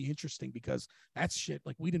 it's really interesting, because that's shit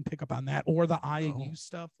like we didn't pick up on that, or the I and you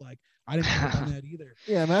stuff. Like I didn't pick up on that either.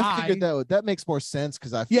 Yeah, man, I figured that makes more sense,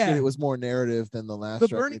 because I figured it was more narrative than the last.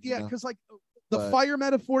 Because like the fire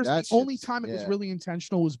metaphors, the only time it was really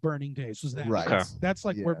intentional was Burning Days. Was that right? That's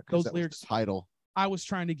like where those lyrics title. I was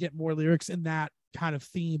trying to get more lyrics in that kind of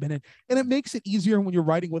theme, and it makes it easier when you're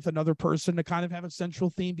writing with another person to kind of have a central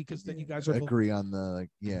theme, because then you guys are agree on the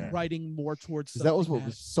writing more towards that was what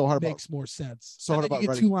was so hard makes more sense. So hard about you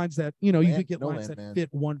get two lines that you could get lines that fit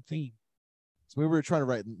one theme. So we were trying to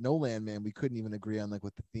write No Land Man. We couldn't even agree on like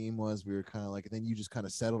what the theme was. We were kind of like, and then you just kind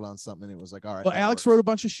of settled on something. And it was like, all right. Well, Alex wrote a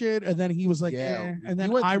bunch of shit, and then he was like, and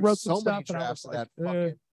then I wrote some stuff, and I was like,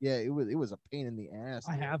 it was a pain in the ass.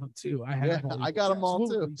 I have them too. I got them all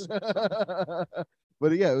too.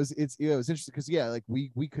 But yeah, it was interesting because like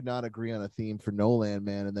we could not agree on a theme for No Land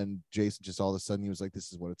Man, and then Jason just all of a sudden he was like,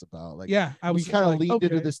 "This is what it's about." Like, we kind of leaned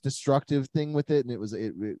into this destructive thing with it, and it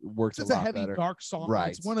works a lot better. It's a heavy, dark song, right?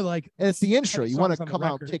 It's one of like, and it's the intro. You want to come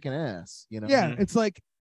out kicking ass, you know? Yeah, it's like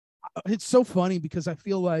it's so funny because I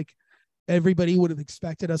feel like everybody would have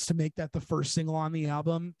expected us to make that the first single on the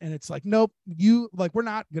album, and it's like, nope, we're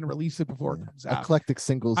not gonna release it before it comes out. Eclectic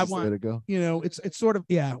singles is the way to go. It's sort of,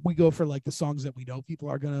 we go for like the songs that we know people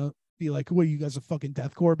are gonna be like, what, you guys a fucking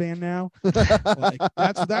deathcore band now? Like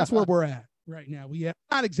that's where we're at right now.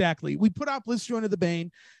 Not exactly. We put out Bliss Joint of the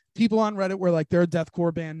Bane. People on Reddit were like, they're a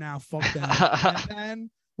deathcore band now, fuck them. And then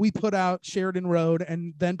we put out Sheridan Road,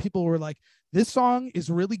 and then people were like, this song is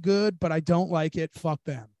really good, but I don't like it, fuck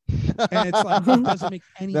them. And it's like, it doesn't make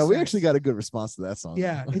any sense. We actually got a good response to that song.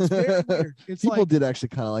 Yeah, it's very weird. People did actually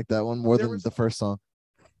kind of like that one more than the first song.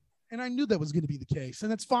 And I knew that was going to be the case,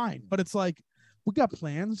 and that's fine. But it's like, we got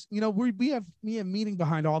plans. We have meaning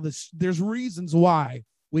behind all this. There's reasons why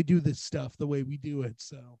we do this stuff the way we do it.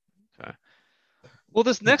 So. Okay. Well,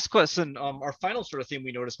 this next question, our final sort of theme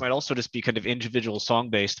we noticed might also just be kind of individual song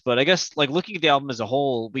based, but I guess like looking at the album as a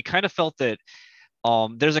whole, we kind of felt that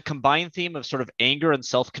there's a combined theme of sort of anger and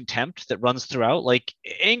self-contempt that runs throughout. Like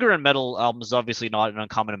anger in metal albums is obviously not an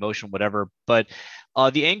uncommon emotion, whatever, but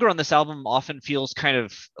the anger on this album often feels kind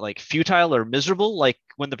of like futile or miserable. Like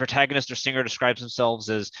when the protagonist or singer describes themselves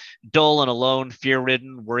as dull and alone,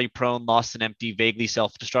 fear-ridden, worry-prone, lost and empty, vaguely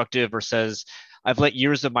self-destructive, or says, I've let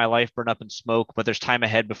years of my life burn up in smoke, but there's time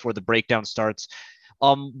ahead before the breakdown starts.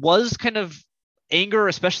 Was kind of anger,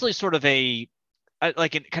 especially sort of kind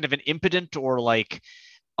of an impotent or like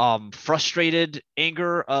frustrated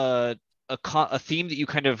anger, a theme that you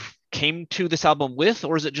kind of came to this album with,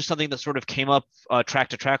 or is it just something that sort of came up track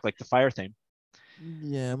to track, like the Fire theme?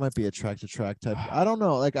 Yeah, it might be a track to track type. I don't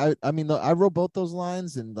know. Like I mean, I wrote both those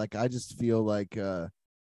lines, and like I just feel like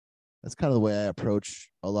that's kind of the way I approach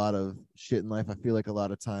a lot of shit in life. I feel like a lot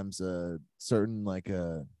of times certain like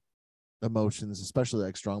emotions, especially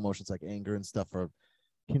like strong emotions like anger and stuff,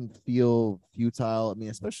 can feel futile. I mean,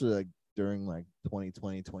 especially like during like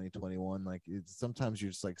 2020, 2021, like sometimes you're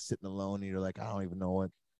just like sitting alone and you're like, I don't even know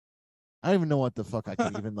what the fuck I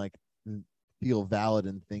can even like feel valid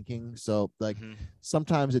in thinking. So like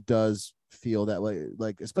sometimes it does feel that way,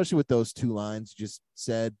 like especially with those two lines you just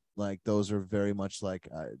said, like those are very much like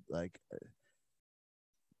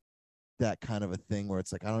that kind of a thing where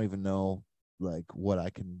it's like I don't even know like what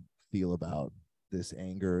I can feel about this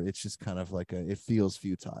anger. It's just kind of like it feels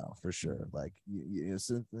futile for sure. Like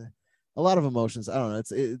a lot of emotions, I don't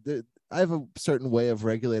know, I have a certain way of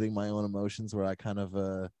regulating my own emotions where I kind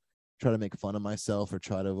of try to make fun of myself or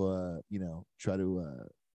try to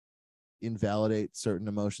invalidate certain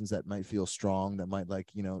emotions that might feel strong, that might like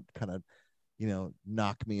kind of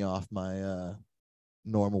knock me off my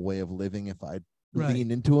normal way of living if I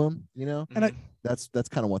lean into them, and that's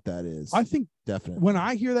kind of what that is. I think definitely when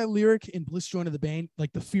I hear that lyric in Bliss Joint of the Bane,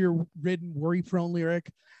 like the fear-ridden, worry-prone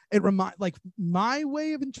lyric, it like my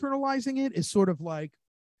way of internalizing it is sort of like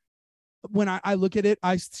when I look at it,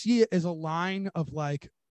 I see it as a line of like,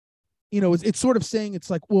 it's sort of saying, it's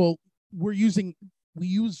like, well, we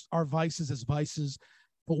use our vices as vices,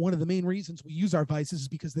 but one of the main reasons we use our vices is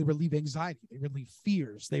because they relieve anxiety, they relieve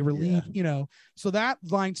fears, they relieve, so that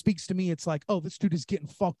line speaks to me. It's like, oh, this dude is getting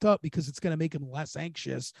fucked up because it's going to make him less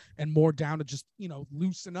anxious and more down to just,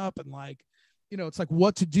 loosen up and like, it's like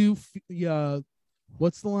what to do.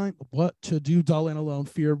 What's the line? What to do, dull and alone,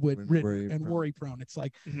 fear-ridden, and worry-prone. It's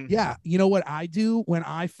like, yeah, you know what I do when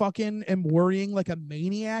I fucking am worrying like a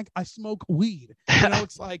maniac? I smoke weed.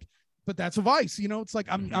 It's like, but that's a vice. It's like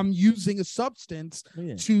I'm using a substance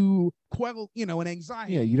to quell, an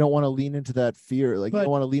anxiety. Yeah, you don't want to lean into that fear. Like, you don't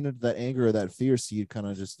want to lean into that anger or that fear. So you kind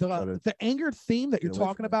of just the anger theme that you're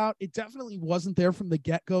talking about. It definitely wasn't there from the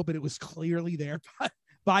get-go, but it was clearly there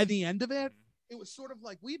by the end of it. It was sort of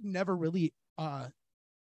like we'd never really.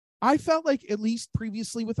 I felt like at least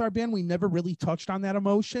previously with our band, we never really touched on that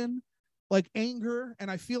emotion, like anger.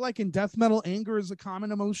 And I feel like in death metal, anger is a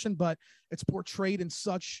common emotion, but it's portrayed in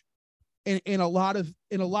such in a lot of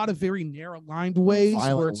very narrow lined ways.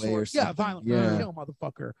 Violent violent. Kill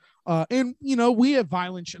motherfucker. And we have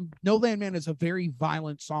violence. No Land Man is a very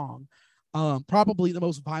violent song. Probably the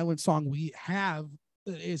most violent song we have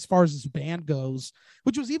as far as this band goes,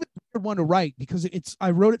 which was even a weird one to write because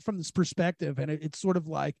I wrote it from this perspective, and it's sort of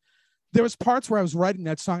like there was parts where I was writing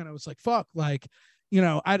that song and I was like, fuck, like,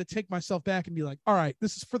 I had to take myself back and be like, all right,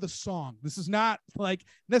 this is for the song. This is not like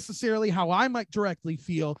necessarily how I might directly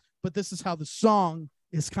feel, but this is how the song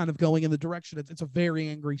is kind of going in the direction. It's a very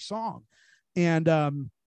angry song. And, I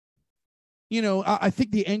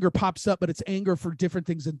think the anger pops up, but it's anger for different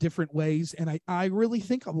things in different ways. And I really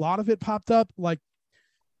think a lot of it popped up like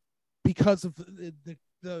because of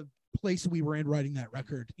the place we were in writing that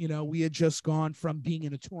record. We had just gone from being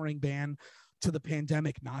in a touring band to the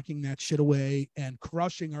pandemic knocking that shit away and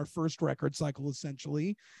crushing our first record cycle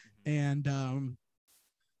essentially. And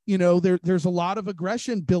there's a lot of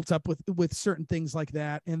aggression built up with certain things like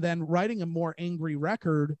that. And then writing a more angry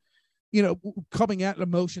record, coming at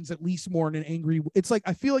emotions at least more in an angry, it's like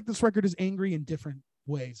I feel like this record is angry in different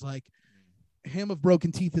ways. Like Hymn of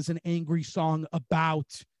Broken Teeth is an angry song about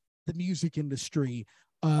the music industry.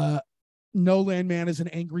 No Land Man is an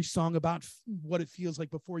angry song about what it feels like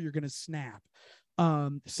before you're going to snap.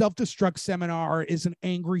 Self-Destruct Seminar is an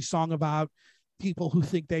angry song about people who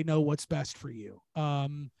think they know what's best for you.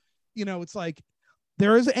 It's like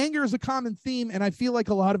there is anger as a common theme, and I feel like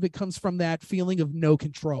a lot of it comes from that feeling of no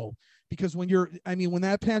control. Because when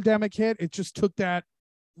that pandemic hit, it just took that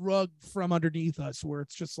rug from underneath us, where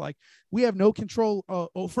it's just like we have no control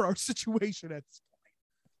over our situation at this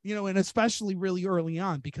point. And especially really early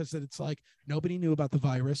on, because it's like nobody knew about the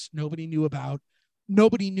virus, nobody knew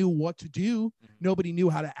what to do, nobody knew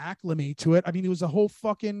how to acclimate to it. I mean, it was a whole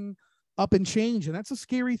fucking up and change, and that's a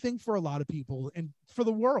scary thing for a lot of people and for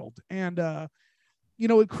the world. And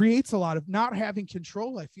it creates a lot of not having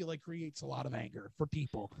control. I feel like creates a lot of anger for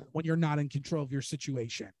people when you're not in control of your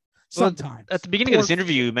situation. Sometimes. Well, at the beginning of this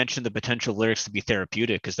interview, you mentioned the potential lyrics to be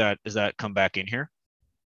therapeutic. Does that come back in here?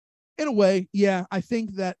 In a way, yeah. I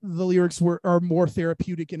think that the lyrics are more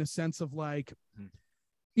therapeutic in a sense of like,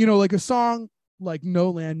 like a song like No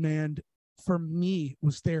Land Man for me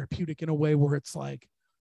was therapeutic in a way where it's like,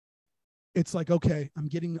 okay, I'm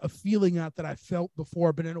getting a feeling out that I felt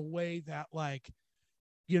before, but in a way that like,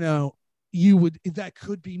 that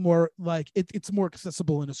could be more like it's more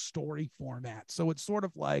accessible in a story format. So it's sort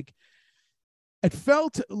of like, it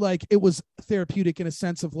felt like it was therapeutic in a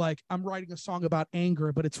sense of like, I'm writing a song about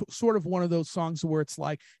anger, but it's sort of one of those songs where it's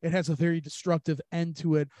like, it has a very destructive end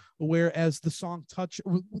to it. Whereas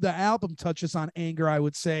the album touches on anger, I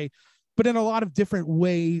would say, but in a lot of different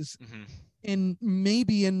ways, and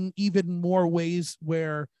maybe in even more ways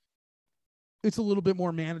where it's a little bit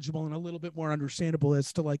more manageable and a little bit more understandable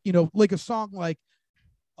as to like, like a song like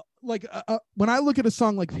when I look at a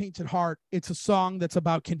song like Painted Heart, it's a song that's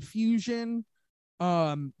about confusion,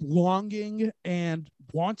 longing and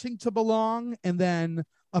wanting to belong, and then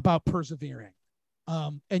about persevering.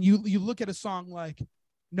 And you look at a song like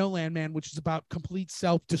No Land Man, which is about complete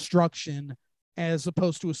self-destruction, as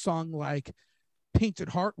opposed to a song like Painted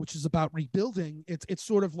Heart, which is about rebuilding. It's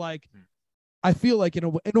sort of like, I feel like in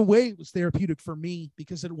a way it was therapeutic for me,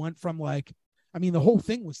 because it went from like, the whole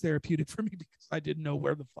thing was therapeutic for me because I didn't know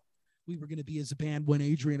where the fuck we were going to be as a band when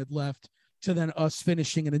Adrian had left, to then us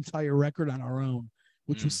finishing an entire record on our own,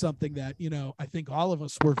 which was something that, I think all of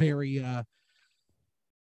us were very,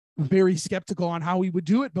 very skeptical on how we would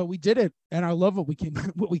do it, but we did it. And I love what we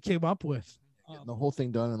came up with. The whole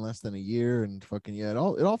thing done in less than a year, and fucking, it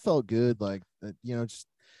all felt good. Like, just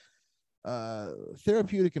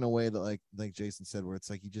therapeutic in a way that like Jason said, where it's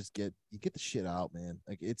like you get the shit out, man.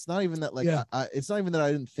 Like, it's not even that, like, it's not even that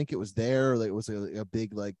I didn't think it was there, like it was a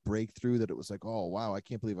big like breakthrough, that it was like, oh wow, I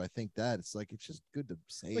can't believe I think that. It's like, it's just good to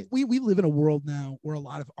say like, it. we live in a world now where a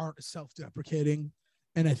lot of art is self-deprecating,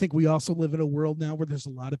 and I think we also live in a world now where there's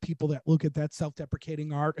a lot of people that look at that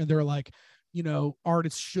self-deprecating art and they're like,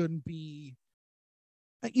 artists shouldn't be,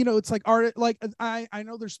 it's like art. Like, I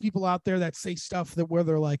know there's people out there that say stuff where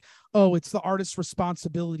they're like, oh, it's the artist's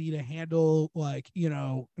responsibility to handle, like,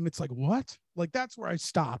 and it's like, what? Like, that's where I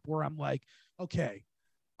stop, where I'm like, okay,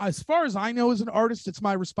 as far as I know, as an artist, it's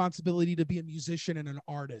my responsibility to be a musician and an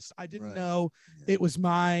artist. I didn't know it was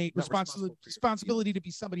my responsibility to be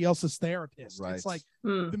somebody else's therapist. Right. It's like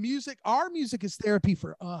our music is therapy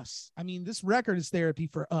for us. This record is therapy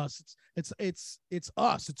for us. It's us.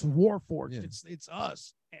 It's Warforged. Yeah. It's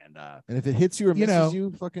us. And if it hits you or misses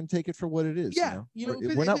you, fucking take it for what it is. Yeah.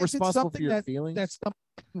 We're not responsible for your feelings. That's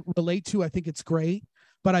something to relate to. I think it's great,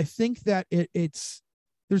 but I think that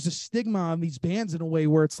there's a stigma on these bands in a way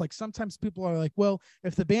where it's like, sometimes people are like, well,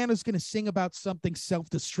 if the band is going to sing about something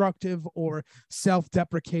self-destructive or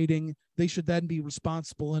self-deprecating, they should then be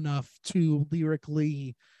responsible enough to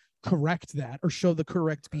lyrically correct that or show the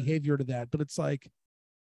correct behavior to that. But it's like,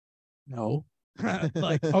 no,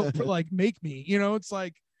 like, like, make me, it's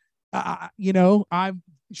like, I'm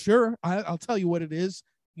sure I'll tell you what it is.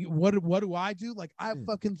 What do I do? Like, I'm a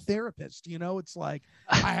fucking therapist, it's like,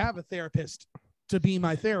 I have a therapist to be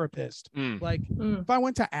my therapist. Mm. Like if I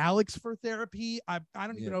went to Alex for therapy, I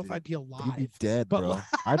don't even know if I'd be alive. You'd be dead, but bro.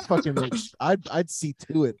 I'd fucking I'd see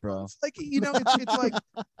to it, bro. It's like, it's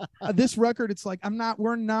like this record, it's like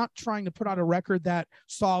we're not trying to put out a record that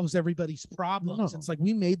solves everybody's problems. No. It's like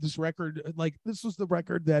we made this record, like this was the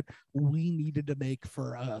record that we needed to make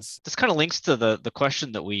for us. This kind of links to the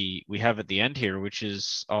question that we have at the end here, which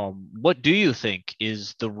is what do you think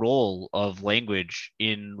is the role of language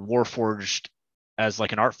in Warforged as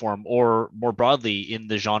like an art form, or more broadly in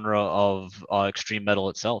the genre of extreme metal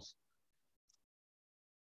itself?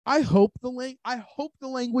 I hope the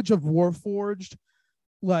language of Warforged,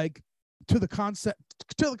 like to the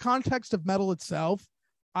context of metal itself,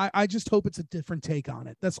 I just hope it's a different take on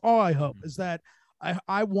it. That's all I hope, is that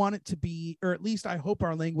I want it to be, or at least I hope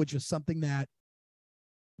our language is something that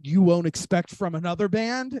you won't expect from another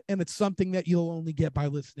band, and it's something that you'll only get by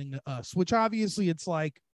listening to us, which obviously it's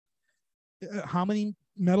like, how many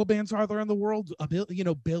metal bands are there in the world?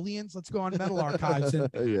 Billions. Let's go on Metal Archives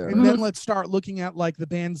and then let's start looking at like the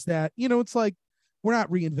bands that, it's like, we're not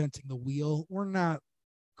reinventing the wheel. We're not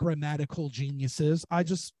grammatical geniuses. I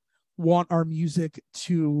just want our music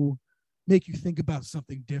to make you think about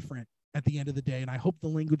something different at the end of the day. And I hope the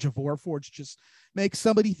language of Warforged just makes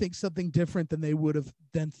somebody think something different than they would have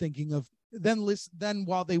been thinking of than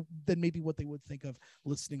maybe what they would think of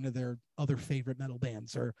listening to their other favorite metal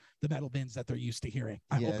bands or the metal bands that they're used to hearing.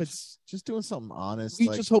 I hope it's just doing something honest. We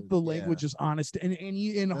just hope the language is honest, and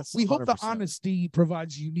we hope the 100%. Honesty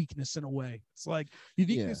provides uniqueness in a way. It's like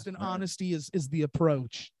uniqueness and honesty is the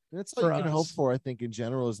approach. That's what you can hope for. I think in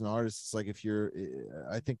general as an artist, it's like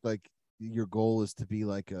I think like your goal is to be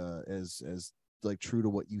like as like true to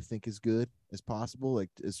what you think is good as possible, like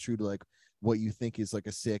as true to like what you think is like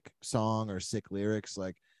a sick song or sick lyrics.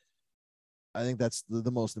 Like I think that's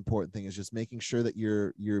the most important thing, is just making sure that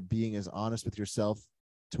you're being as honest with yourself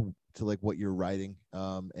to like what you're writing.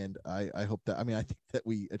 And I hope that, I think that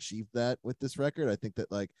we achieved that with this record. I think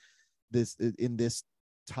that like in this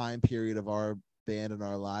time period of our band and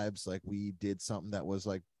our lives, like we did something that was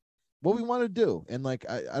like what we want to do. And like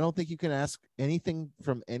I don't think you can ask anything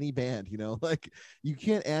from any band, like you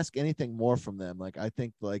can't ask anything more from them. Like I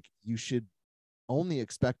think like you should only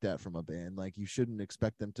expect that from a band. Like you shouldn't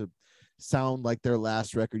expect them to sound like their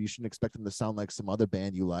last record. You shouldn't expect them to sound like some other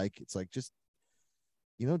band you like. It's like, just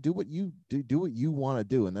do what you do what you want to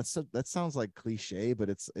do. And that sounds like cliche, but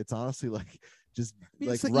it's honestly like just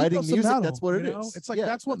like writing music. Metal, that's what it is. It's like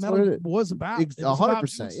that's what metal was about.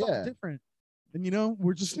 100%. Yeah, different. And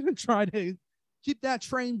we're just gonna try to keep that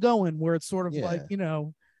train going, where it's sort of like,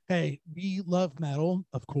 hey, we love metal,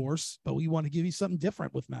 of course, but we want to give you something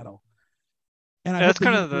different with metal. And that's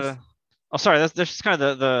kind of that's just kind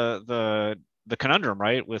of the conundrum,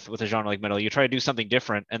 right? With a genre like metal, you try to do something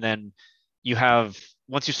different, and then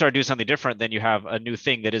once you start doing something different, then you have a new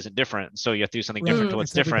thing that isn't different. So you have to do something different to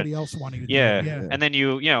what's different. Else wanting to do. And then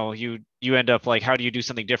you end up like, how do you do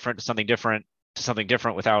something different to something different to something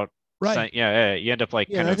different without right? You end up like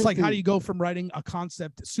it's like, how do you go from writing a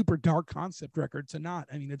super dark concept record to not?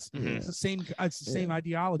 It's the same. It's the same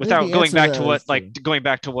ideology without going back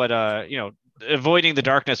to what avoiding the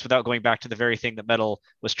darkness without going back to the very thing that metal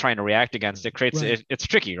was trying to react against. It creates it's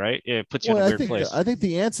tricky, right? It puts you in a weird place. I think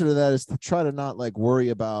the answer to that is to try to not like worry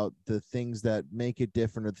about the things that make it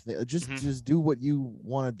different, or just do what you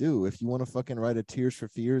want to do. If you want to fucking write a Tears for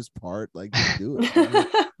Fears part, like just do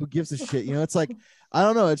it. Who gives a shit? It's like, I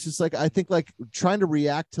don't know, it's just like, I think like trying to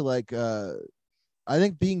react to like I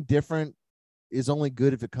think being different is only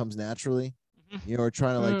good if it comes naturally. Or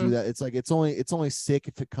trying to like do that. It's like it's only sick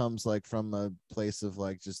if it comes like from a place of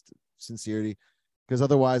like just sincerity, because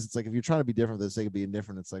otherwise it's like, if you're trying to be different for the sake of being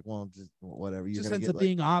different, it's like, well, just whatever. You're just ends up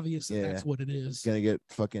being obvious that that's what it is. Gonna get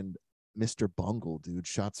fucking Mr. Bungle, dude.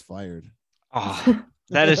 Shots fired. Oh,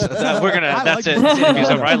 that's it. This interview's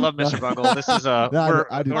over. I love Mr. Bungle. This is we're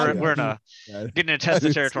getting into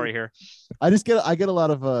tested territory here. I get a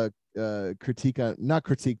lot of critique on, not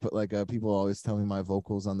critique, but like people always tell me my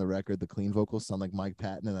vocals on the record, the clean vocals sound like Mike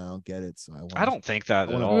Patton, and I don't get it. So I don't think that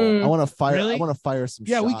at all. I want to fire. Really? I want to fire some.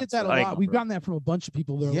 Yeah, shots. we get that a lot. We've gotten that from a bunch of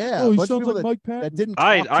people. Yeah, he sounds like Mike Patton. That didn't.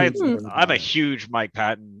 I'm a huge Mike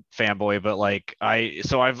Patton fanboy, but like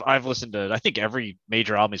I've listened to I think every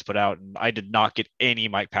major album he's put out, and I did not get any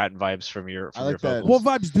Mike Patton vibes from your vocals. What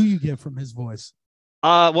vibes do you get from his voice?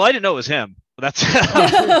 Well, I didn't know it was him. That's like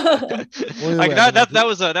that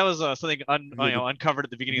was something uncovered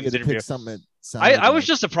at the beginning of the interview. I was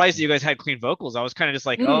just surprised that you guys had clean vocals. I was kind of just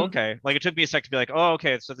like, oh, okay. Like it took me a sec to be like, oh,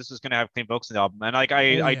 okay, so this is gonna have clean vocals in the album, and like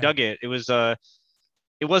I dug it. It was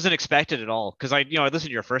it wasn't expected at all, because I listened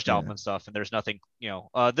to your first album and stuff, and there's nothing,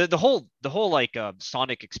 the whole like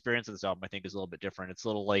sonic experience of this album I think is a little bit different. It's a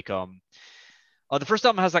little like the first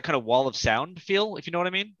album has that kind of wall of sound feel, if you know what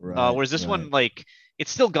I mean. Whereas this one, like,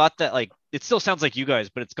 it's still got that, like, it still sounds like you guys,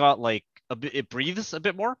 but it's got like a bit, it breathes a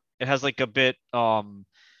bit more. It has like a bit and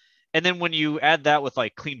then when you add that with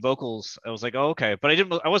like clean vocals, I was like, oh, okay. But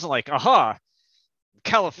I wasn't like, aha,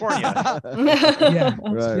 California. Yeah,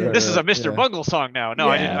 This is a Mr. Bungle song now.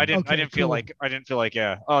 No, Yeah. I didn't feel like,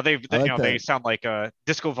 yeah. Oh, they sound like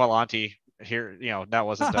Disco Volante here. That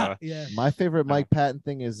wasn't yeah. My favorite Mike Patton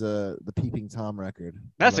thing is the Peeping Tom record.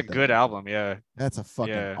 That's a good album. Yeah, that's a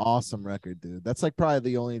fucking awesome record, dude. That's like probably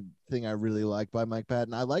the only thing I really like by Mike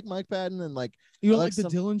Patton. I like Mike Patton, and like, you like the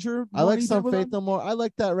Dillinger. I like Some Faith No More. I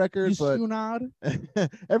like that record, but nod.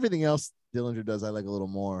 everything else Dillinger does I like a little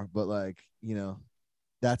more. But like,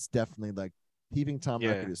 that's definitely like Peeping Tom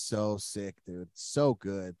record is so sick, dude. So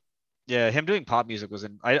good. Yeah, him doing pop music was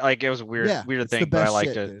it was a weird thing, but I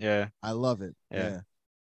liked it. Dude. Yeah, I love it. Yeah.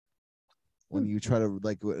 When you try to,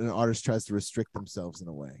 like, when an artist tries to restrict themselves in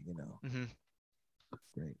a way, Mm-hmm.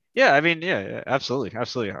 Great. Yeah, I mean, yeah, absolutely.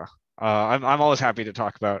 I'm always happy to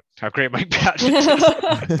talk about how great Mike Patton is.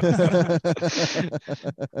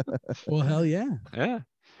 Well, hell yeah. Yeah.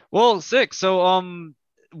 Well, sick. So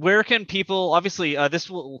where can people, obviously this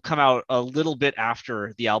will come out a little bit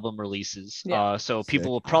after the album releases, so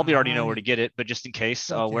people will probably already know where to get it, but just in case,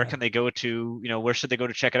 where can they go to, where should they go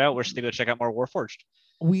to check it out? Where should they go to check out more Warforged?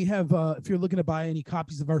 We have if you're looking to buy any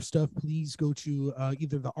copies of our stuff, please go to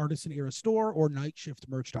either the Artisan Era store or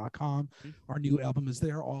nightshiftmerch.com. Our new album is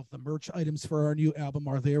there. All of the merch items for our new album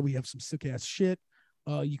are there. We have some sick ass shit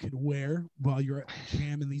you can wear while you're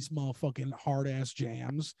jamming these motherfucking hard ass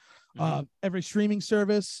jams. Every streaming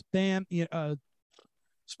service, Spotify,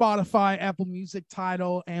 Apple Music,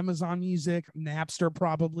 Tidal, Amazon Music, Napster,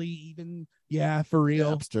 probably even. Yeah, for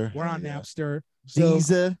real. Napster. We're on Napster. So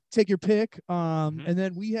take your pick. Mm-hmm. And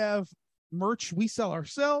then we have merch we sell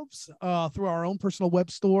ourselves through our own personal web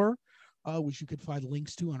store, which you could find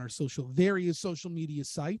links to on our various social media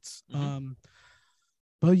sites. Mm-hmm.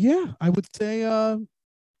 But yeah, I would say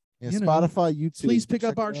Spotify, YouTube. Please pick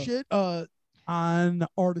up our shit on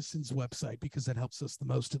Artisan's website, because that helps us the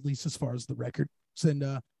most, at least as far as the records.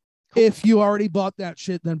 And if you already bought that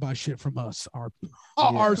shit, then buy shit from us,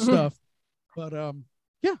 our stuff. But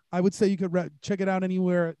yeah, I would say you could check it out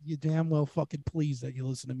anywhere you damn well fucking please that you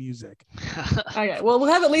listen to music. Okay, well,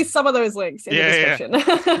 we'll have at least some of those links in the description.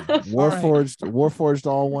 Warforged,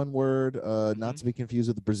 all one word, not to be confused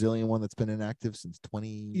with the Brazilian one that's been inactive since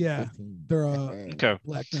 2015. Yeah, they're a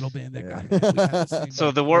black metal band that got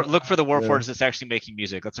so look for the Warforged that's actually making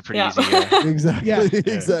music. That's a pretty easy exactly. Yeah,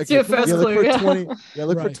 exactly. It's your first clue.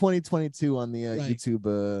 Look for 2022 on the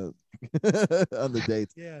YouTube on the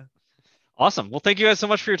dates. Yeah. Awesome. Well, thank you guys so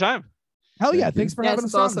much for your time. Hell yeah. Thanks for having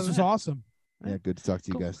us on. Awesome. This was awesome. Yeah, good to talk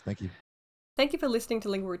to you guys. Thank you. Thank you for listening to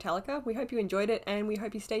Lingüa Brütallica. We hope you enjoyed it, and we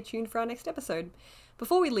hope you stay tuned for our next episode.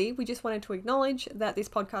 Before we leave, we just wanted to acknowledge that this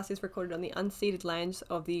podcast is recorded on the unceded lands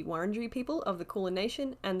of the Wurundjeri people of the Kulin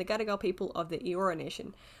Nation and the Gadigal people of the Eora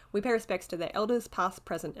Nation. We pay respects to their elders, past,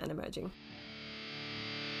 present, and emerging.